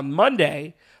get it on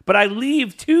Monday. But But I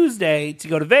leave Tuesday to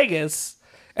go to Vegas,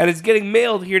 and it's getting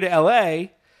mailed here to LA.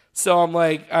 So I'm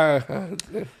like,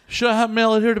 Should I have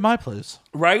mail it here to my place?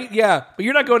 right? Yeah. But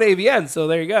you're not going to AVN, so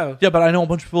there you go. Yeah, but I know a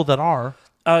bunch of people that are.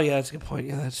 Oh, yeah, that's a good point.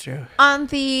 Yeah, that's true. On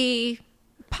the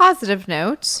positive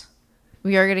note,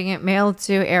 we are getting it mailed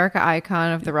to Erica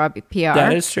Icon of the Robbie PR.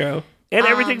 That is true. And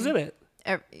everything's in it.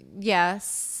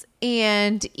 Yes.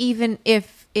 And even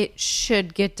if it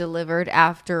should get delivered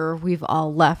after we've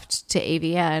all left to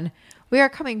AVN, we are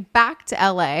coming back to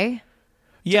LA.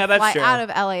 Yeah, that's Fly true. out of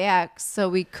LAX, so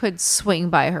we could swing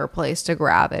by her place to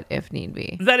grab it if need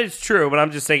be. That is true, but I'm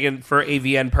just thinking for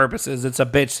AVN purposes, it's a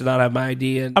bitch to not have my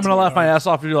ID. And I'm going to laugh my ass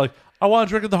off if you're like, I want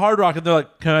to drink at the Hard Rock. And they're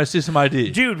like, can I see some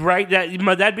ID? Dude, right?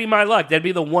 That'd be my luck. That'd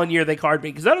be the 1 year they card me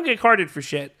because I don't get carded for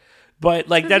shit. But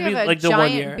like that'd be You have a like the 1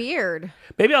 giant year. beard.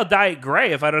 Maybe I'll dye it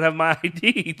gray if I don't have my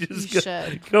ID. Just You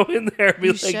should. go in there and be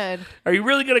You like, should. "Are you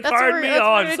really gonna That's card what me?" we're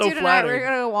Oh, I'm gonna so do tonight. We're flattered.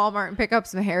 gonna go to Walmart and pick up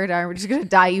some hair dye. We're just gonna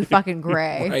dye you fucking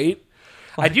gray. Right?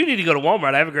 I do need to go to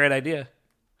Walmart. I have a great idea.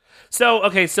 So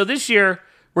this year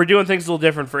we're doing things a little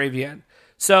different for AVN.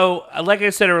 So, like I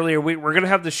said earlier, we're going to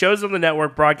have the shows on the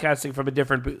network broadcasting from a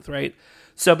different booth, right?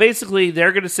 So basically,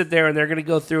 they're going to sit there and they're going to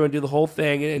go through and do the whole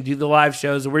thing and do the live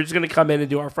shows, and we're just going to come in and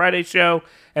do our Friday show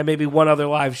and maybe one other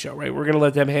live show, right? We're going to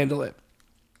let them handle it.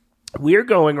 We're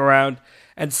going around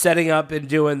and setting up and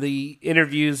doing the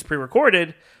interviews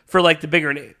pre-recorded for like the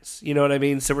bigger names, you know what I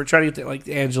mean? So we're trying to get to, like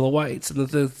the Angela Whites and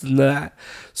this and that.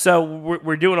 So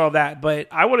we're doing all that, but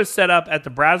I want to set up at the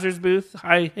Brazzers booth.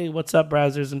 Hi, hey, what's up,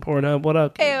 Brazzers and Pornhub? What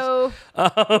up? kids?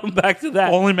 Ew. Back to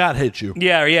that. Only Matt hates you.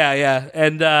 Yeah.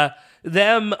 And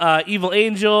them, Evil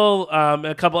Angel,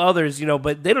 a couple others, you know,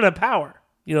 but they don't have power.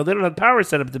 You know, they don't have power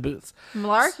set up at the booths.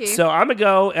 Malarkey. So I'm going to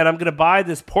go and I'm going to buy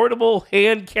this portable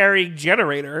hand-carrying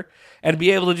generator and be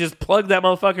able to just plug that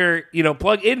motherfucker, you know,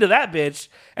 plug into that bitch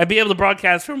and be able to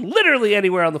broadcast from literally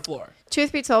anywhere on the floor.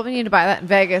 Truth be told, we need to buy that in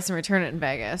Vegas and return it in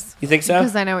Vegas. You think so?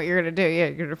 Because I know what you're gonna do. Yeah,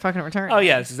 you're gonna fucking return it. Oh,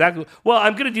 yeah, that's exactly. Well,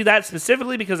 I'm going to do that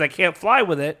specifically because I can't fly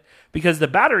with it because the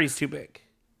battery's too big.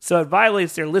 So it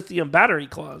violates their lithium battery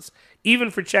clause, even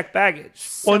for checked baggage.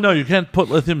 Well, no, you can't put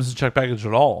lithiums in check baggage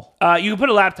at all. You can put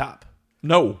a laptop.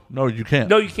 No, you can't.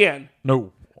 No, you can.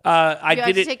 No. I You have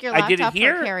did to it. take your I did it laptop for a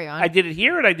here. carry-on. I did it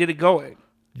here, and I did it going.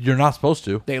 You're not supposed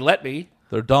to. They let me.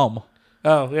 They're dumb.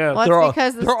 Oh yeah. Well, They're that's on,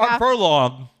 because the they're on staff.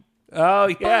 furlong. Oh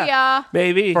yeah. Booyah.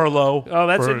 Maybe. Furlough. Oh,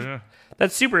 that's Fur-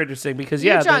 that's super interesting because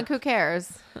You're yeah. drunk. Who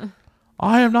cares?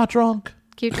 I am not drunk.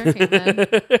 Keep drinking, then.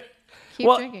 Keep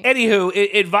Well, drinking. anywho,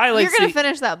 it violates. You're gonna the-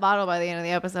 finish that bottle by the end of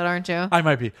the episode, aren't you? I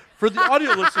might be. For the audio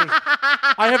listeners,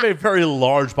 I have a very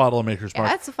large bottle of Maker's Yeah,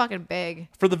 Mark. that's fucking big.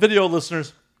 For the video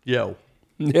listeners, yo.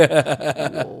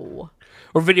 Whoa.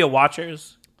 or video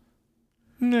watchers.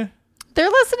 Nah. They're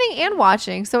listening and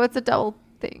watching, so it's a double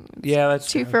thing. Yeah,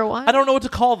 that's Two true. for one. I don't know what to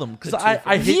call them because I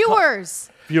hate Viewers.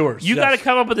 viewers. You yes. got to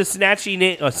come up with a snatchy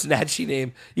name. A snatchy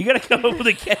name. You got to come up with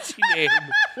a catchy name.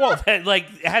 Well, that like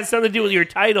has something to do with your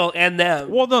title and them.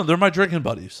 Well, no, they're my drinking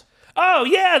buddies. Oh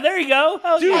yeah, there you go.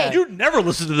 Hell Dude, yeah. you never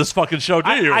listen to this fucking show,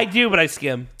 do you? I do, but I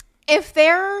skim. If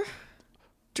they're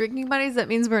drinking buddies, that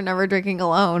means we're never drinking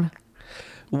alone.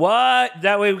 What?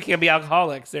 That way we can't be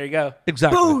alcoholics. There you go.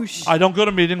 Exactly. Boosh. I don't go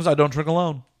to meetings. I don't drink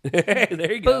alone.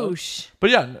 There you go. Boosh. But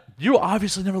yeah, you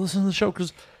obviously never listen to the show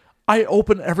because I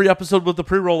open every episode with the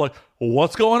pre-roll like,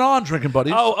 what's going on, drinking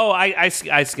buddies? I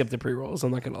skip the pre-rolls.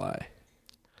 I'm not going to lie.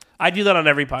 I do that on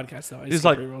every podcast, though. He's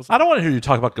like, I don't want to hear you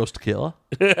talk about Ghost Tequila.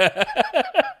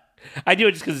 I do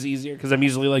it just because it's easier, because I'm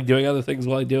usually like doing other things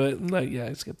while I do it. And like, yeah,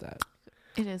 I skip that.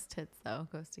 It is tits, though.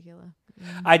 Ghost tequila.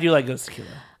 I do like Ghost Tequila.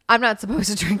 I'm not supposed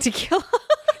to drink tequila.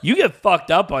 You get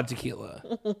fucked up on tequila.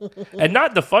 And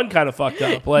not the fun kind of fucked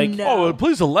up. Like, Oh,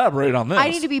 please elaborate on this. I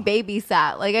need to be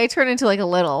babysat. Like, I turn into like a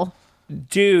little.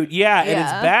 dude, yeah, and it's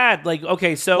Yeah. bad. Like,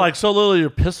 okay, so Like, so Lily, you're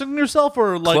pissing yourself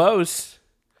or like... close.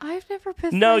 I've never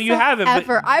pissed No, myself you haven't, but-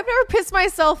 ever. I've never pissed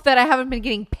myself that I haven't been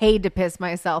getting paid to piss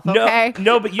myself, okay?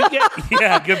 No, but you get,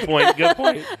 yeah, good point.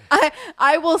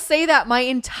 I will say that my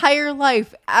entire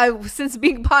life, since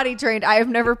being potty trained, I have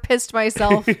never pissed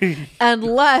myself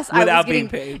unless I was Without getting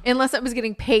being paid. unless I was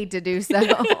getting paid to do so.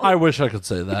 I wish I could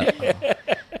say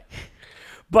that.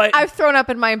 But I've thrown up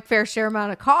in my fair share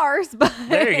amount of cars, but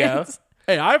there you go.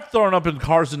 Hey, I've thrown up in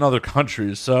cars in other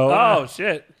countries, so... Oh,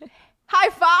 shit. High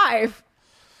five.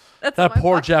 That's that my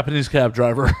poor fault. Japanese cab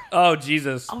driver. Oh,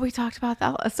 Jesus. Oh, we talked about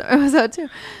that last episode too.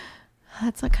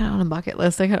 That's like kind of on a bucket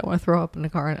list. I kind of want to throw up in a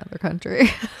car in another country.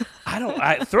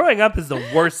 Throwing up is the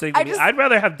worst thing. I just- I'd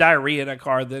rather have diarrhea in a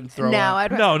car than throw no,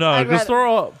 up. I'd No, I'd because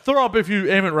rather- throw up if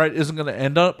you aim it right isn't going to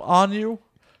end up on you.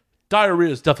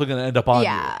 diarrhea is definitely going to end up on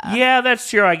Yeah. Yeah, that's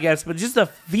true, I guess. But just the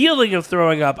feeling of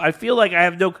throwing up, I feel like I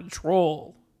have no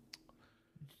control.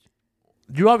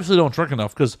 you. You obviously don't drink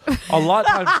enough because a lot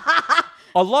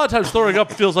of times throwing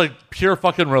up feels like pure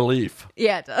fucking relief.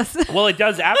 Yeah, it does. Well, it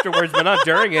does afterwards, but not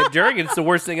during it. During it's the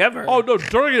worst thing ever. Oh no,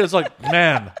 during it it's like,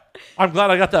 man, I'm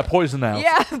glad I got that poison out.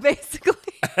 Yeah, basically.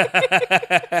 Like,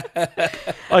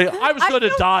 I was going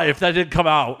to die if that didn't come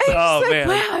out. Oh, It's like, man.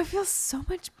 wow, I feel so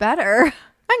much better.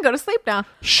 I can go to sleep now.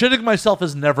 Shitting myself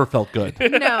has never felt good.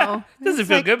 No. It doesn't It's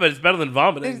feel like- good, but it's better than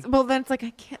vomiting. Well, then it's like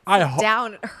I can't I sit ho-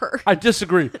 down. It hurts. I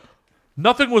disagree.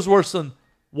 Nothing was worse than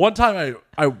one time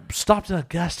I stopped in a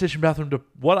gas station bathroom to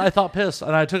what I thought piss,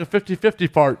 and I took a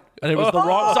 50-50 fart, and it was the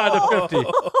wrong side of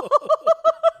 50.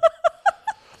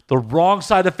 The wrong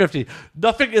side of 50.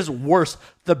 Nothing is worse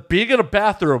than being in a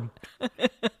bathroom and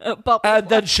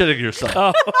then shitting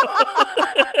yourself.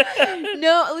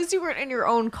 No, at least you weren't in your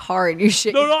own car and you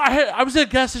shit. No, I was in a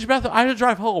gas station bathroom. I had to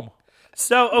drive home.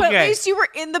 So, But at okay. least you were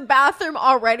in the bathroom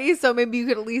already, so maybe you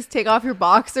could at least take off your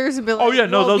boxers and be like, Oh yeah,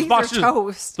 no, well, those these boxers, are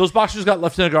toast. those boxers got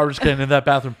left in a garbage can in that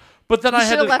bathroom. But then I You had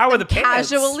should have to. left how are them the pants?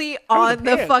 casually How are on the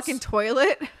the pants? fucking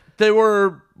toilet. They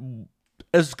were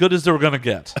as good as they were gonna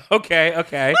get. Okay.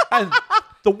 And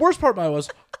the worst part about it was,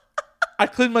 I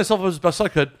cleaned myself up as best I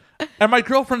could, and my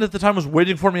girlfriend at the time was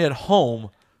waiting for me at home.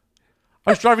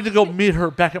 I was driving to go meet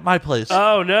her back at my place.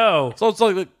 Oh, no. So it's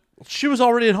like she was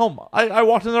already at home. I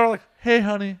walked in there like, "Hey,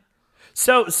 honey."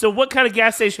 So what kind of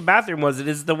gas station bathroom was it?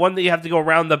 Is it the one that you have to go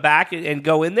around the back and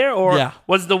go in there? Or Yeah.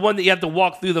 was it the one that you have to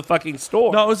walk through the fucking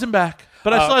store? No, it was in back,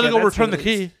 but I Oh, still had to okay, go that's return the what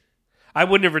it is. key. I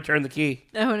wouldn't have returned the key.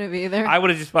 I wouldn't be either. I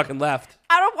would have just fucking left.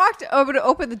 I'd have walked over to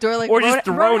open the door like Or just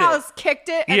thrown it. Roadhouse kicked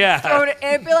it and Yeah. thrown it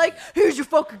in and be like, here's your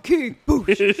fucking key.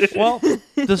 Boosh. Well,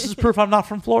 this is proof I'm not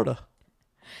from Florida.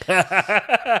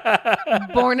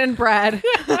 Born and bred.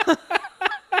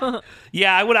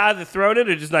 Yeah, I would have either thrown it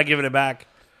or just not given it back.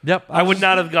 Yep, I would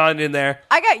not have gone in there.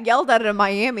 I got yelled at in a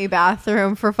Miami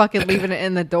bathroom for fucking leaving it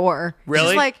in the door. Really?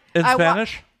 She's like, in I wa-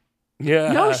 Spanish.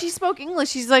 Yeah. No, she spoke English.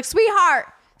 She's like, sweetheart,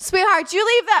 did you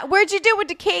leave that? Where'd you do with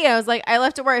the key? I was like, I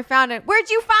left it where I found it. Where'd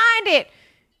you find it?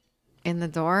 In the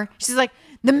door. She's like,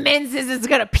 the men's is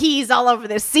gonna peas all over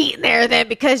the seat in there then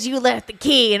because you left the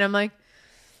key. And I'm like,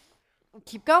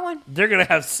 keep going. They're going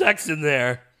to have sex in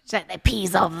there. She's like, they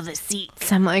peas all over the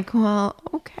seats. I'm like, well,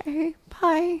 okay,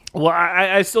 bye. Well,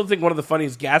 I still think one of the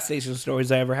funniest gas station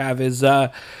stories I ever have is,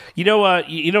 you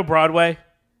know Broadway?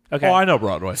 Okay. Oh, I know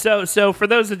Broadway. So for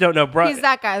those that don't know, He's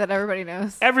that guy that everybody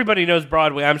knows. everybody knows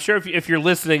Broadway. I'm sure if you're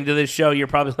listening to this show, you're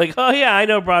probably like, oh yeah, I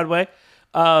know Broadway.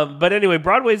 But anyway,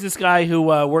 Broadway's this guy who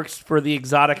works for the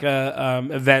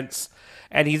Exotica events,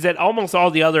 and he's at almost all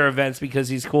the other events because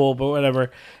he's cool. But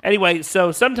whatever. Anyway,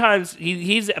 so sometimes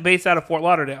he's based out of Fort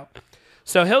Lauderdale,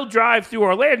 so he'll drive through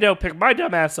Orlando, pick my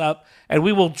dumb ass up, and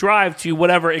we will drive to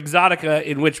whatever Exotica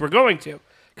in which we're going to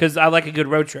because I like a good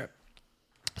road trip.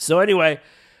 So anyway,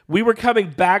 we were coming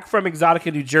back from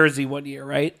Exotica, New Jersey one year,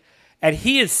 right? And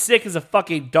he is sick as a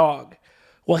fucking dog.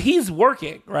 Well, he's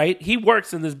working, right? He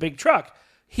works in this big truck.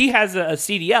 He has a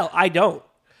CDL. I don't.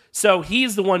 So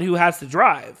he's the one who has to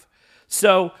drive.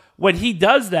 So when he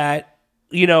does that,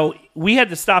 you know, we had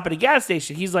to stop at a gas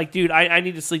station. He's like, dude, I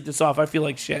need to sleep this off. I feel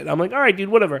like shit. I'm like, all right, dude,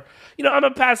 whatever. You know, I'm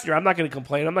a passenger. I'm not going to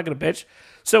complain. I'm not going to bitch.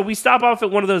 So we stop off at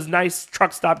one of those nice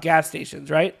truck stop gas stations,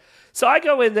 right? So I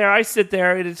go in there, I sit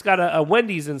there, and it's got a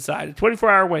Wendy's inside, a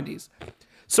 24-hour Wendy's.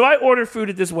 So I order food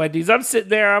at this Wendy's. I'm sitting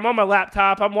there, I'm on my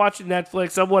laptop, I'm watching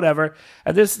Netflix, I'm whatever.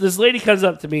 And this lady comes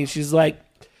up to me, she's like,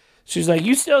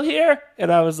 you still here?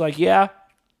 And I was like, yeah.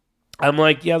 I'm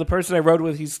like, yeah, the person I rode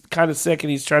with, he's kind of sick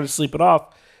and he's trying to sleep it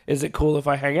off. Is it cool if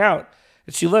I hang out?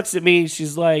 And she looks at me,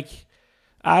 she's like,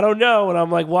 I don't know. And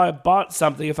I'm like, well, I bought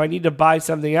something. If I need to buy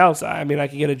something else, I mean, I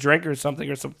could get a drink or something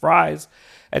or some fries.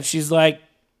 And she's like,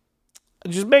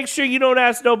 just make sure you don't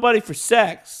ask nobody for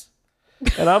sex.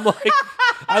 And I'm like,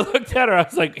 I looked at her, I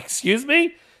was like, excuse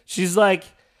me? She's like,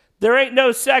 there ain't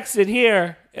no sex in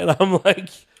here. And I'm like,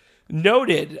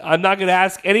 noted. I'm not going to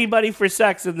ask anybody for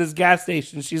sex in this gas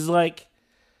station. She's like,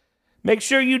 make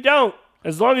sure you don't.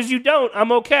 As long as you don't,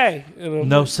 I'm okay. And I'm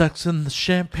No like, sex in the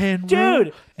champagne room.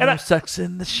 Dude, and no I- sex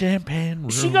in the champagne room.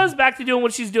 she goes back to doing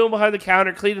what she's doing behind the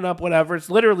counter, cleaning up, whatever.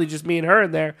 It's literally just me and her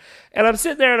in there. And I'm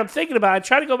sitting there and I'm thinking about it. I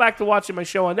try to go back to watching my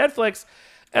show on Netflix,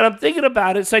 and I'm thinking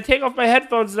about it. So I take off my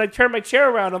headphones and I turn my chair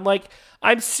around. I'm like,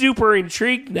 I'm super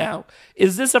intrigued now.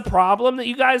 Is this a problem that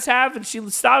you guys have? And she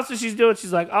stops what she's doing.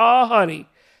 She's like, oh, honey,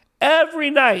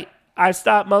 every night I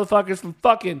stop motherfuckers from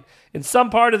fucking in some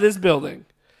part of this building.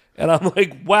 And I'm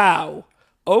like, wow,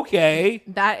 okay.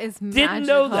 That is magical. Didn't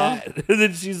know that. And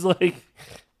then she's like,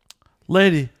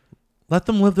 Lady, Let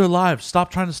them live their lives.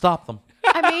 Stop trying to stop them.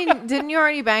 I mean, didn't you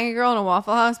already bang a girl in a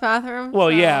Waffle House bathroom? Well, So-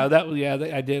 yeah,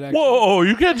 I did. Actually. Whoa,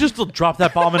 you can't just drop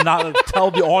that bomb and not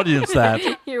tell the audience that.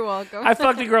 You're welcome. I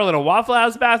fucked a girl in a Waffle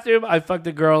House bathroom. I fucked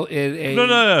a girl in a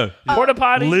No. porta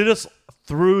potty. Lead us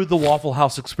through the Waffle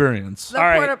House experience. The All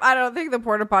right. I don't think the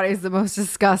porta potty is the most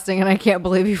disgusting, and I can't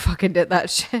believe you fucking did that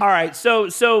shit. All right,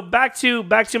 so back to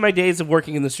my days of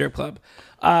working in the strip club.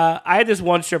 I had this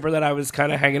one stripper that I was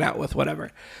kind of hanging out with, whatever.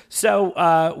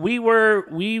 So we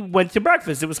went to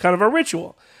breakfast. It was kind of a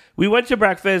ritual. We went to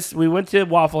breakfast. We went to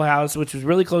Waffle House, which was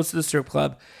really close to the strip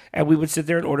club, and we would sit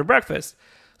there and order breakfast.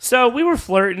 So we were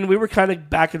flirting. We were kind of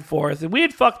back and forth, and we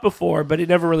had fucked before, but it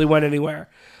never really went anywhere.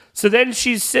 So then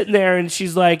she's sitting there, and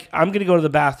she's like, "I'm gonna go to the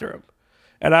bathroom."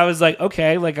 And I was like,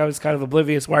 okay, like I was kind of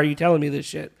oblivious. Why are you telling me this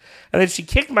shit? And then she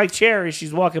kicked my chair as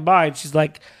she's walking by, and she's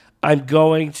like, I'm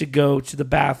going to go to the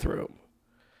bathroom.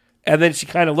 And then she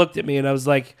kind of looked at me, and I was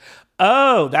like,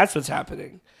 oh, that's what's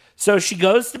happening. So she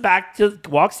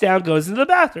walks down, goes into the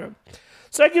bathroom.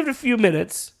 So I give it a few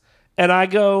minutes, and I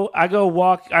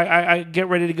get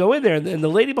ready to go in there. And the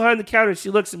lady behind the counter, she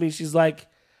looks at me, she's like,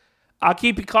 I'll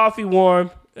keep your coffee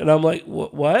warm. And I'm like,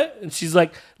 what? And she's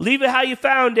like, leave it how you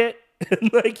found it.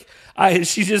 And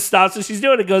she just stops what she's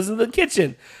doing and goes into the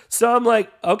kitchen. So I'm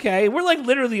like, okay, we're like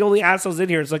literally the only assholes in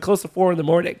here. It's like close to 4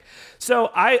 a.m. So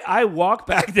I walk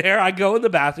back there. I go in the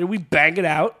bathroom. We bang it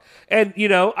out. And,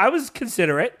 I was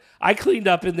considerate. I cleaned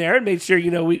up in there and made sure,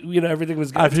 everything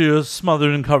was good. After you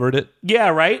smothered and covered it. Yeah,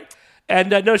 right. And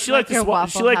no, she liked to your swallow.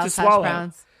 Waffle She liked to House hash swallow.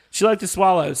 browns. She liked to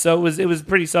swallow. So it was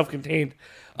pretty self-contained.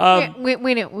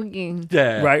 We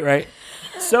Yeah. Right.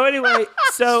 So anyway,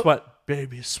 Sweat,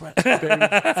 baby, sweat, baby.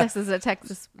 Texas, a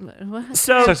Texas. What?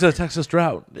 so Texas, a Texas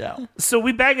drought. Yeah. So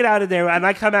we bang it out in there, and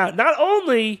I come out. Not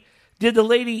only did the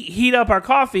lady heat up our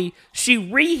coffee, she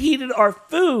reheated our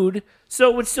food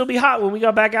so it would still be hot when we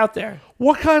got back out there.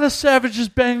 What kind of savage is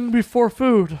banging before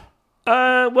food?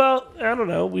 Well, I don't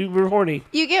know. We were horny.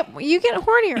 You get hornier. get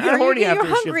horny after you're a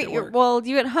shift hungry. at work. Well,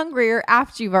 you get hungrier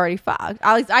after you've already fucked.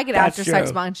 At least I get That's after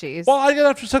sex true. munchies. Well, I get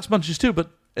after sex munchies too, but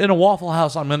in a Waffle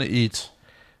House, I'm going to eat.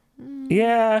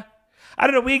 Yeah. I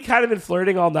don't know. We had kind of been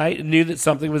flirting all night and knew that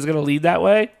something was going to lead that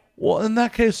way. Well, in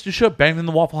that case, you should have banged in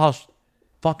the Waffle House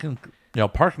fucking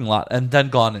parking lot and then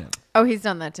gone in. Oh, he's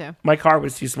done that too. My car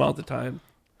was too small at the time.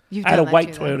 You've I had done a that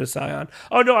white too, then. Toyota Scion.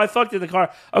 Oh, no, I fucked in the car.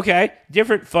 Okay,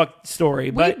 different fuck story.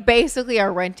 We But basically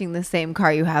are renting the same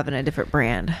car you have in a different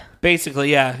brand.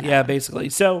 basically, yeah, basically.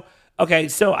 So, okay,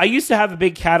 so I used to have a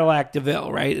big Cadillac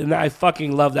DeVille, right? And I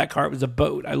fucking loved that car. It was a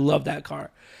boat. I loved that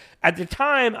car. At the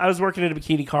time, I was working at a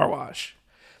bikini car wash.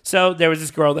 So there was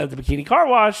this girl at the bikini car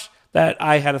wash that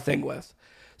I had a thing with.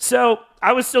 So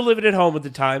I was still living at home at the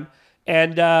time.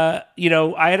 And, I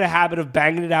had a habit of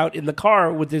banging it out in the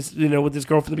car with this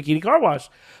girl from the bikini car wash.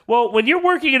 Well, when you're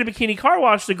working at a bikini car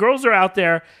wash, the girls are out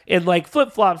there in like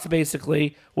flip-flops,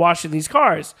 basically, washing these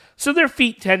cars. So their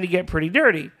feet tend to get pretty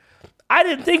dirty. I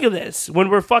didn't think of this when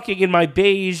we're fucking in my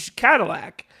beige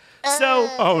Cadillac. So,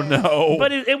 Oh, no.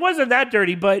 but it wasn't that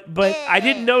dirty, but I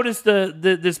didn't notice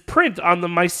this print on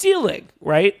my ceiling,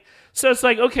 right? So it's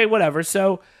like, okay, whatever.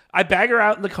 So I bag her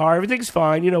out in the car. Everything's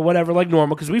fine, whatever, like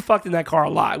normal, because we fucked in that car a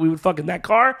lot. We would fuck in that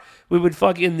car. We would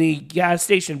fuck in the gas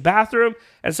station bathroom.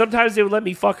 And sometimes they would let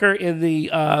me fuck her in the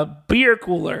beer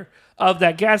cooler of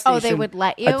that gas station. Oh, they would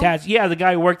let you? Attached. Yeah, the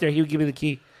guy who worked there, he would give me the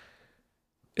key.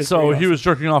 It's So pretty he awesome. was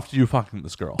jerking off to you fucking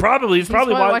this girl. Probably. He's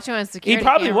probably probably wa- watching on a He security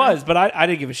probably camera. was, but I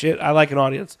didn't give a shit. I like an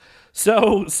audience.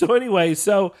 So anyway,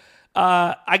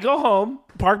 I go home,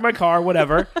 park my car,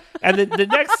 whatever, and then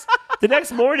the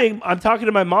next morning, I'm talking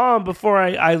to my mom before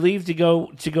I leave to go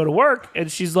to work,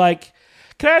 and she's like,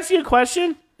 "Can I ask you a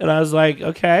question?" And I was like,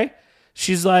 "Okay."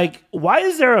 She's like, "Why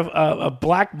is there a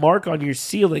black mark on your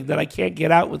ceiling that I can't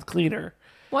get out with cleaner?"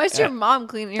 Why is your mom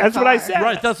cleaning your That's car? what I said.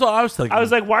 Right, that's what I was thinking. I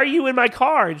was like, "Why are you in my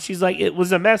car?" And she's like, "It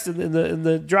was a mess in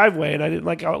the driveway, and I didn't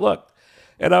like how it looked."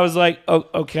 And I was like, "Oh,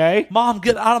 okay." Mom,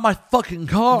 get out of my fucking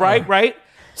car. Right.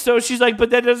 So she's like, but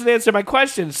that doesn't answer my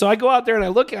question. So I go out there and I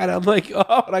look at it. I'm like,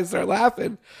 oh, and I start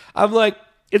laughing. I'm like,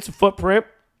 it's a footprint.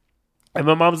 And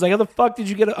my mom's like, how the fuck did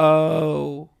you get it?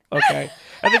 Oh, okay.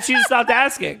 And then she just stopped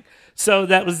asking. So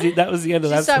that was the end of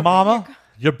that. stopped- Mama,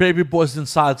 your baby boy's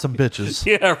inside some bitches.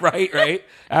 Yeah, right.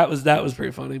 That was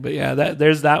pretty funny. But yeah,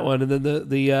 there's that one. And then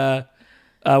the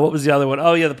what was the other one?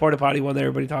 Oh yeah, the porta potty one that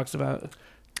everybody talks about.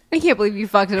 I can't believe you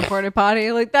fucked in a porta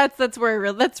potty. Like that's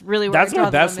really where That's I draw my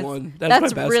the best limits. one. That's my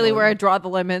best really one. where I draw the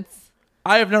limits.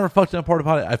 I have never fucked in a porta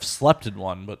potty. I've slept in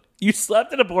one, but You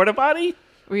slept in a porta potty?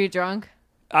 Were you drunk?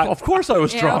 of course I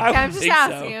was Yeah, drunk. okay, I I'm would just think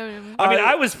asking. so. I mean,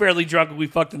 I was fairly drunk when we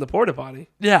fucked in the porta potty.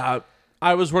 Yeah,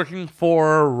 I was working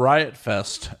for Riot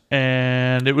Fest,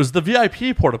 and it was the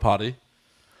VIP porta potty.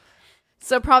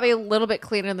 So probably a little bit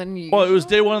cleaner than you. Well, it was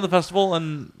day one of the festival,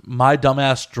 and my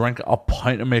dumbass drank a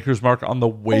pint of Maker's Mark on the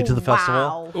way to the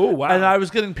festival. Oh, wow. And I was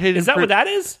getting paid. Is that what that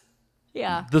is?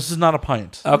 Yeah. This is not a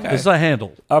pint. Okay. This is a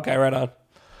handle. Okay, right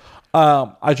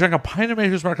on. I drank a pint of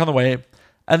Maker's Mark on the way,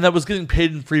 and that was getting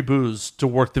paid in free booze to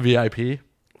work the VIP.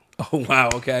 Oh, wow,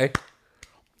 okay.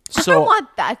 I So want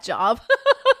that job.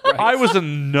 I was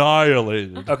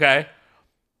annihilated. Okay.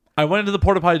 I went into the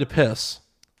porta potty to piss,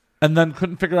 and then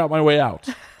couldn't figure out my way out.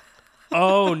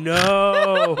 Oh,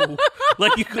 no.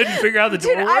 Like you couldn't figure out the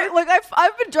Dude, door?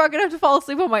 I've been drunk enough to fall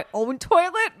asleep on my own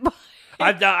toilet.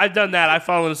 I've done that. I've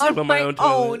fallen asleep on my own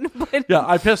toilet. but Yeah,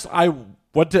 I pissed. I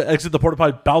went to exit the porta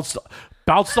potty, bounced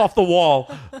off the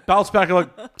wall, bounced back, and like,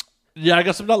 yeah, I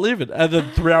guess I'm not leaving. And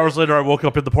then 3 hours later, I woke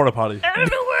up in the porta potty. I don't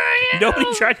know where I am.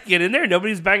 Nobody tried to get in there?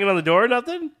 Nobody's banging on the door or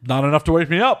nothing? Not enough to wake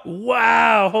me up.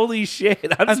 Wow, holy shit.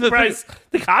 I'm And the surprised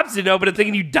the cops didn't know, but I'm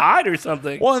thinking you died or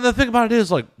something. Well, and the thing about it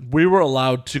is, like, we were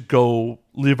allowed to go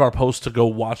leave our post to go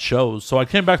watch shows. So I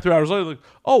came back 3 hours later, like,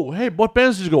 oh, hey, what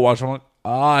bands did you go watch? I'm like,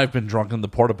 I've been drunk in the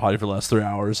porta potty for the last 3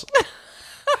 hours.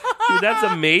 Dude, that's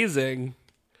amazing.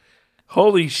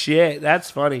 Holy shit,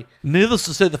 that's funny. Needless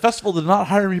to say, the festival did not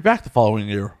hire me back the following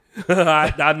year.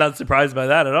 I'm not surprised by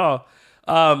that at all.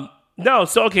 No,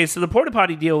 so the porta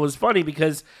potty deal was funny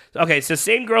because so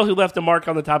same girl who left a mark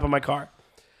on the top of my car.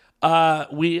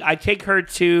 I take her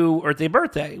to Earth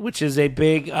Birthday, which is a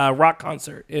big rock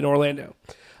concert in Orlando,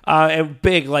 and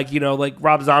big like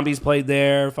Rob Zombie's played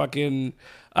there, fucking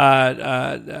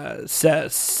Seven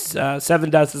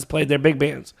Dust has played there, big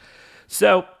bands.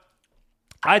 So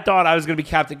I thought I was going to be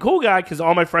Captain Cool Guy because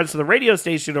all my friends from the radio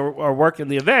station are working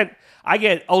the event. I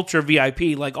get ultra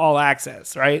VIP, like all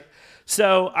access, right?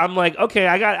 So I'm like, okay,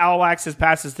 I got all access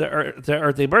passes to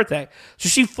Earth Day Birthday. So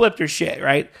she flipped her shit,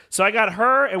 right? So I got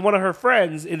her and one of her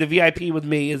friends into VIP with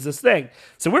me is this thing.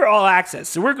 So we're all access.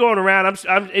 So we're going around.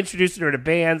 I'm introducing her to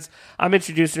bands. I'm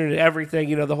introducing her to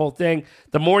everything, the whole thing.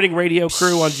 The morning radio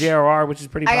crew on JRR, which is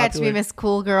pretty popular. I got to be Miss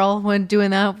Cool Girl when doing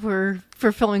that for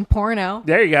filming porno.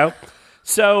 There you go.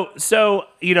 So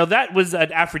that was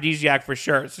an aphrodisiac for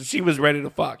sure. So she was ready to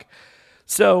fuck.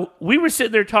 So we were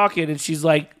sitting there talking, and she's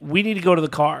like, we need to go to the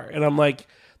car. And I'm like,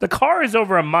 the car is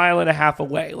over 1.5 miles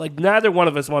away. Like, neither one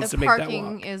of us wants The to make that walk.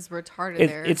 parking is retarded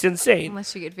there. It's insane.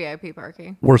 Unless you get VIP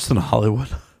parking. Worse than Hollywood.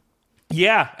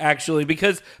 Yeah, actually,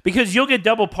 because you'll get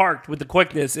double parked with the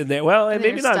quickness in there. Well, and And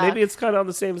maybe you're not. stuck. Maybe it's kind of on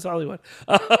the same as Hollywood.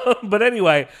 But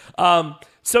anyway,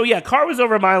 so yeah, car was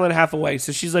over 1.5 miles away.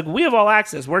 So she's like, we have all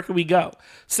access. Where can we go?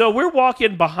 So we're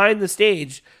walking behind the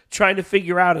stage trying to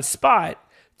figure out a spot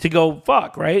to go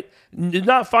fuck, right?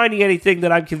 Not finding anything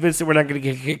that I'm convinced that we're not going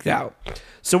to get kicked out.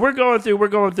 So we're going through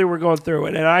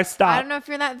it. And I stop. I don't know if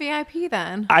you're in that VIP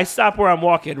then. I stop where I'm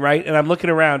walking, right? And I'm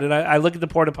looking around, and I look at the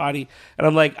porta potty, and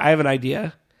I'm like, I have an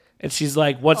idea. And she's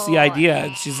like, what's the idea?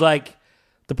 And she's like,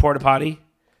 the porta potty.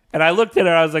 And I looked at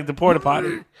her, I was like, the porta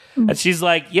potty. And she's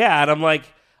like, yeah. And I'm like,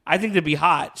 I think it'd be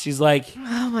hot. She's like,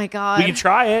 Oh my God. we can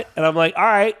try it. And I'm like, all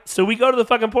right. So we go to the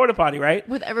fucking porta potty, right?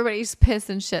 With everybody's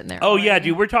piss and shit in there. Oh, yeah, already.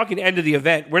 dude. We're talking end of the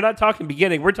event. We're not talking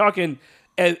beginning. We're talking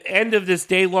end of this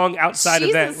day-long outside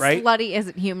She's event, as right? slutty as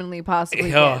it humanly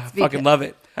possibly Oh, I gets. fucking love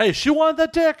it. Hey, she wanted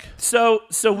that dick. So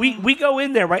we go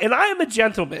in there, right? And I am a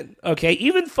gentleman, okay?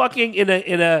 Even fucking in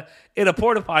a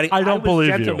porta potty, I don't was believe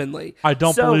you. gentlemanly. I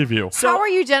don't believe you. So How are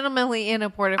you gentlemanly in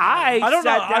a porta potty? I don't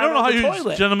know. sat I down don't know on how the you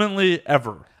toilet. gentlemanly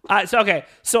ever.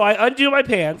 So I undo my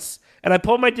pants and I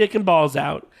pull my dick and balls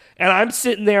out, and I'm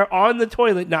sitting there on the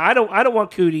toilet. Now I don't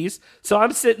want cooties, so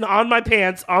I'm sitting on my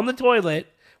pants on the toilet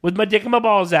with my dick and my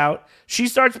balls out. She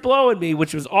starts blowing me,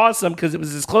 which was awesome because it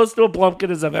was as close to a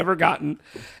blumpkin as I've ever gotten.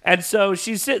 And so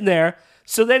she's sitting there.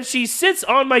 So then she sits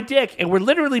on my dick, and we're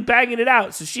literally banging it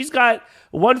out. So she's got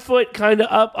one foot kind of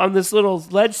up on this little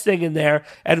ledge thing in there,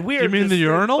 and we're You mean just the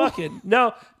urinal? fucking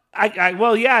no.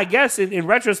 Well, yeah, I guess in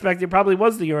retrospect, it probably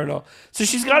was the urinal. So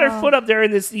she's got her foot up there in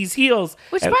these heels.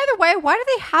 Which, and by the way, why do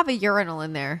they have a urinal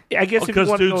in there? I guess if you Because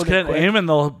want to go dudes in there can't quick. aim and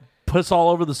they'll piss all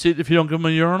over the seat if you don't give them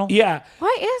a urinal. Yeah.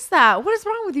 Why is that? What is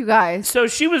wrong with you guys? So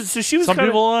she was Some kinda,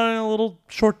 people are a little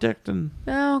short-dicked and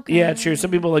Oh, okay. Yeah, true.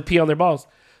 Some people like pee on their balls.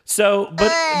 So,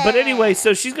 but anyway,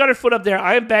 so she's got her foot up there.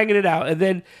 I am banging it out, and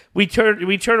then we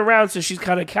turn around. So she's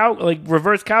kind of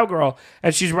reverse cowgirl,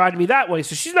 and she's riding me that way.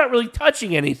 So she's not really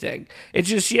touching anything. It's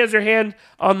just she has her hand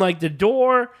on like the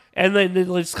door, and then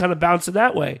it's kind of bouncing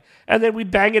that way. And then we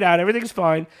bang it out. Everything's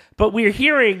fine, but we're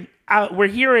hearing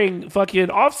fucking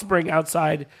Offspring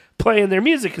outside playing their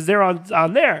music because they're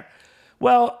on there.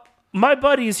 Well, my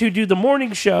buddies who do the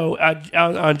morning show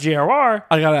on JRR,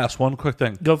 I gotta ask one quick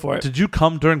thing. go for it. Did you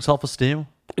come during self-esteem?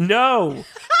 No,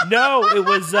 it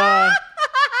was.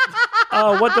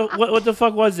 What the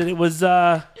fuck was it? It was.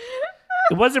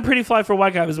 It wasn't Pretty Fly for a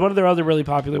White Guy. It was one of their other really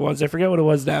popular ones. I forget what it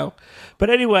was now. But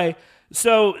anyway,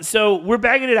 so we're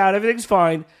banging it out. Everything's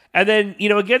fine. And then,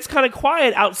 it gets kind of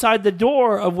quiet outside the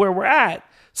door of where we're at.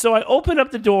 So I open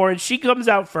up the door and she comes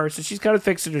out first and she's kind of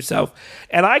fixing herself.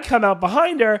 And I come out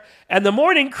behind her and the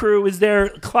morning crew is there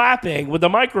clapping with a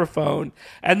microphone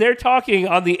and they're talking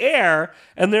on the air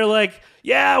and they're like,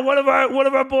 yeah, one of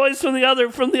our boys from the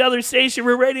other station,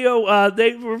 we're radio,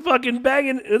 they were fucking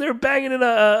banging, they're banging in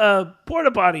a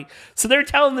porta potty. So they're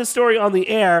telling this story on the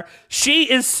air.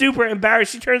 She is super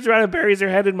embarrassed. She turns around and buries her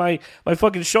head in my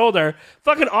fucking shoulder.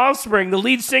 Fucking Offspring, the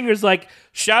lead singer's like,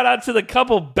 shout out to the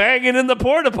couple banging in the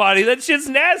porta potty. That shit's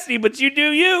nasty, but you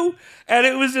do you. And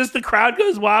it was just the crowd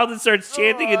goes wild and starts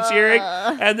chanting and cheering.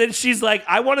 And then she's like,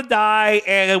 I want to die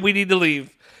and we need to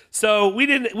leave. So we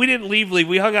didn't leave.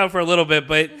 We hung out for a little bit,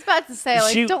 but I was about to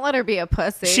say, don't let her be a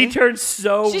pussy. she turned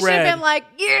so She should red. have been like,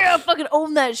 yeah, fucking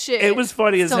own that shit. It was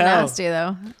funny as Still hell. nasty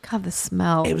though. God, the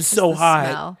smell. It was Just so the hot.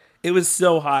 smell. It was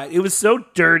so hot. It was so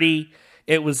dirty.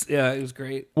 It was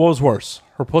great. What was worse,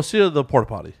 her pussy or the porta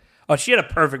potty? Oh, she had a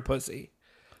perfect pussy.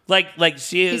 Like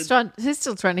she. He's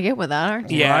still trying to get with that, aren't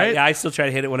you? Yeah, Right? yeah. I still try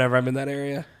to hit it whenever I'm in that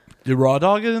area. Did Raw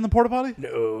Dog get in the porta potty?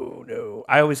 No.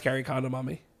 I always carry a condom on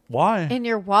me. Why? In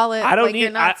your wallet. I don't like need.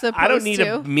 You're not supposed I don't need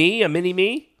to. a mini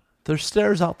me. There's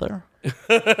stairs out there.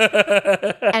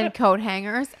 And coat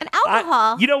hangers and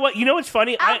alcohol. You know what? You know what's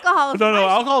funny? Alcohol. is No, nice.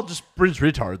 alcohol just brings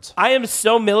retards. I am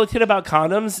so militant about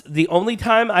condoms. The only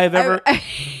time I've ever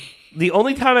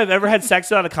had sex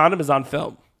without a condom is on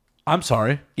film. I'm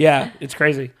sorry. Yeah, it's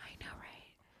crazy.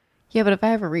 Yeah, but if I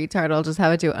have a retard, I'll just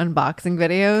have it do unboxing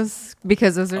videos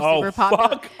because those are Oh, super popular.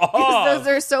 fuck Because off. those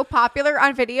are so popular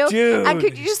on video. Dude. And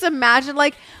could you just imagine,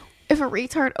 like, if a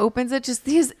retard opens it, just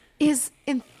his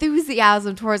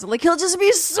enthusiasm towards it. Like, he'll just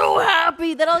be so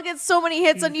happy that I'll get so many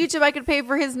hits on YouTube I could pay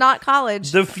for his not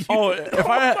college. Oh, if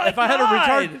I had a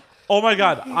retard, oh my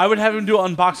god, I would have him do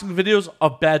unboxing videos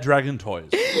of Bad Dragon toys.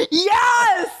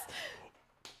 Yes!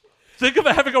 Think of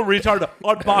having a retard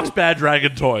unbox Bad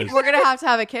Dragon toys. We're going to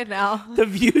have a kid now. The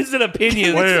views and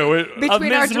opinions Wait.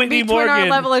 Between our Miss Whitney Morgan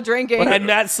level of drinking. and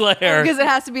Matt Slayer Because it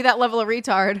has to be that level of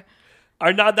retard.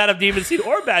 are not that of Demon Seed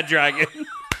or Bad Dragon.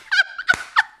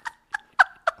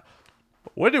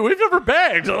 We've never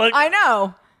bagged. Like, I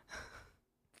know.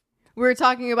 We were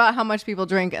talking about how much people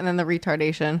drink and then the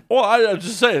retardation. well, I'm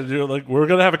just saying, like, we're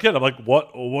gonna have a kid. I'm like,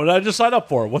 what did I just sign up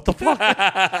for? What the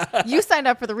fuck? You signed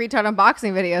up for the retard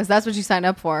unboxing videos. That's what you signed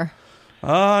up for.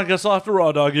 I guess I'll have to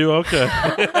raw dog you. Okay.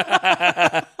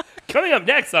 Coming up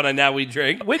next on a Now We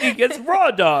Drink, Whitney gets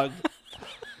Raw Dog.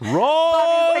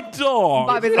 Raw dog.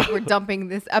 Bobby's like, we're dumping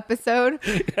this episode.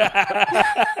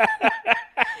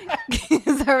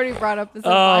 He's already brought up this. Oh,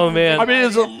 unboxing man. I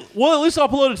mean, well, at least I'll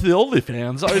upload it to the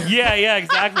OnlyFans. Yeah,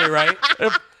 exactly, right?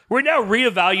 We're now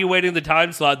reevaluating the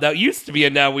time slot that used to be a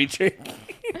Now We Drink.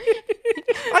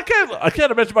 I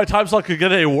can't imagine my time slot could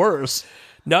get any worse.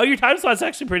 No, your time slot's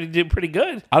actually pretty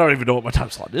good. I don't even know what my time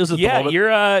slot is at the Yeah, moment.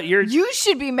 you're You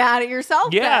should be mad at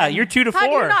yourself. Yeah, then. you're 2 to How do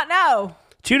 4. you not know?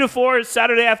 2 to 4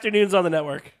 Saturday afternoons on the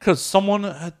network. Because someone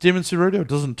at Demon Seed Radio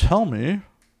doesn't tell me.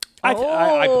 I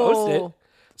post it. Oh.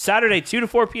 Saturday, 2 to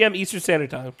 4 p.m. Eastern Standard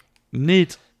Time.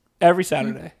 Neat. Every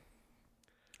Saturday.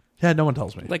 Yeah, no one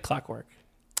tells me. Like clockwork.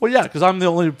 Well, yeah, because I'm the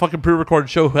only fucking pre-recorded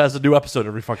show who has a new episode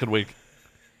every fucking week.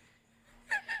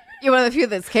 You're one of the few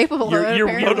that's capable of it. No,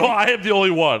 apparently. I am the only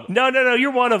one. No,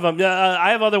 you're one of them. I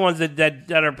have other ones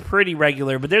that are pretty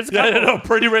regular, but there's a couple. No,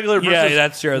 pretty regular versus Yeah,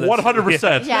 that's true.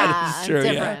 100%. Yeah, That is true,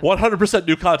 yeah. different. 100%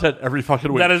 new content every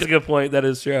fucking week. That is a good point. That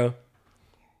is true.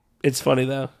 It's funny,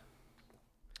 though.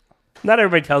 Not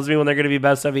everybody tells me when they're going to be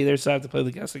best of either, so I have to play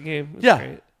the guessing game. It's Yeah.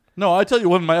 great. No, I tell you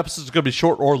when my episode's going to be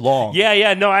short or long.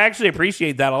 Yeah. No, I actually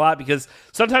appreciate that a lot because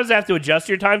sometimes I have to adjust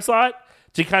your time slot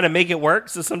to kind of make it work.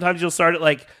 So sometimes you'll start at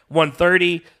like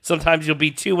 1:30. Sometimes you'll be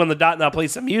 2 on the dot and I'll play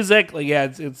some music. Like, yeah,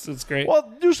 it's great.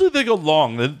 Well, usually they go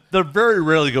long. They very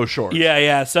rarely go short.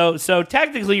 Yeah. So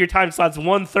technically your time slot's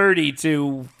 1:30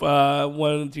 to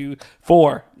 1 to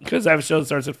 4 because I have a show that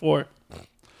starts at 4.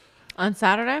 On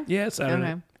Saturday? Yeah, Saturday.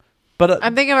 Okay. But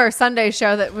I'm thinking of our Sunday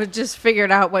show that we just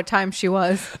figured out what time she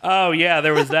was. Oh, yeah,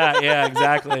 there was that. Yeah,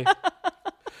 exactly.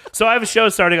 So I have a show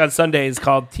starting on Sundays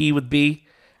called Tea with B,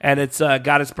 and it's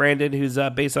Goddess Brandon, who's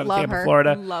based out of Love Tampa, her.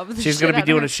 Florida. Love the She's shit going to out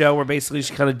be of doing her. a show where basically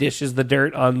she kind of dishes the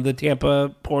dirt on the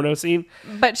Tampa porno scene.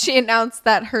 But she announced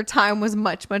that her time was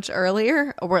much, much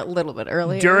earlier, or a little bit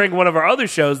earlier. During one of our other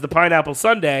shows, the Pineapple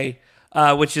Sunday,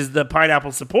 which is the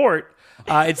Pineapple support.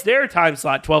 It's their time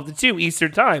slot, 12 to 2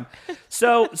 Eastern time.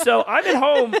 So I'm at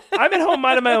home. I'm at home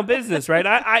minding my own business,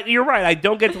 right? You're right. I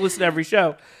don't get to listen to every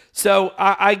show. So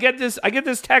I get this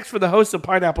text from the host of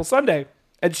Pineapple Sunday,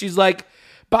 and she's like,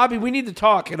 Bobby, we need to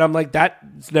talk. And I'm like,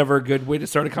 that's never a good way to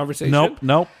start a conversation.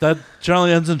 Nope. That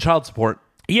generally ends in child support.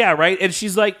 Yeah, right. And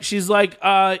she's like, if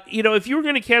you were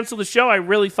going to cancel the show, I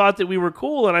really thought that we were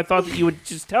cool, and I thought that you would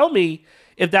just tell me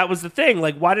if that was the thing.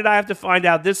 Like, why did I have to find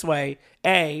out this way?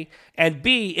 A, and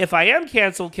B, if I am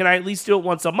canceled, can I at least do it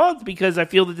once a month, because I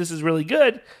feel that this is really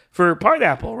good for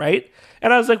Pineapple, right?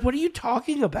 And I was like, what are you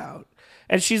talking about?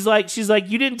 And she's like,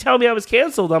 you didn't tell me I was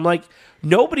canceled. I'm like,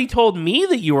 nobody told me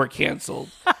that you were canceled.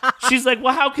 She's like,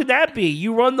 well, how could that be?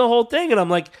 You run the whole thing. And I'm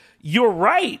like, you're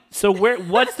right. So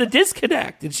what's the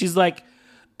disconnect? And she's like,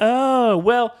 oh,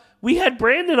 well, we had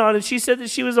Brandon on, and she said that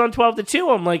she was on 12 to 2.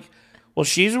 I'm like, well,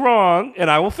 she's wrong,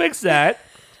 and I will fix that.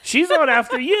 She's on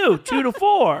after you, 2 to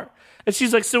 4. And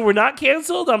she's like, so we're not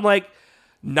canceled? I'm like,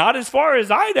 not as far as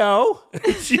I know.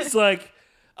 And she's like,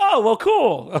 oh, well,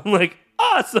 cool. I'm like,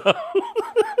 awesome.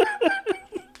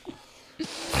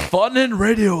 Fun in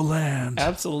Radioland.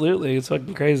 Absolutely. It's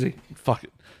fucking crazy. Fuck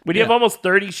it. When you have almost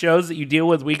 30 shows that you deal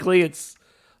with weekly, it's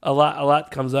a lot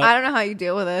comes up. I don't know how you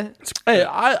deal with it. Hey,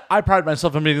 I pride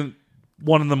myself on being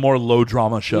one of the more low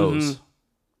drama shows.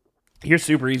 You're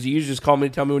super easy. You just call me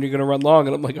and tell me when you're going to run long,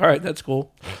 and I'm like, all right, that's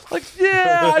cool. Like,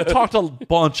 yeah, I talked a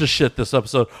bunch of shit this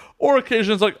episode. Or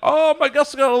occasions like, oh, my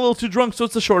guest got a little too drunk, so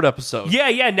it's a short episode.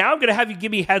 Yeah. Now I'm going to have you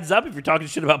give me a heads up if you're talking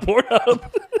shit about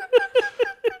Pornhub.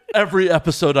 Every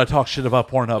episode I talk shit about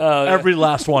Pornhub. Every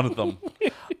last one of them.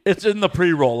 It's in the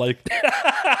pre-roll. Like,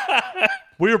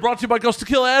 we were brought to you by Ghost to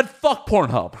Kill ad. Fuck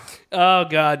Pornhub. Oh,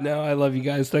 God, no. I love you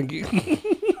guys. Thank you.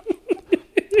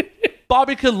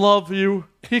 Bobby can love you.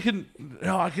 He can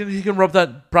rub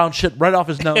that brown shit right off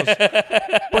his nose.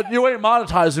 But you ain't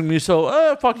monetizing me,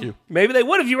 so fuck you. Maybe they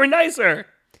would if you were nicer.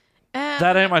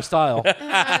 That ain't my style.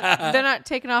 They're not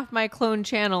taking off my clone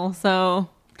channel, so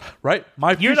Right?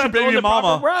 My You're future not going baby the proper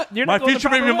mama. route. You're My not going the future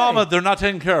proper baby way. mama, they're not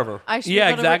taking care of her. I should Yeah,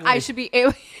 be able exactly. I should be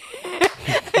able.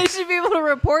 I should be able to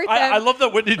report them. I love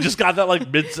that Whitney just got that like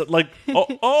mid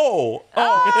oh.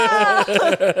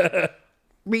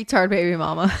 Retard baby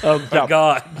mama. Oh, my Yeah.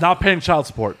 God. Not paying child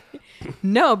support.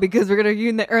 No, because we're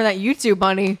gonna earn that YouTube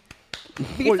money.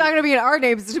 It's not gonna be in our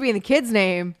name; it's gonna be in the kid's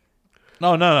name.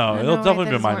 No. It'll No, definitely wait,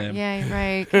 be that my doesn't name. work. Yeah, you're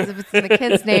right. Because if it's in the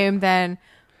kid's name, then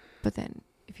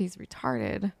if he's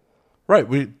retarded, Right.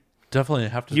 We definitely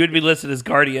have to. You would be listed as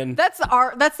guardian. that's the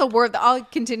R. That's the word. I'll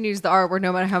continue the R word,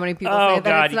 no matter how many people Oh, say that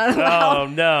God. it's not allowed. Oh,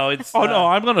 no. It's Oh no,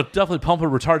 I'm gonna definitely pump a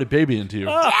retarded baby into you.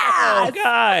 Oh,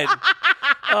 God.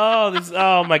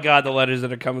 Oh, my God. The letters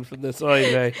that are coming from this. Oh,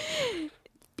 yeah.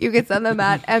 You can send them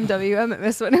at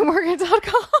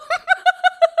mwm@misswhitneymorgan.com.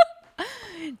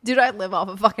 Dude, I live off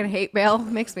of fucking hate mail.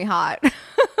 Makes me hot.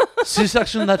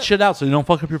 C-section that shit out so you don't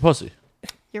fuck up your pussy.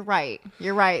 You're right.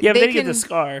 You're right. Yeah, but They then you get can- the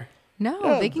scar.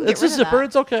 No, they can get It's a rid of zipper. that.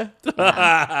 It's okay.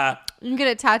 You can get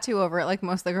a tattoo over it, like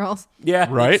most of the girls. Yeah.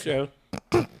 Right? That's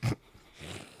true.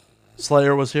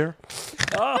 Slayer was here.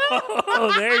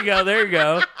 Oh, there you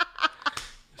go.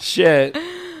 Shit.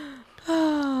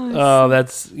 Oh,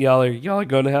 that's y'all are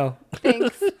going to hell.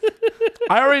 Thanks.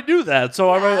 I already knew that, so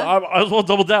I as well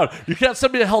double down. You can't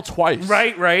send me to hell twice.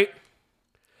 Right.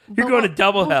 You're going to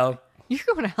double hell. You're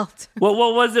going to hell too. What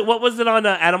was it? What was it on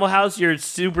Animal House? Your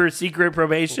super secret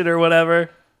probation or whatever?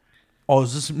 Oh,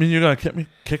 does this mean you're gonna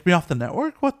kick me off the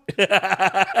network? What?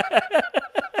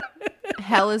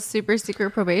 Hell is super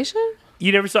secret probation?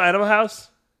 You never saw Animal House?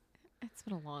 It's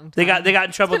been a long time. They got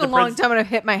in trouble It's with been a the long time and I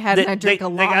hit my head and I drink a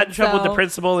lot. They got in trouble with the so-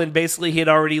 principal, and basically he had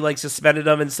already like suspended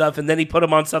him and stuff, and then he put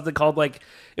him on something called like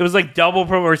it was like double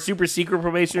or super secret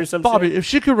probation or something. Bobby, if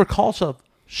she could recall stuff,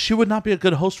 she would not be a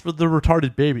good host for the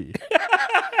retarded baby.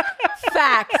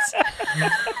 Fact.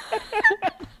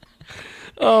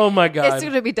 Oh my god. It's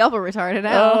going to be double retarded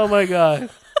now. Oh my god.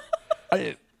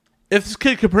 If this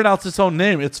kid could pronounce its own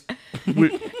name, it's if too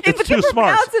it can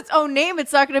smart. pronounce its own name,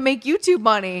 it's not going to make YouTube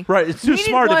money. Right, it's too We didn't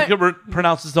smart if want- it could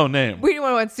pronounce its own name. We didn't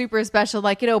want one super special,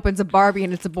 like it opens a Barbie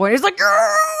and it's a boy. And it's like,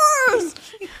 yes!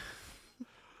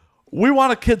 We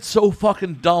want a kid so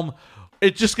fucking dumb,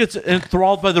 it just gets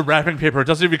enthralled by the wrapping paper. It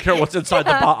doesn't even care what's inside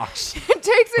the box. It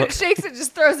takes it, shakes it,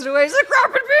 just throws it away. It's like,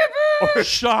 wrapping paper!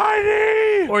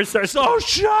 Shiny! Or starts So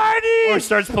shiny! or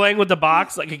starts playing with the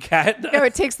box like a cat. No,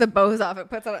 it takes the bows off. It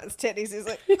puts it on its titties. He's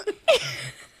like,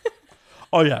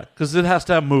 Oh, yeah, because it has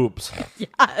to have moobs.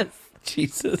 yes.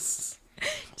 Jesus.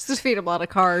 Just feed him a lot of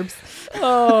carbs.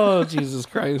 Oh Jesus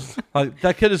Christ. Like,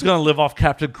 that kid is going to live off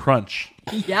Captain Crunch.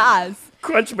 Yes.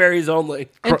 Crunch berries only.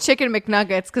 And chicken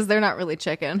McNuggets, because they're not really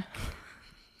chicken.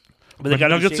 But they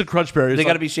gotta be Nuggets and shaped, Crunch Berries. they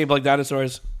gotta be shaped like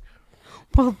dinosaurs.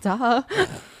 Well, duh.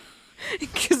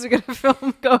 Because we're going to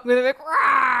film going with like,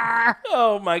 "Rawr!"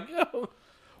 Oh my god.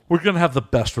 We're gonna have the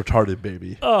best retarded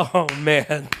baby. Oh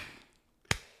man.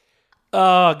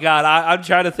 Oh god, I'm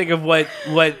trying to think of what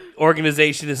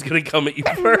organization is gonna come at you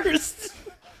first.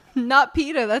 Not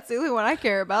PETA. That's the only one I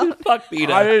care about. Fuck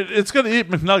PETA. It's gonna eat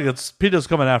McNuggets. PETA's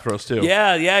coming after us too.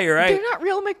 Yeah, you're right. They're not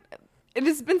real It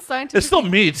has been scientific. It's still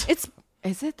meat.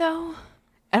 Is it though?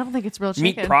 I don't think it's real chicken.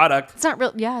 Meat product, It's not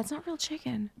real. Yeah, it's not real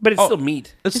chicken. but it's still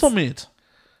meat. It's still meat.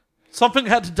 Something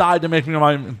had to die to make me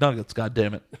my McNuggets. God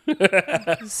damn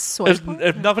it! Soy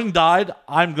If nothing died,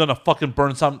 I'm gonna fucking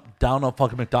burn some down on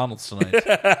fucking McDonald's tonight.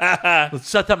 Let's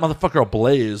set that motherfucker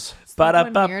ablaze.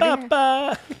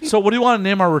 Ba-da-ba-ba-ba. So, what do you want to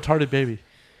name our retarded baby?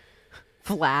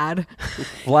 Vlad.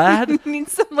 Vlad?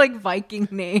 Needs some like Viking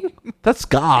name. That's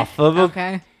goth.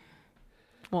 Okay.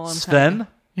 Well, I'm Sven?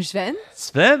 Sven?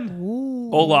 Sven?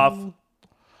 Olaf.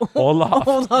 Olaf.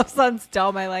 Olaf sounds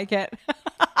dumb. I like it.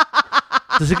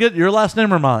 Does he get your last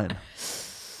name or mine?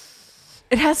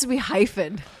 It has to be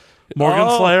hyphen. Morgan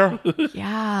Oh. Slayer?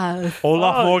 Yeah.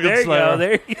 Olaf Oh, Morgan there you Slayer. go.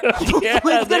 There you go. Yeah, It's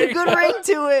got there a you good go. ring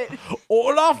to it.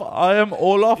 Olaf, I am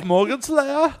Olaf Morgan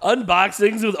Slayer.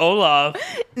 Unboxings with Olaf.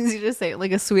 Does he just say it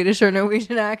like a Swedish or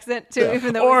Norwegian accent too,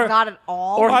 even though Or- it's not at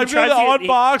all? or- He I'm tries going to to get-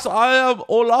 unbox. I am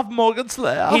Olaf Morgan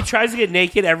Slayer. He tries to get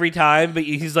naked every time, but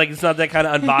he's like, it's not that kind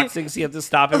of unboxing, so you have to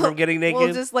stop him from getting naked.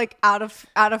 We'll just like out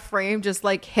of frame, just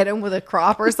like hit him with a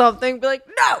crop or something. Be like,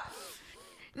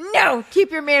 no,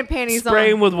 keep your man panties Spray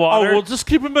on. him with Oh, water. well, just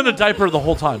keep him in a diaper the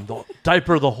whole time. The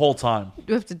diaper the whole time.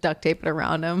 You have to duct tape it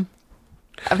around him.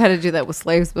 I've had to do that with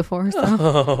slaves before. So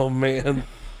Oh man.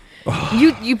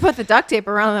 you put the duct tape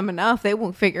around them enough, they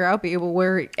won't figure out people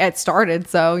where it started.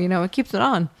 So it keeps it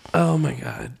on. Oh my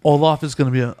god. Olaf is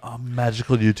going to be a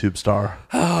magical YouTube star.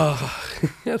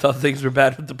 I thought things were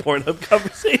bad with the Pornhub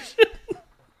conversation.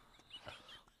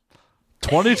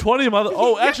 2020, mother.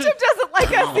 Oh, actually. YouTube doesn't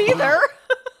like us either.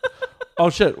 Oh,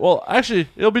 shit. Well, actually,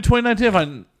 it'll be 2019 if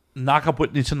I knock up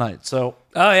Whitney tonight. So,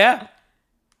 Oh yeah.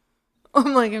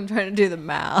 I'm trying to do the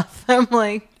math. I'm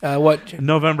like, What?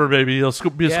 November, baby. You'll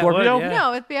be a Yeah, Scorpio? well, yeah.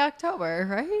 no, it'd be October,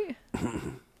 right?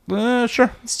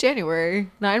 Sure. It's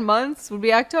January. 9 months would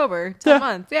be October. 10 Yeah.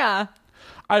 months, yeah.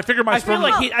 I figure my I feel sperm.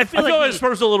 like I feel like my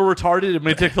sperm's a little retarded. It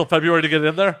may take till February to get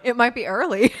in there. It might be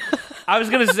early. I was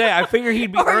gonna say. I figure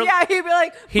he'd be Or early. yeah, he'd be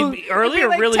like He'd be early or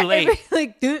really late?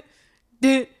 Like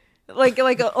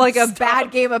like a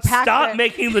bad game of Pac-Man. Stop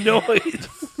making the noise.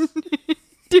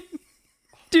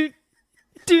 Dude.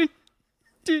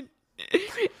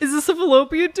 Is this a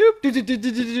fallopian tube?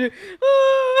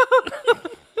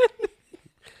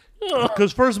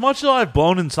 Because for as much as I've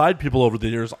blown inside people over the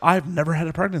years, I've never had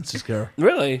a pregnancy scare.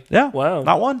 Really? Yeah. Wow.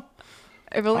 Not one.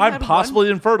 I've only I'm had possibly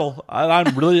infertile.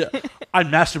 I'm really. I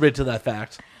masturbate to that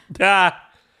fact. Ah. one.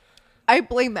 I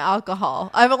blame the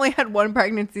alcohol. I've only had one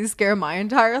pregnancy scare my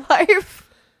entire life.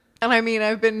 And I mean,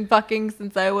 I've been fucking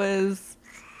since I was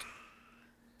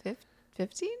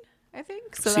 15, I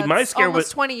think. So See, that's my scare almost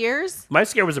was- 20 years. My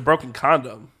scare was a broken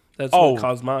condom. That's Oh. what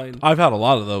caused mine. I've had a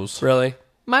lot of those. Really?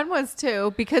 Mine was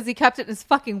too, because he kept it in his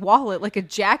fucking wallet like a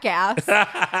jackass.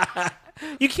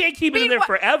 You can't keep it in there Meanwhile-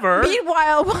 forever.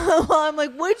 Meanwhile, while I'm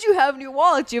like, what'd you have in your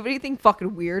wallet? Do you have anything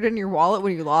fucking weird in your wallet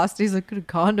when you lost it? He's like, got a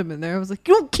condom in there. I was like,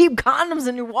 you don't keep condoms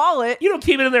in your wallet. You don't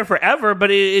keep it in there forever,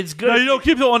 but it's good. No, you don't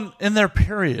keep the one in there,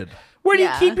 period. Where do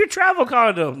Yeah. you keep your travel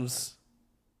condoms?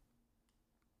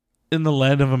 In the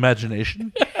land of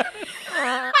imagination.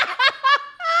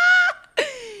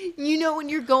 You know, when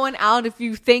you're going out, if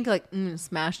you think like,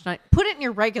 smash tonight, put it in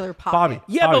your regular pocket. Bobby.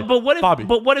 Yeah, Bobby, but what if Bobby,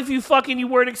 what if you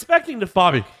weren't expecting to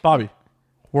fuck? Bobby.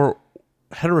 We're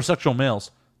heterosexual males.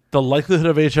 The likelihood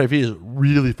of HIV is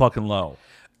really fucking low.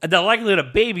 The likelihood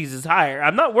of babies is higher.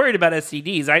 I'm not worried about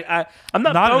STDs. I'm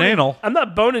not Not in boning, anal. I'm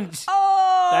not boning.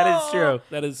 Oh, That is true.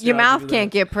 That is true. Your I'll give mouth you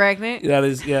can't get pregnant. That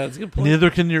is that's a good point.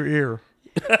 Neither can your ear.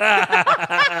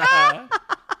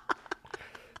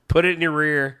 Put it in your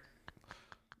rear.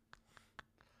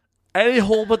 Any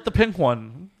hole but the pink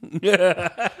one.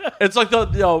 It's like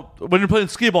when you're playing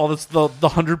skee ball, that's the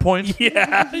 100 point.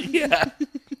 Yeah.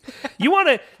 You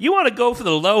want to go for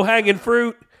the low hanging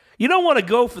fruit. You don't want to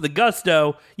go for the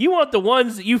gusto. You want the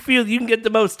ones that you feel you can get the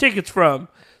most tickets from.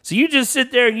 So you just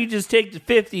sit there and you just take the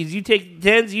 50s, you take the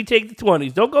 10s, you take the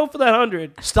 20s. Don't go for that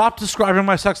 100. Stop describing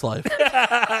my sex life.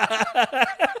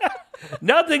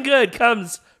 Nothing good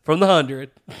comes from the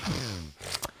 100.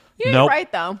 You're Nope.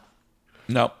 right though.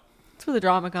 Nope. That's where the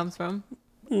drama comes from.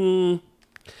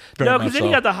 No, much because then so.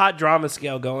 you got the hot drama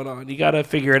scale going on. You got to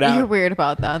figure it You're out. weird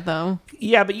about that, though.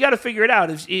 Yeah, but you got to figure it out.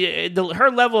 Her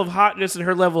level of hotness and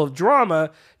her level of drama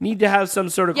need to have some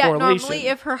sort of Yeah, correlation. normally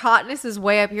if her hotness is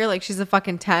way up here, like she's a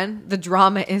fucking 10, the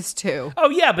drama is too. Oh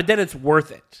yeah, but then it's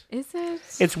worth it. Is it?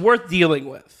 It's worth dealing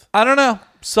with. I don't know.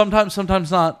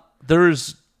 Sometimes not.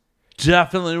 There's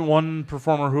definitely one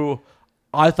performer who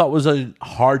I thought was a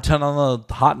hard 10 on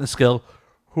the hotness scale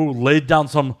who laid down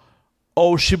some,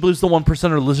 she believes the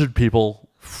 1% are lizard people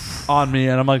on me.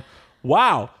 And I'm like,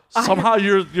 wow, somehow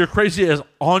your crazy has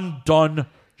undone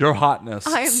your hotness.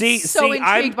 I am See, intrigued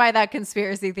I'm- by that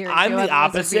conspiracy theory. I'm too, the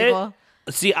about lizard opposite. people.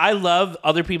 See, I love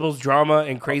other people's drama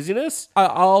and craziness. I'll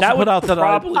also That would put out that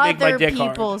probably make my Other dick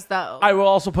hard. people's, though. I will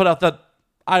also put out that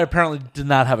I apparently did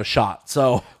not have a shot.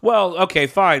 So, Well, okay,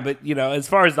 fine, but as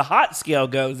far as the hot scale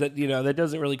goes, that that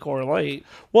doesn't really correlate.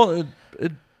 well,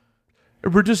 it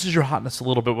reduces your hotness a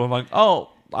little bit when I'm like,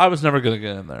 I was never going to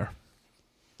get in there.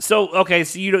 So okay,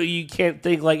 so you can't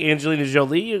think like Angelina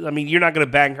Jolie. I mean, you're not going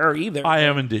to bang her either. I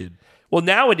am indeed. Well,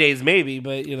 nowadays maybe,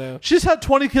 but She's had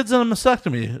 20 kids and a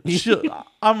mastectomy.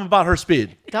 I'm about her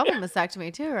speed. Double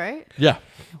mastectomy, too, right? Yeah.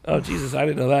 oh Jesus, I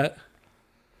didn't know that.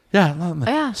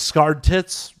 Yeah. Scarred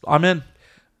tits. I'm in.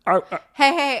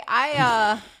 Hey,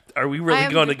 Are we really I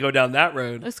am going to the- go down that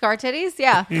road? scar titties?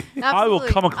 Yeah. I will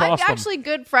come across I'm them. actually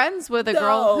good friends with a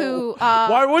girl who,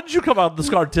 Why wouldn't you come out with the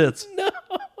scarred tits?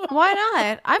 why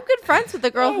not? I'm good friends with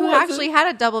a girl who wasn't- actually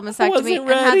had a double mastectomy wasn't and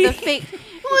had ready. the fake.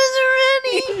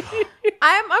 Wasn't ready.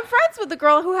 I'm friends with a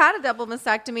girl who had a double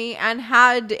mastectomy and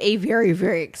had a very,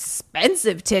 very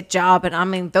expensive tit job, and I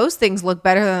mean those things look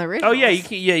better than the original. Oh yeah,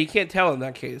 you can't tell in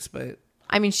that case, but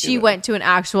I mean, she went to an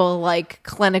actual like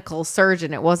clinical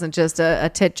surgeon. It wasn't just a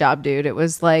tit job, dude. It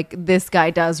was like this guy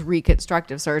does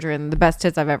reconstructive surgery and the best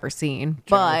tits I've ever seen.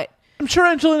 But I'm sure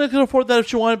Angelina could afford that if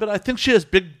she wanted, but I think she has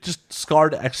big, just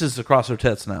scarred X's across her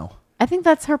tits now. I think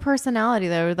that's her personality,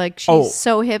 though. Like she's Oh.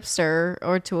 so hipster,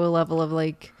 or to a level of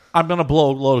like. I'm going to blow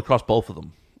a load across both of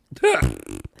them.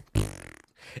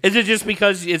 is it just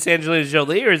because it's Angelina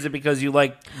Jolie, or is it because you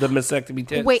like the mastectomy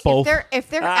tits? Wait, Both. if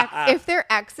they're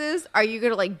exes, are you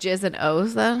gonna like jizz and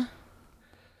O's then?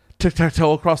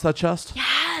 Tic-tac-toe across that chest.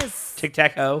 Yes. Tic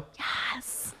Tac Hoe.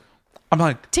 Yes. I'm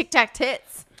like, Tic Tac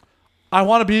tits. I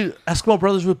want to be Eskimo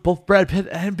Brothers with both Brad Pitt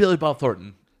and Billy Bob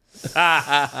Thornton.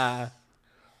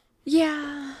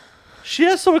 Yeah. She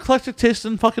has some eclectic taste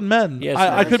in fucking men. Yes,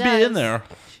 I she could be does. in there.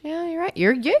 Yeah, you're right.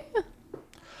 Yeah.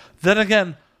 Then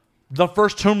again, the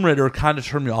first Tomb Raider kind of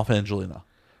turned me off Angelina.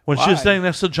 When she was Why? standing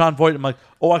next to John Voight, I'm like,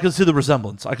 I can see the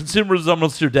resemblance. I can see the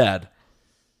resemblance to your dad.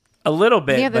 A little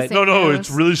bit, They have the but same nose.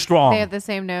 It's really strong. They have the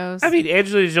same nose. I mean,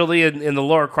 Angelina Jolie in the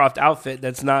Laura Croft outfit,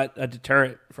 that's not a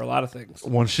deterrent for a lot of things.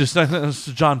 When she's standing next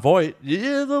to John Voight,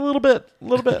 yeah, a little bit.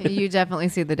 You definitely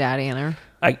see the daddy in her.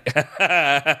 I And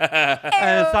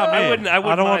it's not me. I wouldn't I don't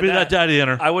want mind to be that daddy in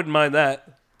her. I wouldn't mind that.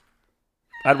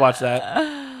 I'd watch that.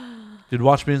 You'd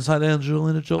watch me inside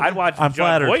Angelina Jolie? I'd watch I'm John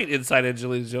flattered. Voight inside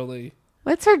Angelina Jolie.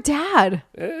 What's her dad?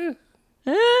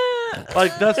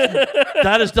 Like,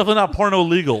 that is definitely not porno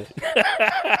legal.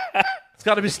 It's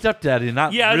got to be stepdaddy,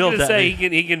 not Yeah, I was real gonna daddy. say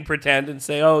he can pretend and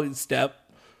say, "Oh, he's step."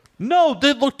 No,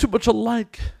 they look too much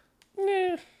alike.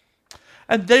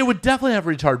 And they would definitely have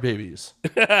retard babies.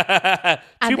 Two And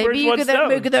they birds, be one that stone.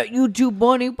 making that YouTube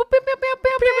money. Boop, boop, boop, boop,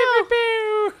 boop,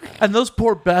 boop. And those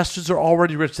poor bastards are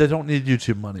already rich. They don't need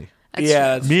YouTube money.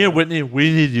 Yeah, that's Me and Whitney,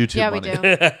 we need YouTube Yeah, money. we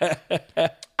do.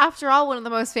 After all, one of the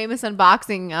most famous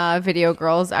unboxing video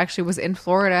girls actually was in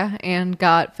Florida and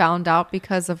got found out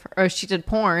because of her, or she did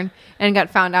porn and got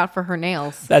found out for her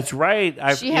nails. That's right.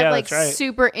 She had like that's right.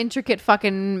 super intricate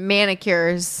fucking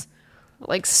manicures,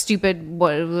 like stupid.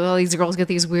 Well, these girls get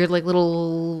these weird like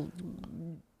little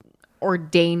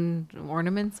ordained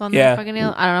ornaments on Yeah. their fucking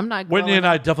nail. I don't know. I'm not. Whitney growing and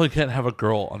up. I definitely can't have a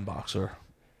girl unboxer.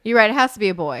 You're right. It has to be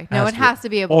a boy. No, Has it to be. has to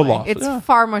be a boy. Olaf. It's Yeah.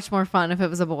 far much more fun if it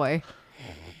was a boy.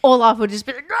 Olaf would just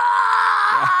be like,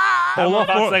 "Ah! Olaf,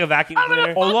 Box like a vacuum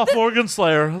cleaner. Olaf Morgan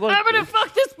Slayer. Like, I'm gonna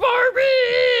fuck this Barbie.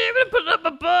 I'm gonna put it up my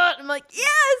butt." I'm like,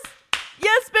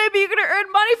 yes, baby, you're gonna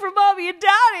earn money from mommy and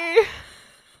daddy.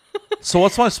 so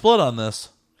what's my split on this?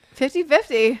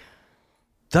 50-50.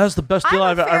 That is the best deal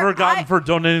I'm I've a fair- ever gotten I- for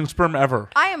donating sperm ever.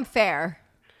 I am fair.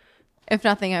 If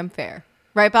nothing, I'm fair.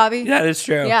 Right, Bobby? Yeah, that's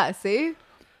true. Yeah, see?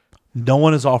 No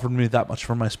one has offered me that much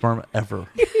for my sperm ever.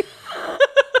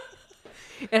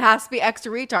 It has to be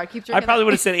extra retard. Keep drinking. I probably that.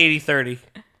 would have said 80-30.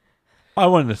 I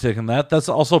wouldn't have taken that. That's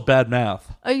also bad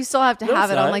math. Oh, you still have to No, have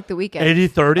it's it on not. like the weekend.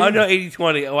 80-30? Oh no,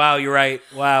 80-20. Wow, you're right.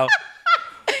 Wow.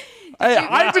 Hey,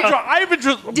 I've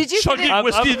been Did you chugging finish-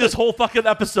 whiskey I'm- this whole fucking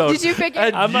episode. Did you figure-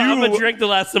 And I'm gonna drink the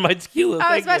last of my tequila.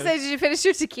 I was Thank about to you. say, did you finish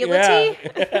your tequila Yeah. tea?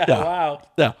 Wow.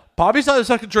 Yeah, Bobby's had a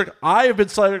second drink. I have been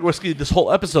slamming whiskey this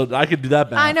whole episode. And I can do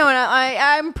that, man. I know, and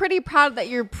I'm pretty proud that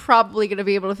you're probably going to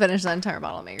be able to finish that entire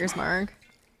bottle of Maker's Mark.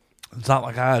 It's not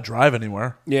like I gotta drive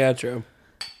anywhere. Yeah, true.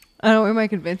 I don't know, we might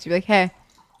convince you, like, hey,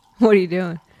 what are you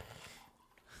doing?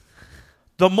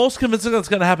 The most convincing that's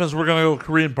gonna happen is we're gonna go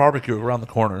Korean barbecue around the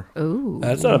corner. Ooh.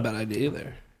 That's not a bad idea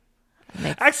either.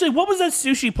 Actually, what was that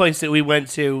sushi place that we went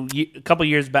to a couple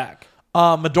years back?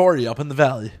 Midori up in the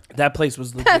valley. That place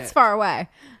was legit. That's far away.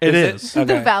 It Is is. it?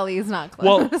 Okay. The valley is not close.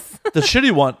 Well, the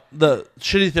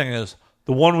shitty thing is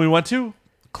the one we went to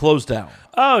closed down.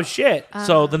 Oh shit!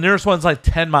 So the nearest one's like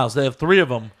 10 miles. They have 3 of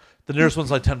them. The nearest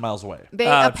one's like 10 miles away. they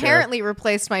true. apparently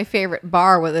replaced my favorite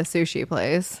bar with a sushi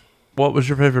place, What was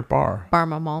your favorite bar? Bar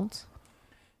Malt.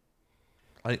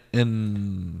 Like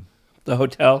in The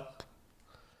hotel.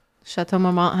 Chateau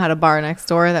Marmont had a bar next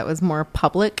door that was more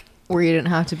public, where you didn't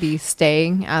have to be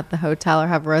staying at the hotel or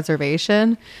have a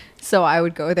reservation. So I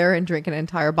would go there and drink an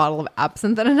entire bottle of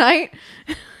absinthe in a night.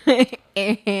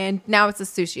 And now it's a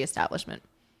sushi establishment.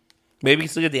 Maybe you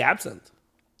still get the absinthe.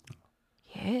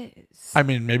 Yes. I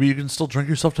mean, maybe you can still drink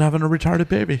yourself to having a retarded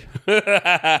baby.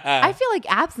 I feel like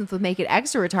absinthe would make it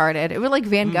extra retarded. It would like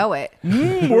Van Gogh it.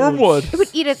 Wormwood. It would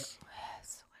eat it.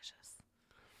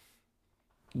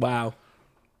 Wow.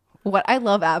 What? I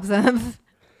love absinthe.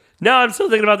 No, I'm still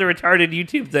thinking about the retarded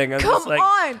YouTube thing. I'm just Come like,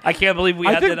 on. I can't believe we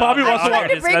I had think that Bobby on, wants I to on tried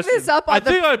our to bring discussion. this up I on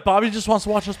the think Bobby just wants to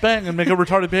watch us bang and make a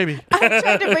retarded baby. I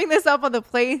tried to bring this up on the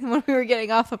plane when we were getting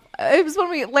off. It was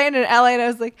when we landed in LA, and I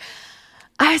was like,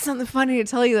 I have something funny to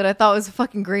tell you that I thought was a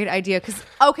fucking great idea. Because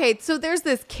okay, so there's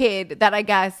this kid that I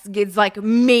guess gets like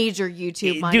major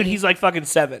YouTube money, Dude, he's like fucking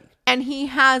 7. and he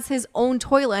has his own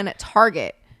toy line at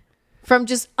Target from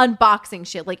just unboxing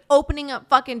shit, like opening up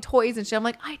fucking toys and shit. I'm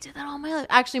like, I did that all my life.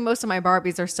 Actually, most of my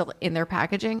Barbies are still in their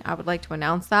packaging. I would like to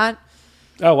announce that.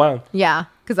 Oh wow. Yeah,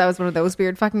 because I was one of those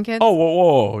weird fucking kids. Oh,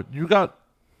 whoa. You got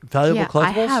valuable yeah, I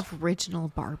collectibles? have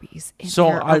original Barbies. In So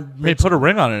their I may put a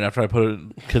ring on it after I put a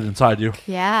kid inside you.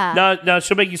 Yeah. No,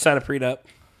 she'll make you sign a prenup.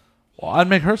 Well, I'd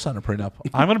make her sign a prenup.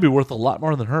 I'm going to be worth a lot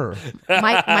more than her.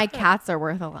 my cats are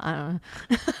worth a lot. I don't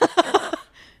know.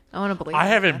 I want to believe. I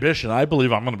have that. ambition. I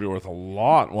believe I'm going to be worth a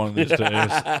lot one of these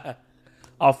days.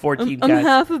 All 14 I'm cats.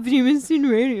 half of Demon Scene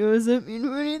Radio. Does that mean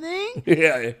anything?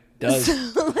 Yeah, it does.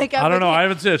 Like I don't know. I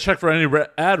haven't seen a check for any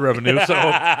ad revenue, so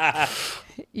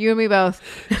You and me both.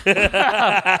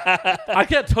 I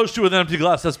can't toast you with an empty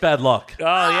glass. That's bad luck. Oh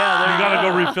yeah, You got to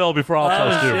go refill before I'll there.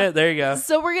 toast Oh you. shit, there you go.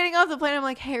 So we're getting off the plane. I'm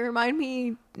like, hey, remind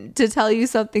me to tell you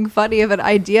something funny of an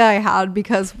idea I had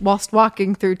because whilst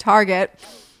walking through Target,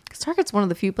 because Target's one of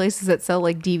the few places that sell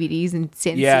like DVDs and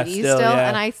Yeah, CDs still, yeah.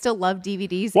 and I still love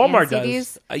DVDs Walmart and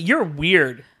CDs. does. You're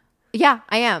weird. Yeah,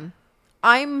 I am.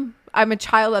 I'm a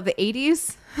child of the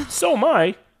 80s. So am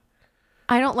I.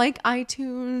 I don't like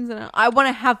iTunes, and I want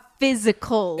to have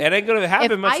physical. It ain't gonna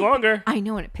happen much longer. I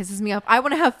know, and it pisses me off. I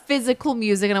want to have physical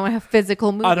music, and I want to have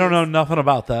physical movies. I don't know nothing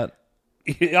about that.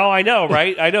 Oh, I know,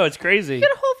 right? I know it's crazy.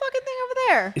 Get a whole fucking thing over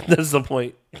there. That's the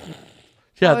point. Yeah,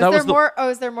 Is that there was the more? Oh,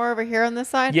 is there more over here on this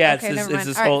side? Yeah, okay, it's never this mind.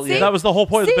 this All right, whole- see? yeah. that was the whole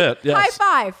point See? of the bit. Yes.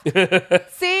 High five.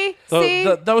 see, see.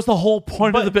 That was the whole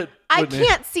point of the bit. I Whitney.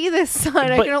 can't see this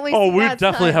side. I But- can only. Oh, see we're that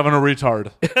definitely side. having a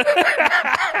retard.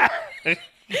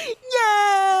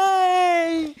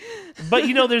 Yay! But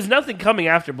you know, there's nothing coming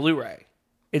after Blu-ray.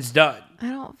 It's done. I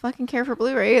don't fucking care for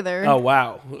Blu-ray either. Oh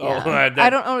wow. Yeah. Oh, that- I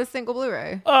don't own a single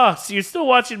Blu-ray. Oh, so you're still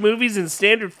watching movies in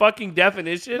standard fucking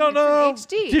definition? No.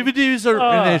 HD. DVDs are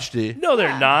in HD. No, they're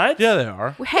Yeah. not. Yeah, they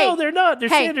are. Hey, No, they're not. They're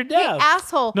hey, standard hey, def.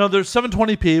 asshole. No, there's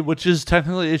 720p, which is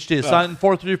technically HD. It's not in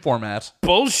 4:3 format.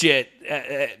 Bullshit.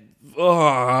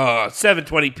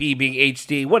 720p being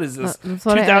HD. What is this? That's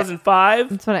what I- 2005?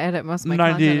 That's what I edit most of my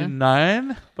content in.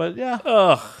 99, but yeah.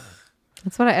 Ugh.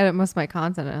 That's what I edit most of my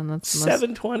content in. That's the most,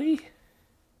 720?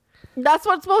 that's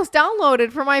what's most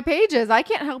downloaded for my pages. I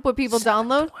can't help what people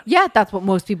download. Yeah, that's what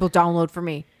most people download for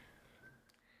me.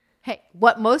 Hey,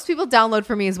 what most people download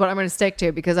for me is what I'm going to stick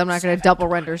to because I'm not going to double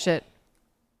render shit.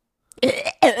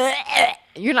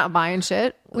 You're not buying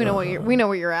shit. We know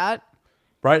where you're at.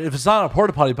 Right? If it's not a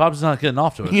porta potty, Bob's not getting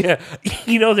off to it. Yeah.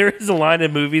 You know, there is a line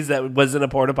of movies that was in a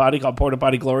porta potty called Porta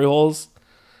Potty Glory Holes.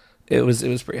 It was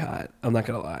pretty hot. I'm not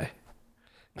going to lie.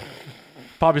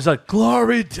 Bobby's like,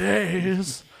 glory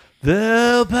days,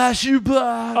 they'll pass you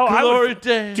by. Oh, glory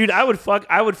days. Dude, I would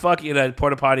fuck in a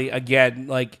porta potty again.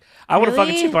 Like, I would have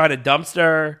Really? fucking chick behind a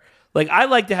dumpster. Like, I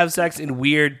like to have sex in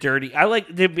weird, dirty. I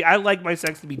like my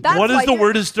sex to be. That's What is why the you're-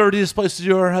 weirdest, dirtiest place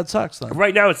you ever had sex then?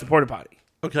 Right now, it's the porta potty.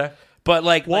 Okay. But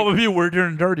like, What like would be weirder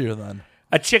and dirtier then?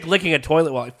 a chick licking a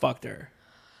toilet while I fucked her.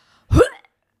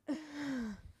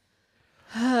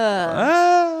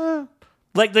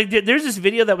 Like there's this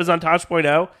video that was on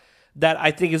Tosh.0 that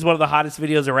I think is one of the hottest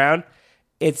videos around.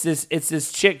 It's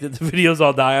this chick that the videos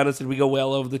all die on us, and we go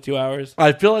well over the 2 hours.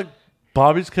 I feel like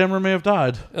Bobby's camera may have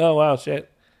died. Oh wow,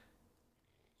 shit.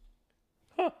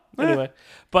 Huh. Anyway,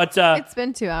 but It's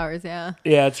been 2 hours, yeah.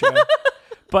 yeah, true.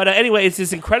 But anyway, it's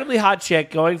this incredibly hot chick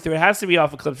going through. It has to be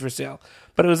off of Clips for Sale,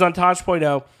 but it was on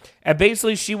Tosh.0, and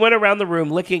basically she went around the room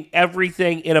licking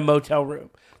everything in a motel room.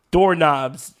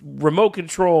 Doorknobs, remote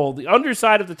control, the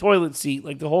underside of the toilet seat,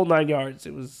 like the whole 9 yards.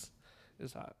 It was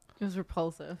hot. It was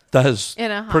repulsive. That is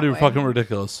In a hot pretty way. fucking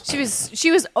ridiculous.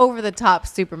 She was over the top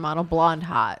supermodel, blonde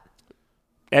hot.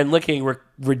 And licking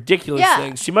ridiculous Yeah.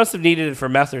 things. She must have needed it for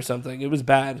meth or something. It was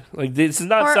bad. Like this is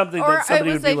not something that somebody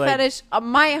it was would be a like. fetish.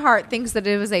 My heart thinks that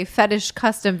it was a fetish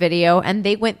custom video, and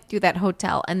they went through that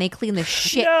hotel and they cleaned the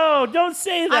shit. No, don't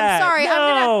say that. I'm sorry.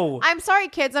 No. I'm sorry,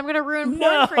 kids. I'm gonna ruin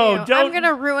no, porn for you. don't. I'm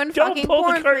gonna ruin don't fucking pull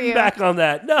porn the for curtain you. back on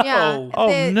that. No. Yeah. Oh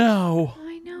The- no!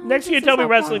 I know. Next year, this tell is me all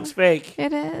wrestling's porn. fake.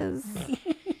 It is.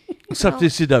 Except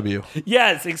ECW.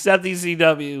 Yes, except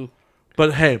ECW.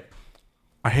 But hey,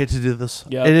 I hate to do this.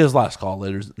 Yep. It is last call,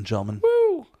 ladies and gentlemen.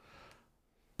 Woo.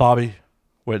 Bobby,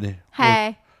 Whitney.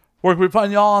 Hey. Where can we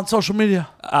find y'all on social media?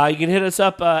 You can hit us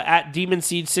up at Demon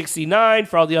Seed 69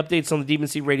 for all the updates on the Demon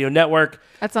Seed Radio Network.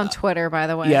 That's on Twitter, by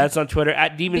the way. Yeah, it's on Twitter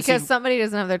at Demon because Seed. somebody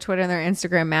doesn't have their Twitter and their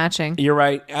Instagram matching. You're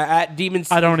right. At Demon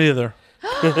Seed. I don't either.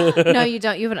 No, you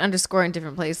don't. You have an underscore in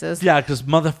different places. Yeah, because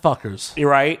motherfuckers. You're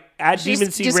right. At Demon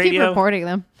Just, Seed just keep Radio reporting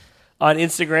them. on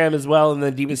Instagram as well, and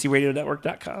then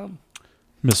DemonSeedRadioNetwork.com.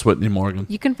 Miss Whitney Morgan.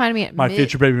 You can find me at My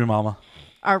future baby mama.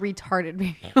 our retarded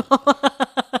baby.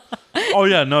 Oh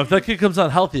yeah, no, if that kid comes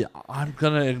out healthy, I'm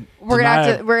gonna We're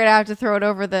gonna have to throw it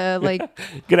over the like.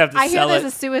 Gonna have to I hear sell there's it.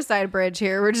 a suicide bridge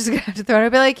here. We're just gonna have to throw it. I'll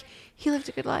be like, he lived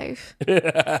a good life.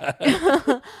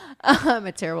 I'm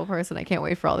a terrible person. I can't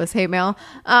wait for all this hate mail.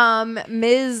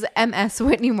 Ms. MS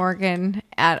Whitney Morgan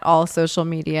at all social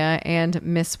media and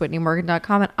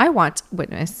MissWhitneyMorgan.com. And I want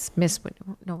Miss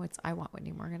Whitney. No, it's I want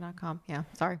WhitneyMorgan.com. Yeah,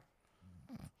 sorry.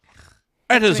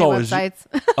 And as Too many always,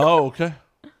 websites. oh okay.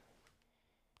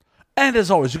 And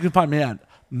as always, you can find me at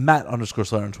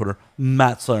Matt_Slayer on Twitter,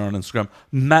 Matt Slayer on Instagram,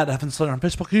 Matt F. Slayer on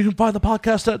Facebook. You can find the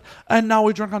podcast at And Now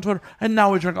We Drink on Twitter, and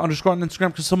Now We Drink _ on Instagram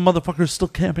because some motherfuckers still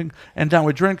camping. And Now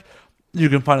We Drink. You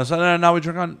can find us at And Now We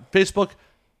Drink on Facebook.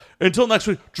 Until next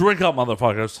week, drink up,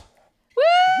 motherfuckers.